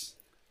race.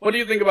 What do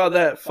you think about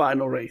that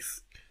final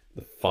race?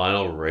 The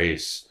final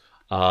race.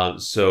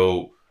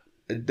 So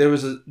there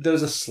was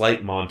a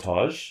slight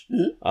montage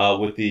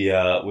with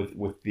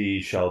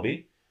the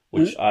Shelby,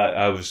 which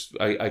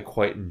I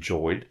quite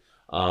enjoyed.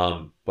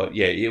 But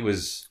yeah, it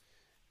was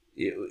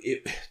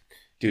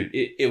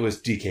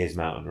DK's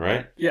Mountain,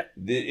 right? Yeah.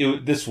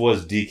 This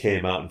was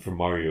DK Mountain from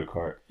Mario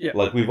Kart. Yeah.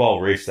 Like, we've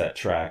all raced that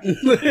track,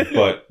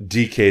 but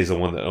DK's the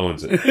one that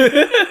owns it.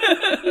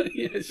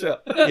 Yeah, sure.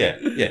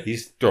 Yeah.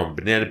 He's throwing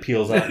banana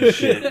peels out and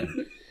shit.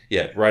 And,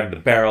 riding the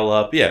barrel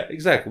up. Yeah,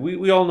 exactly.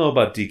 We all know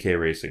about DK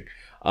racing.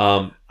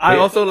 I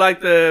also like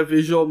the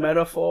visual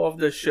metaphor of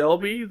the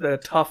Shelby, the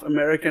tough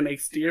American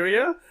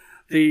exterior,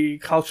 the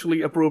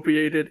culturally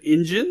appropriated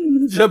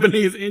engine,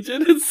 Japanese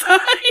engine inside.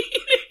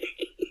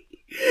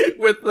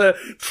 With the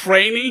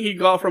training he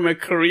got from a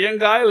Korean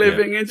guy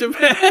living in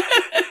Japan.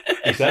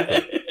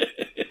 Exactly.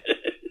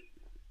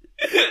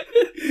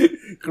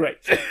 Great.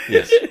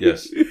 Yes.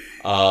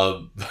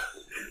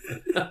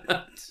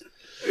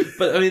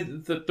 But I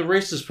mean, the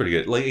race is pretty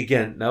good. Like,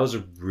 again, that was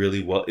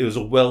it was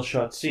a well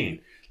shot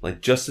scene.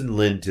 Like Justin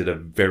Lin did a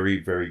very,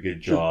 very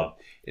good job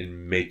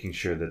in making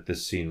sure that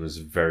this scene was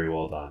very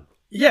well done.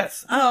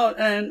 Yes. Oh,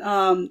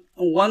 and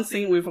one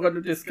scene we forgot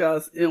to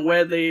discuss in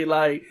where they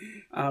like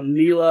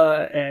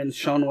Neela and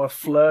Sean were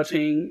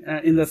flirting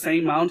in the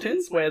same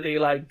mountains, where they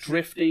like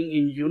drifting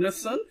in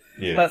unison,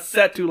 but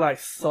set to like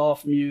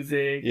soft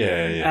music.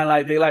 And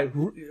like they like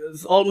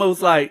it's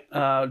almost like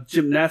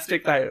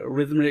gymnastic, like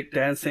rhythmic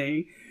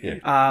dancing.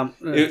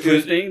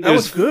 Drifting. That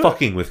was good.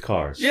 Fucking with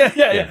cars. Yeah.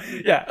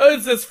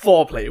 It's just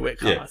foreplay with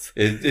cars.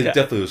 It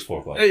definitely was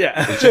foreplay.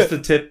 Yeah. It's just the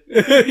tip.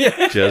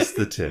 Yeah. Just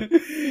the tip.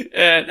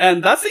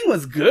 And that scene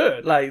was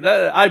good. Like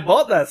that, I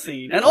bought that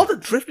scene, and all the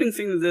drifting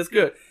scenes is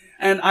good.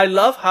 And I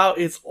love how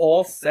it's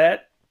all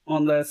set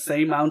on the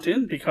same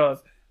mountain, because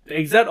the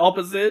exact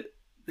opposite,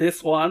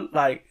 this one,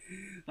 like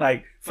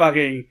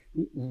fucking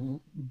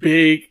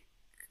big,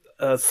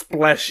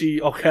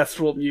 splashy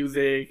orchestral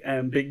music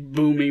and big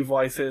booming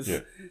voices. Yeah.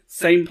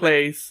 Same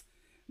place,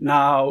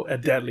 now a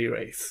deadly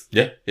race.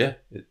 Yeah.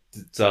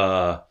 It's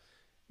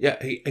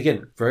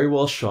again, very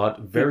well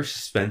shot, very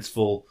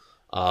suspenseful,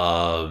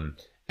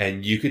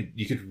 and you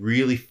could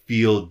really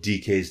feel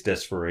DK's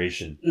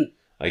desperation.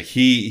 Like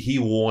he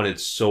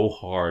wanted so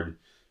hard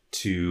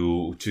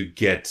to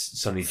get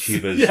Sonny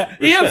Chiba's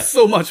respect. He has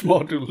so much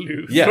more to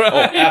lose. Yeah, right?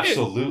 Oh,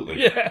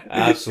 absolutely. Yeah.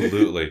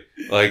 Absolutely.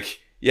 Like,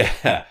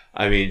 yeah,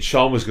 I mean,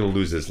 Sean was going to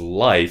lose his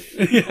life,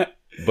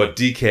 but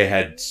DK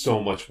had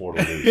so much more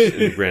to lose in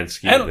the grand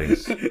scheme of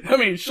things. I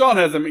mean, Sean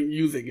hasn't been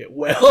using it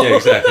well. Yeah,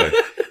 exactly.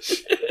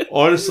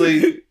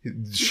 Honestly,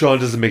 Sean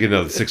doesn't make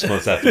another 6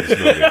 months after this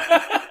movie.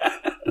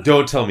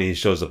 Don't tell me he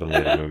shows up in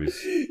later movies.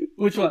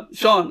 Which one?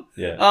 Sean?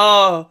 Yeah.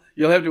 Oh,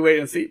 you'll have to wait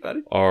and see,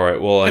 buddy. All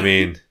right. Well, I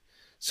mean,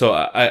 so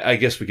I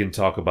guess we can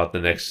talk about the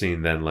next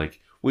scene then. Like,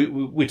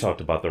 we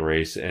talked about the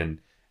race, and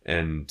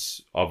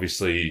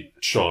obviously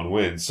Sean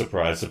wins.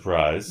 Surprise,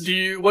 surprise.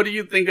 What do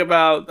you think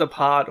about the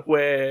part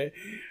where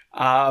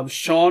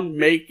Sean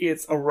makes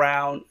it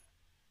around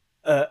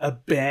a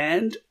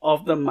bend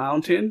of the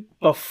mountain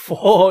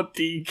before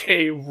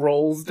DK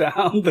rolls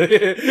down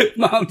the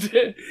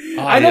mountain?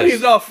 I know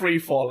he's not free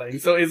falling,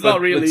 so it's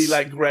not really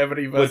like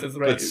gravity versus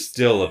race. But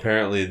still,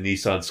 apparently the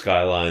Nissan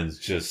Skylines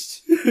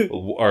just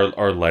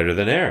are lighter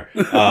than air.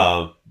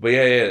 But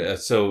yeah.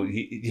 So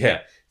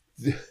the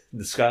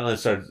Skyline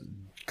starts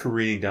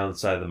careening down the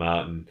side of the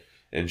mountain,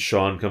 and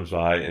Sean comes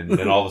by, and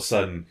then all of a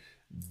sudden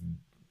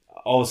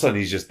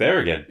he's just there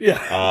again.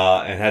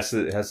 Yeah. And has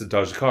to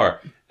dodge the car.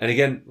 And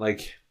again,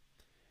 like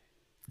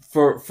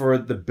for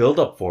the build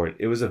up for it,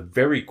 it was a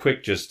very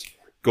quick, just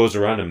goes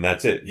around him.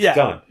 That's it. It's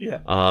done. Yeah.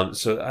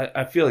 So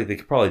I feel like they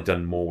could probably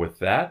done more with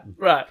that.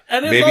 Right.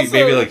 And it's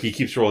maybe like he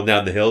keeps rolling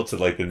down the hill to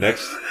like the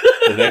next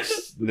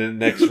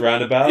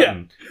roundabout. Yeah.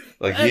 And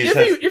like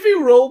if he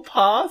roll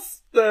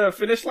past the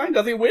finish line,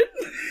 does he win?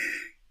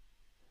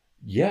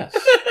 Yes.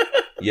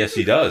 Yes,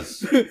 he does.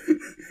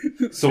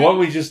 So why don't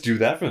we just do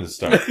that from the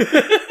start?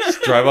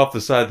 Just drive off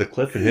the side of the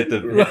cliff and hit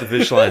the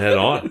finish line head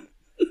on.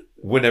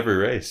 Win every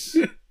race.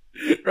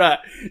 Right.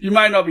 You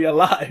might not be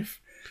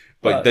alive.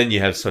 But then you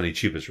have Sonny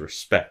Chiba's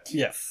respect.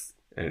 Yes.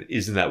 And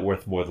isn't that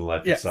worth more than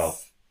life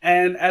itself?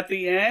 And at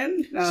the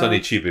end... Sonny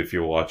Chiba, if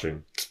you're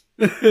watching.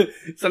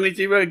 Sonny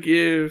Chiba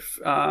give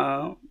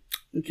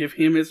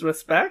him his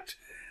respect.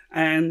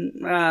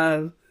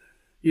 And,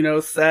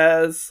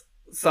 says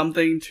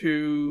something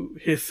to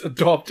his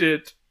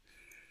adopted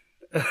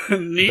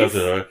niece.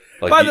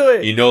 By the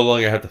way... You no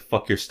longer have to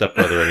fuck your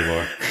stepbrother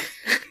anymore.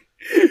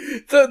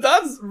 So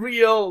that's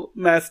real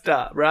messed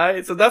up,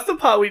 right? So that's the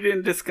part we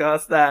didn't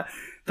discuss, that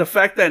the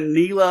fact that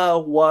Neela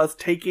was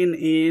taken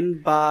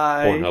in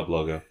by... Pornhub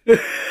logo.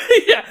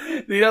 Yeah,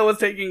 Neela was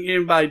taken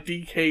in by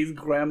DK's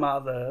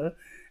grandmother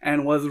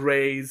and was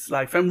raised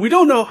like... We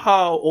don't know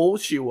how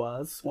old she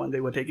was when they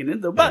were taken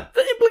in, though, but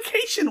the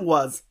implication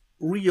was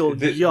real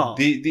young.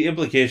 The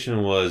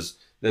implication was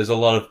there's a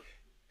lot of,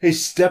 hey,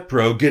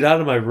 stepbro, get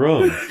out of my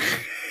room.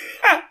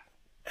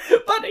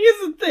 But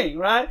here's the thing,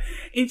 right?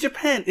 In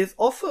Japan, it's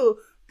also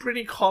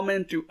pretty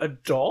common to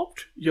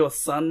adopt your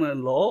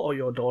son-in-law or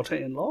your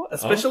daughter-in-law,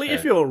 especially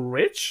if you're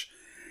rich.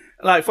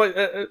 Like,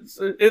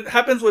 it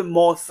happens with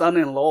more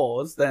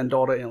son-in-laws than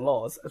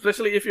daughter-in-laws,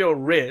 especially if you're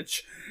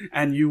rich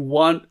and you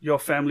want your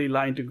family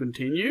line to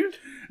continue.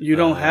 You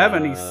don't have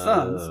any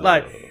sons.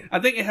 Like, I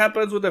think it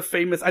happens with I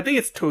think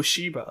it's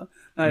Toshiba.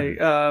 Like,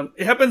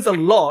 it happens a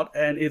lot,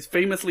 and it's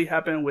famously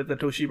happened with the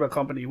Toshiba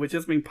company, which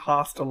has been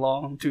passed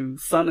along to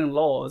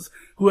son-in-laws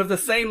who have the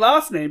same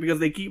last name because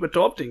they keep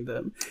adopting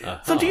them.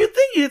 So do you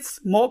think it's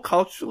more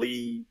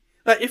culturally,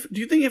 do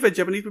you think if a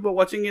Japanese people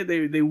watching it,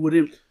 they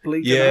wouldn't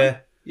blink at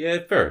them? Yeah,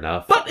 fair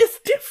enough. But it's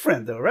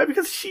different though, right?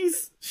 Because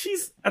she's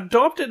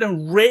adopted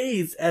and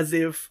raised as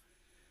if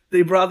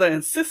they're brother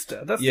and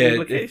sister. That's the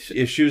implication.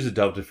 If she was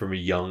adopted from a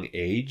young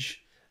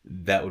age,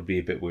 that would be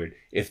a bit weird.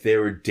 If they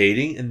were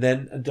dating and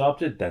then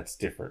adopted, that's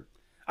different.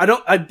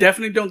 I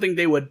definitely don't think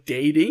they were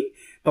dating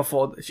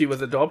before she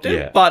was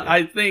adopted. But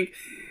I think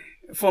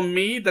for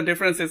me, the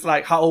difference is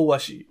like, how old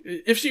was she?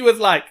 If she was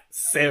like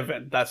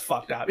 7, that's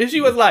fucked up. If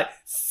she was like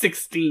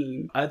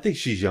 16. I think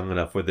she's young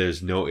enough where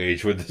there's no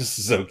age where this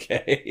is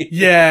okay.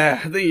 Yeah,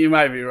 I think you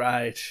might be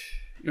right.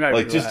 You might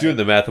Like, be just right. doing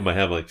the math in my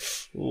head, I'm like,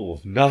 oh,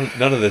 none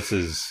of this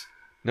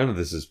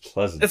is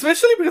pleasant.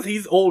 Especially because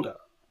he's older.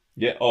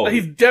 Yeah. Oh, Like,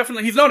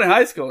 he's not in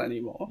high school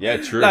anymore. yeah,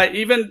 true. Like,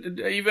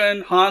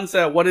 even Han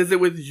said, what is it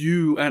with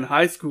you and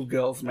high school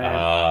girls, man?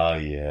 Ah,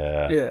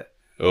 yeah. Yeah.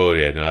 Oh,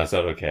 yeah. No, that's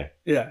not okay.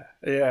 Yeah.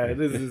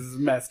 This is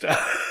messed up.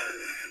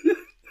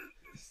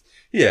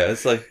 Yeah,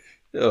 it's like,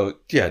 oh,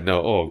 yeah,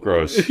 no, oh,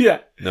 gross. Yeah.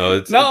 No,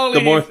 it's Not only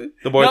the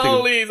more I not think,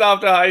 only he's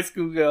after high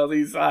school girls,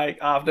 he's like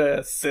after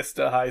a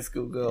sister high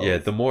school girl. yeah,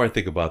 the more I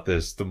think about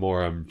this, the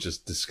more I'm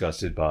just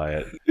disgusted by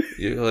it.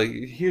 You're like,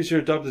 here's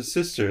your adopted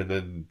sister, and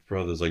then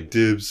brother's like,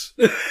 dibs.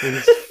 And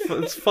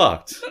it's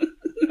fucked.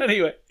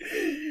 Anyway,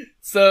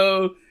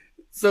 so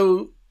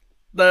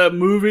the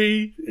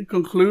movie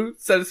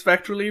concludes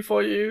satisfactorily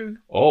for you,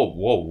 Oh,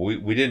 whoa,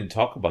 we didn't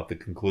talk about the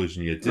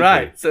conclusion yet, did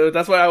right? So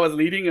that's why I was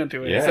leading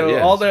into it. Yeah, So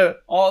yeah.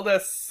 all the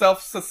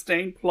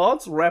self-sustained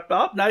plots wrap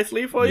up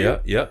nicely for we? you.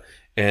 Yeah.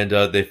 And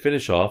they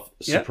finish off,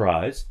 Yeah.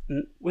 surprise,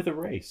 Mm. with a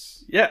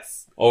race.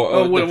 Yes.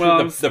 Or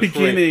The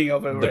beginning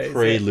of a the race.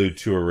 prelude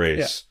to a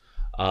race,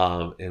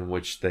 in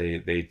which they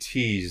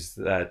tease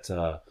that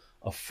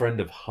a friend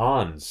of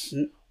Hans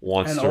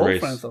wants An to old race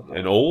friend of Hans.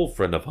 an old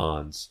friend of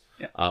Hans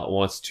Yeah.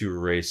 wants to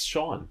race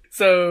Sean.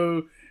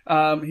 So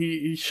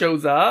he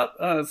shows up,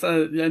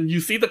 and you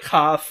see the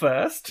car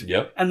first,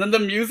 Yep. and then the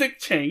music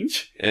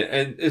change.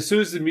 And as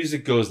soon as the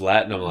music goes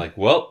Latin, I'm like,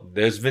 well,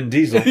 there's Vin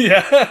Diesel.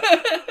 Yeah.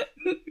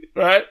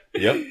 Right?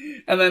 Yep.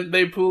 And then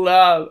they pull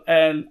out,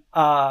 and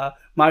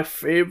my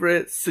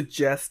favorite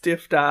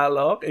suggestive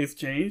dialogue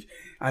exchange,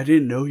 I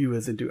didn't know he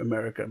was into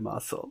American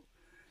Muscle.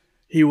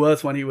 He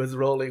was when he was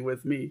rolling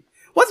with me.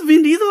 Was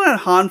Vin Diesel and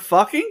Han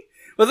fucking?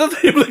 Was that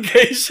the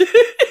implication?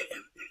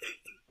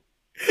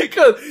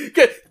 Because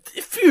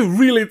if you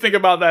really think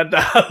about that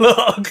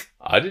dialogue...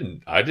 I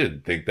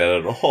didn't think that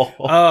at all.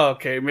 Oh,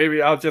 okay,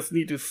 maybe I'll just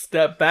need to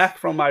step back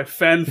from my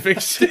fan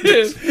fiction.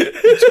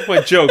 You took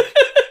my joke.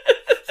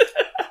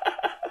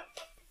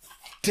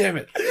 Damn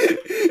it.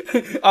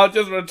 I'll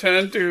just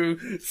return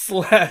to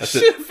slash That's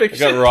it. I fiction.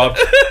 got robbed.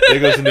 There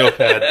goes the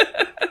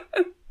notepad.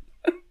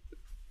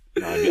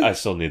 No, I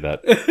still need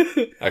that.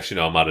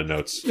 Actually, no, I'm out of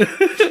notes.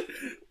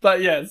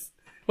 But yes,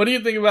 what do you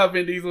think about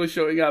Vin Diesel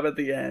showing up at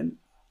the end?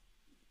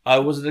 I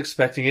wasn't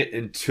expecting it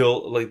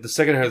until, like, the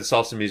second I heard the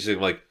salsa music,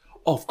 I'm like,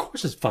 oh, of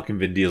course it's fucking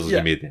Vin Diesel's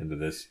gonna be at the end of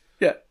this.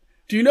 Yeah.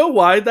 Do you know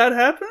why that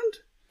happened?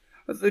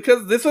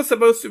 Because this was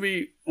supposed to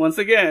be, once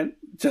again,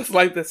 just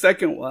like the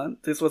second one,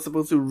 this was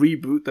supposed to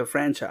reboot the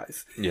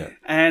franchise. Yeah.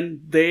 And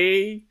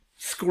they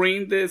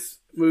screened this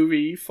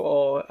movie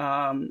for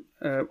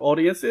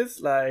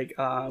audiences, like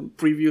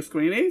preview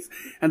screenings,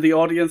 and the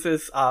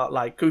audiences are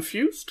like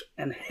confused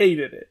and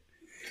hated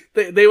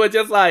it. They were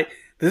just like,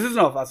 this is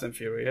not Fast and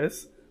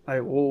Furious.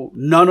 Like, well,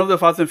 none of the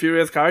Fast and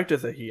Furious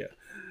characters are here.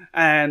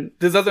 And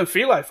this doesn't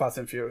feel like Fast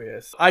and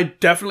Furious. I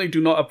definitely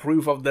do not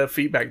approve of the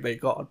feedback they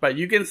got. But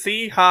you can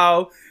see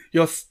how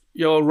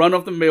your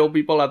run-of-the-mill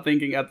people are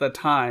thinking at the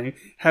time,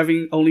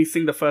 having only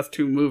seen the first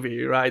 2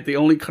 movies, right? The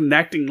only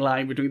connecting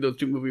line between those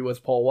 2 movies was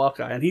Paul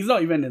Walker. And he's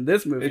not even in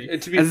this movie.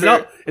 And to be And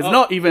fair- it's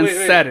not even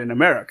wait. set in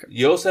America.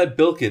 You also had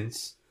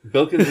Bilkins.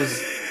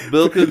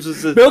 Bilkins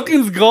was a...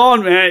 Bilkin's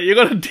gone, man. You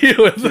gotta deal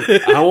with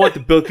it. I want the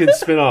Bilkins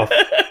spinoff.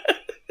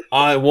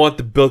 I want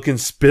the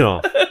Bilkins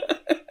spinoff.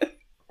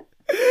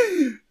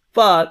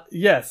 But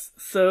yes,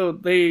 so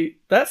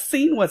that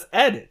scene was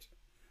added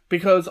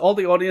because all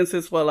the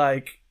audiences were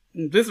like,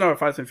 this is not a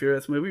Fast and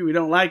Furious movie, we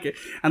don't like it.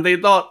 And they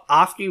thought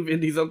asking Vin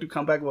Diesel to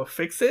come back will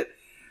fix it.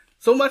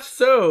 So much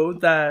so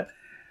that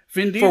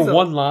Vin Diesel... For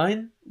one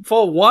line?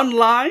 For one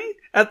line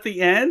at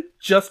the end,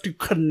 just to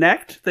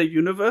connect the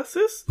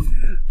universes,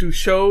 to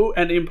show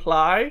and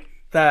imply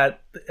that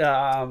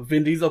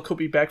Vin Diesel could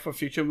be back for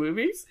future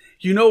movies.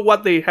 You know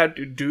what they had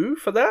to do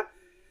for that?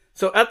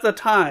 So at the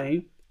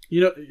time,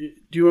 do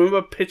you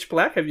remember Pitch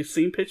Black? Have you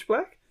seen Pitch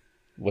Black?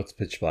 What's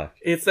Pitch Black?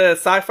 It's a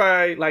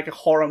sci-fi, like a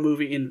horror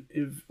movie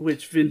in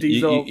which Vin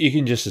Diesel... You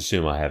can just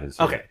assume I haven't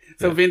seen it. Okay,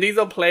 so Yeah. Vin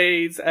Diesel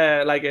plays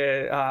like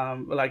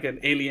an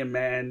alien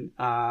man.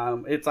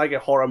 It's like a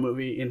horror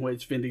movie in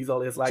which Vin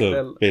Diesel is like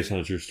So, based on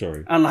a true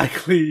story.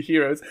 unlikely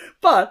heroes.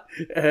 But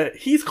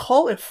he's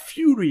called a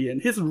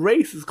Furion. His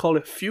race is called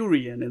a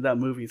Furion in that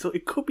movie. So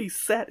it could be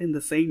set in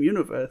the same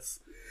universe.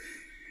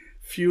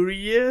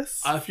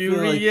 Furious? I feel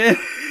like- Furion?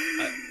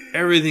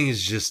 Everything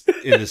is just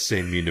in the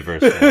same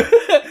universe now.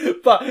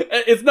 But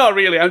it's not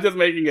really. I'm just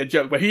making a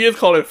joke. But he is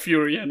called a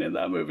Furion in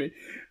that movie.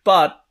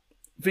 But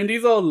Vin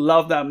Diesel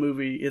loved that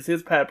movie. It's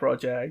his pet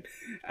project.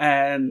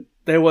 And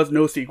there was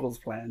no sequels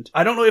planned.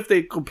 I don't know if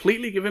they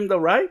completely give him the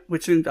right,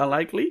 which seems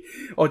unlikely,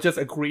 or just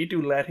agreed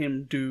to let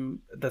him do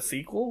the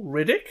sequel,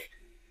 Riddick.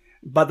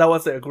 But that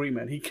was the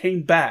agreement. He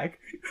came back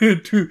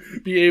to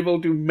be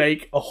able to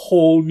make a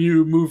whole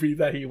new movie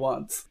that he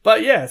wants.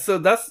 But yeah, so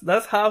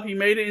that's how he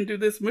made it into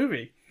this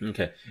movie.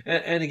 Okay.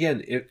 And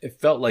again, it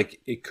felt like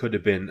it could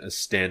have been a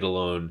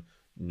standalone,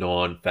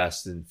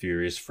 non-Fast and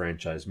Furious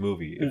franchise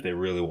movie if they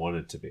really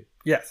wanted to be.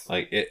 Yes.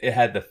 Like, it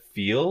had the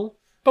feel.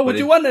 But would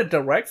you want a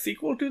direct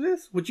sequel to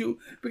this? Would you,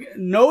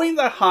 knowing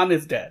that Han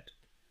is dead,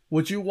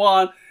 would you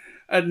want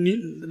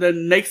the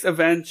next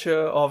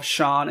adventure of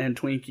Sean and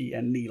Twinkie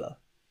and Neela?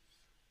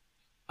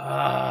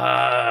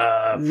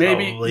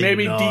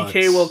 Maybe not.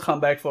 DK will come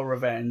back for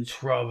revenge.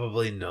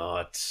 Probably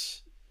not.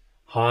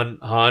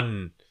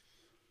 Han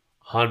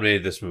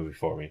made this movie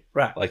for me.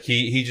 Right. Like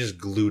he just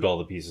glued all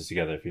the pieces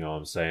together, if you know what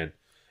I'm saying.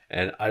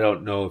 And I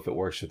don't know if it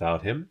works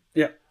without him.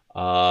 Yeah.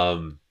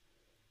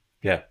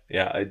 Yeah.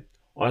 I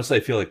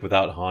honestly feel like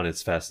without Han,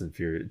 it's Fast and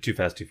Furious, Too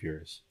Fast, Too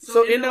Furious.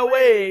 So in a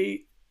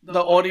way,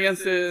 the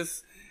audience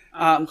is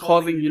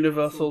causing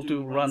Universal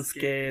to run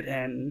scared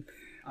and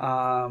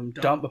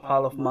dump a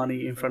pile of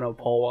money in front of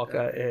Paul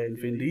Walker and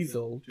Vin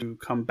Diesel to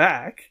come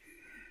back.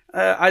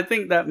 I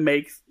think that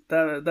makes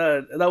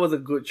that was a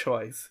good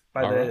choice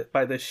by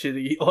the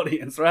shitty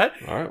audience, right?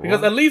 All right,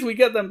 because at least we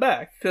get them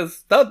back.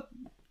 Because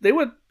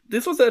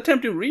this was an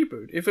attempt to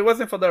reboot. If it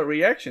wasn't for that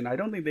reaction, I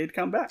don't think they'd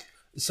come back.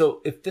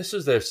 So if this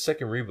was their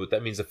second reboot,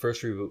 that means the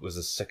first reboot was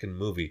a second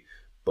movie.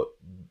 But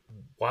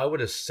why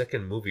would a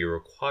second movie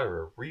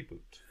require a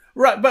reboot?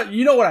 Right, but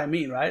you know what I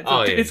mean, right?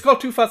 So yeah. It's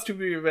called Too Fast, Too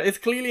Furious. It's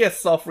clearly a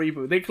soft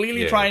reboot. They're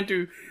clearly trying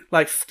to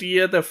like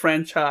steer the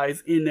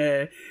franchise in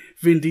a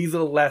Vin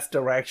Diesel-less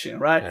direction,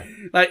 right? Yeah.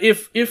 Like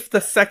if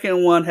the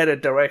second one had a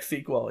direct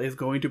sequel, it's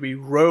going to be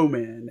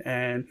Roman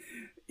and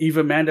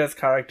Eva Mendes'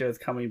 character is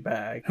coming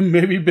back.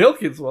 Maybe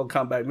Bilkins will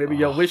come back. Maybe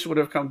your wish would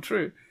have come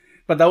true.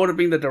 But that would have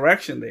been the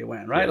direction they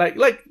went, right? Yeah.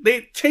 Like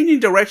they changing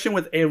direction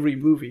with every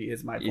movie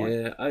is my point.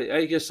 Yeah,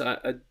 I guess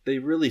they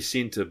really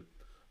seem to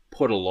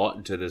put a lot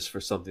into this for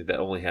something that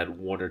only had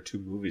one or two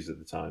movies at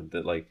the time.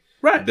 That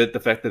right. That the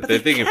fact that they're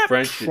thinking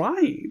French.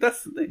 Trying.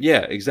 That's the thing.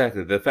 Yeah,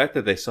 exactly. The fact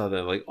that they saw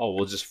that like, oh,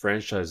 we'll just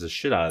franchise the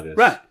shit out of this.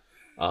 Right.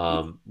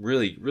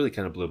 Really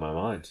kind of blew my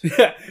mind.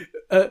 Yeah.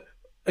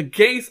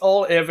 Against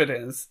all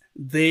evidence,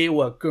 they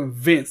were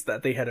convinced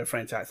that they had a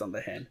franchise on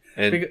their hand.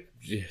 And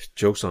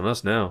joke's on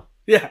us now.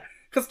 Yeah.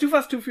 Because Too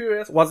Fast, Too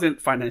Furious wasn't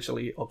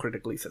financially or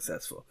critically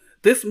successful.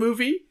 This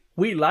movie,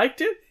 we liked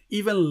it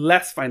even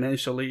less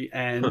financially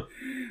and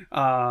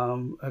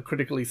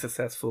critically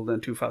successful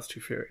than Too Fast,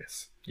 Too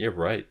Furious. Yeah,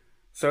 right.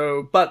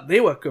 So, but they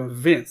were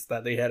convinced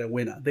that they had a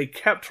winner. They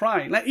kept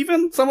trying. Like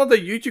even some of the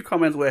YouTube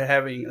comments we're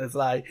having is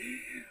like,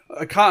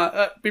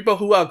 people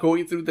who are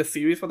going through the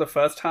series for the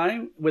first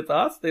time with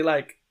us, they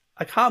like,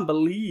 I can't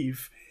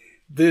believe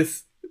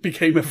this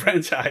became a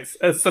franchise,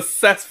 a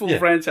successful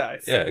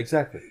franchise. Yeah,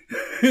 exactly.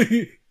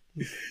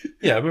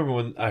 Yeah, I remember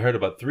when I heard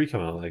about 3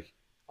 coming out, like,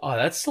 oh,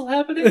 that's still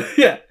happening?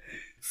 Yeah.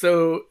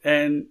 So,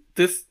 and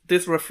this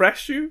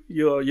refreshed you?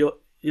 You're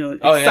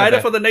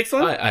excited for the next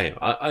one? I am.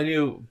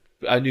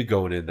 I knew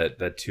going in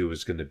that 2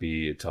 was going to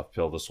be a tough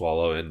pill to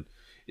swallow, and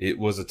it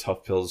was a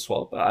tough pill to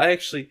swallow. But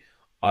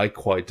I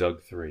quite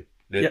dug 3.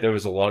 There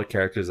was a lot of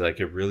characters that I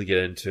could really get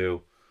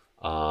into.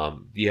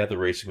 The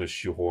racing was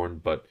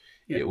shoehorned, but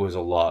it was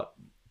a lot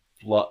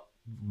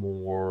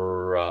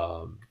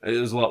more. It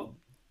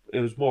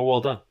was more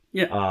well done.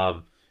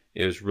 Yeah.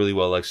 It was really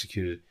well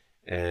executed,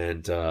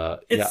 and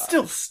it's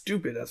still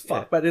stupid as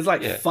fuck, but it's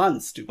like fun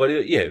stupid. But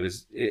it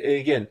was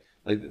again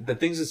like the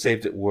things that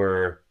saved it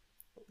were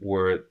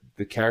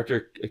the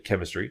character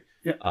chemistry,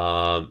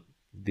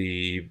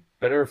 the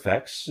better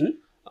effects,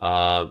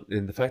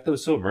 and the fact that it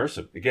was so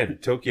immersive. Again,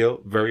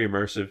 Tokyo, very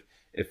immersive.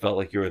 It felt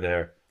like you were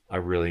there. I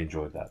really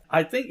enjoyed that.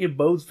 I think it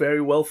bodes very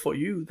well for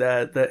you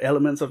that the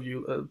elements of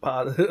you,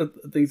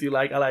 things you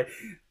like, are like,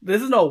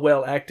 this is not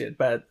well acted,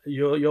 but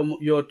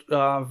you're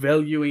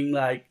valuing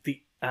like the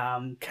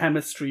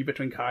chemistry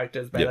between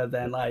characters better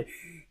than like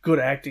good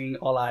acting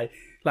or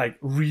like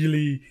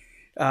really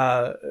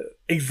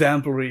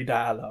exemplary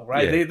dialogue,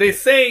 right? They're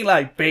saying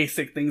like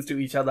basic things to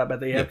each other, but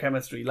they have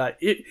chemistry. Like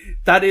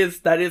that is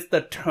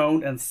the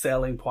tone and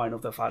selling point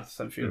of the Fast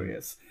and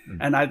Furious.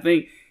 Mm-hmm. And I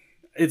think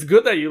it's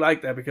good that you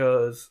like that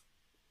because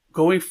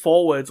going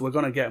forwards, we're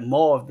going to get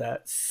more of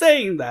that.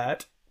 Saying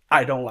that,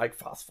 I don't like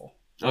Fast 4.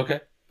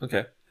 Okay.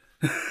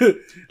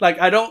 Like,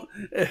 I don't...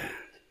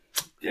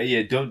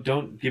 Yeah,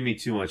 don't give me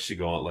too much to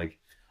go on. Like,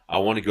 I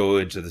want to go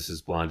into this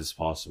as blind as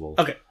possible.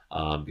 Okay.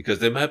 Because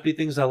there might be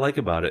things I like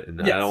about it,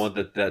 and I don't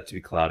want that to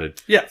be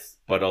clouded. Yes.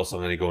 But also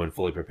I'm going to go in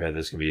fully prepared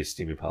this can be a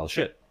steaming pile of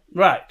shit.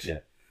 Right. Yeah.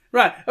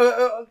 Right.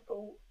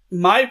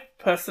 My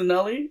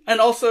personally, and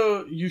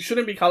also you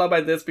shouldn't be colored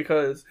by this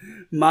because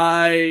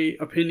my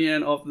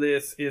opinion of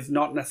this is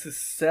not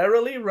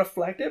necessarily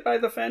reflected by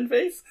the fan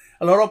base.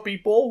 A lot of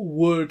people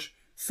would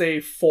say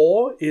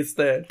 4 is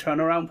the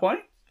turnaround point.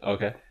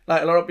 Okay.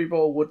 Like a lot of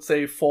people would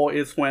say 4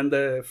 is when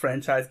the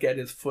franchise gets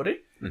its footing.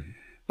 Mm-hmm.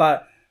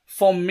 But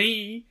for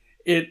me,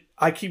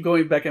 I keep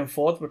going back and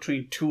forth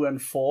between 2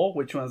 and 4,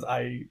 which ones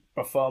I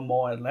prefer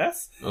more and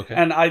less. Okay.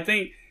 And I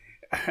think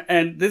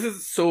and this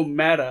is so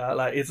meta,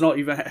 like it's not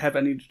even have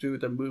anything to do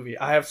with the movie.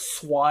 I have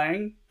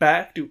swung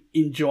back to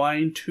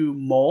enjoying 2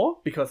 more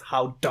because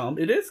how dumb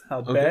it is,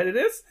 how bad it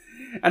is.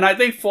 And I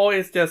think 4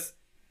 is just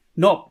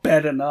not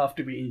bad enough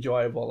to be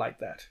enjoyable like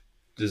that.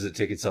 Does it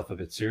take itself a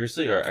bit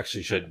seriously, or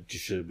actually should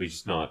we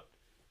just not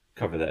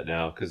cover that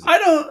now? Because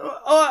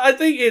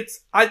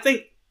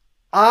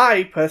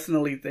I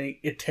personally think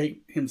it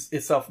takes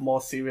itself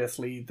more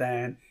seriously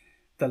than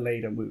the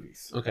later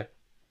movies. Okay.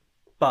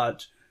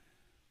 But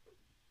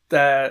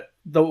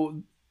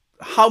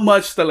how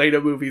much the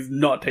later movies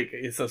not take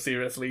it so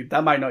seriously,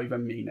 that might not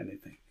even mean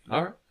anything.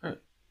 All right. Fair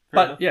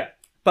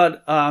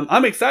But enough.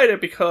 I'm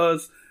excited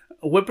because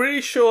we're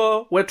pretty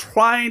sure we're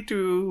trying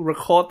to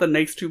record the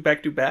next 2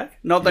 back to back.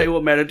 Not that it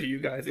will matter to you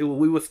guys. We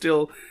will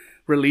still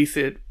release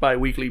it by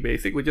weekly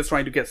basis. We're just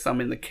trying to get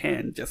some in the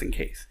can just in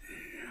case.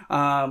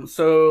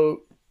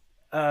 So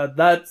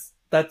that's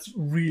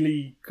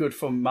really good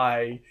for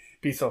my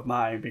peace of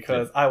mind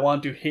because I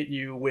want to hit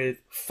you with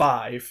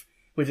 5,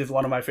 which is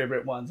one of my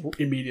favorite ones,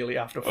 immediately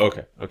after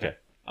 4. Okay.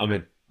 I'm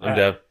in. I'm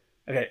down.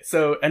 Okay,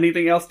 so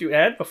anything else to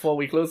add before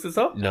we close this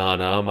up? No,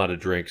 I'm out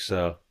of drink,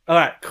 so.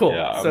 Alright, cool.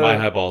 Yeah, so, my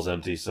highball's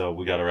empty, so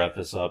we gotta wrap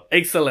this up.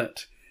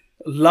 Excellent.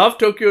 Love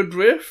Tokyo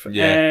Drift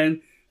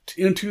and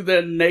into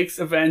the next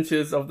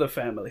adventures of the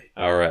family.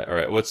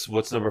 Alright.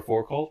 What's number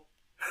 4 called?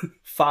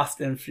 Fast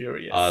and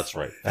Furious. That's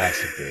right.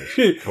 Fast and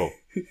Furious. Cool.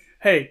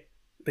 Hey,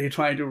 they're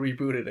trying to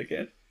reboot it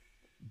again.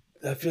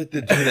 I feel like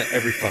they're doing that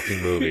every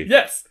fucking movie.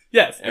 Yes.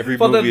 Every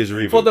movie is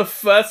reboot. For the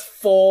first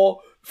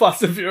 4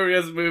 Fast and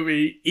Furious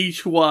movie,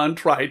 each one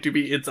tried to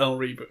be its own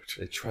reboot.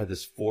 They tried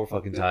this 4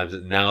 fucking times,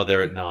 and now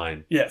they're at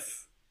 9.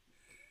 Yes.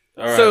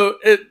 All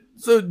right.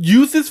 So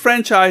use this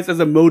franchise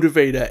as a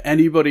motivator.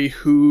 Anybody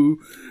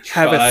who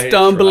have a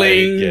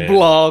stumbling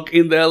block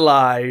in their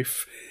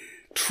life,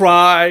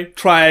 try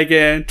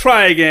again,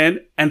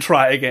 and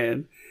try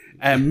again.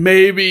 And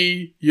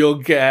maybe you'll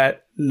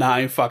get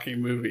 9 fucking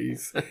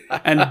movies.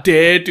 And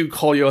dare to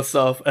call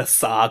yourself a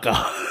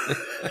saga.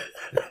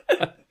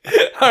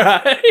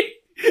 Alright.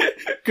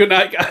 Good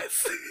night,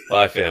 guys.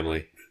 Bye,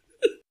 family.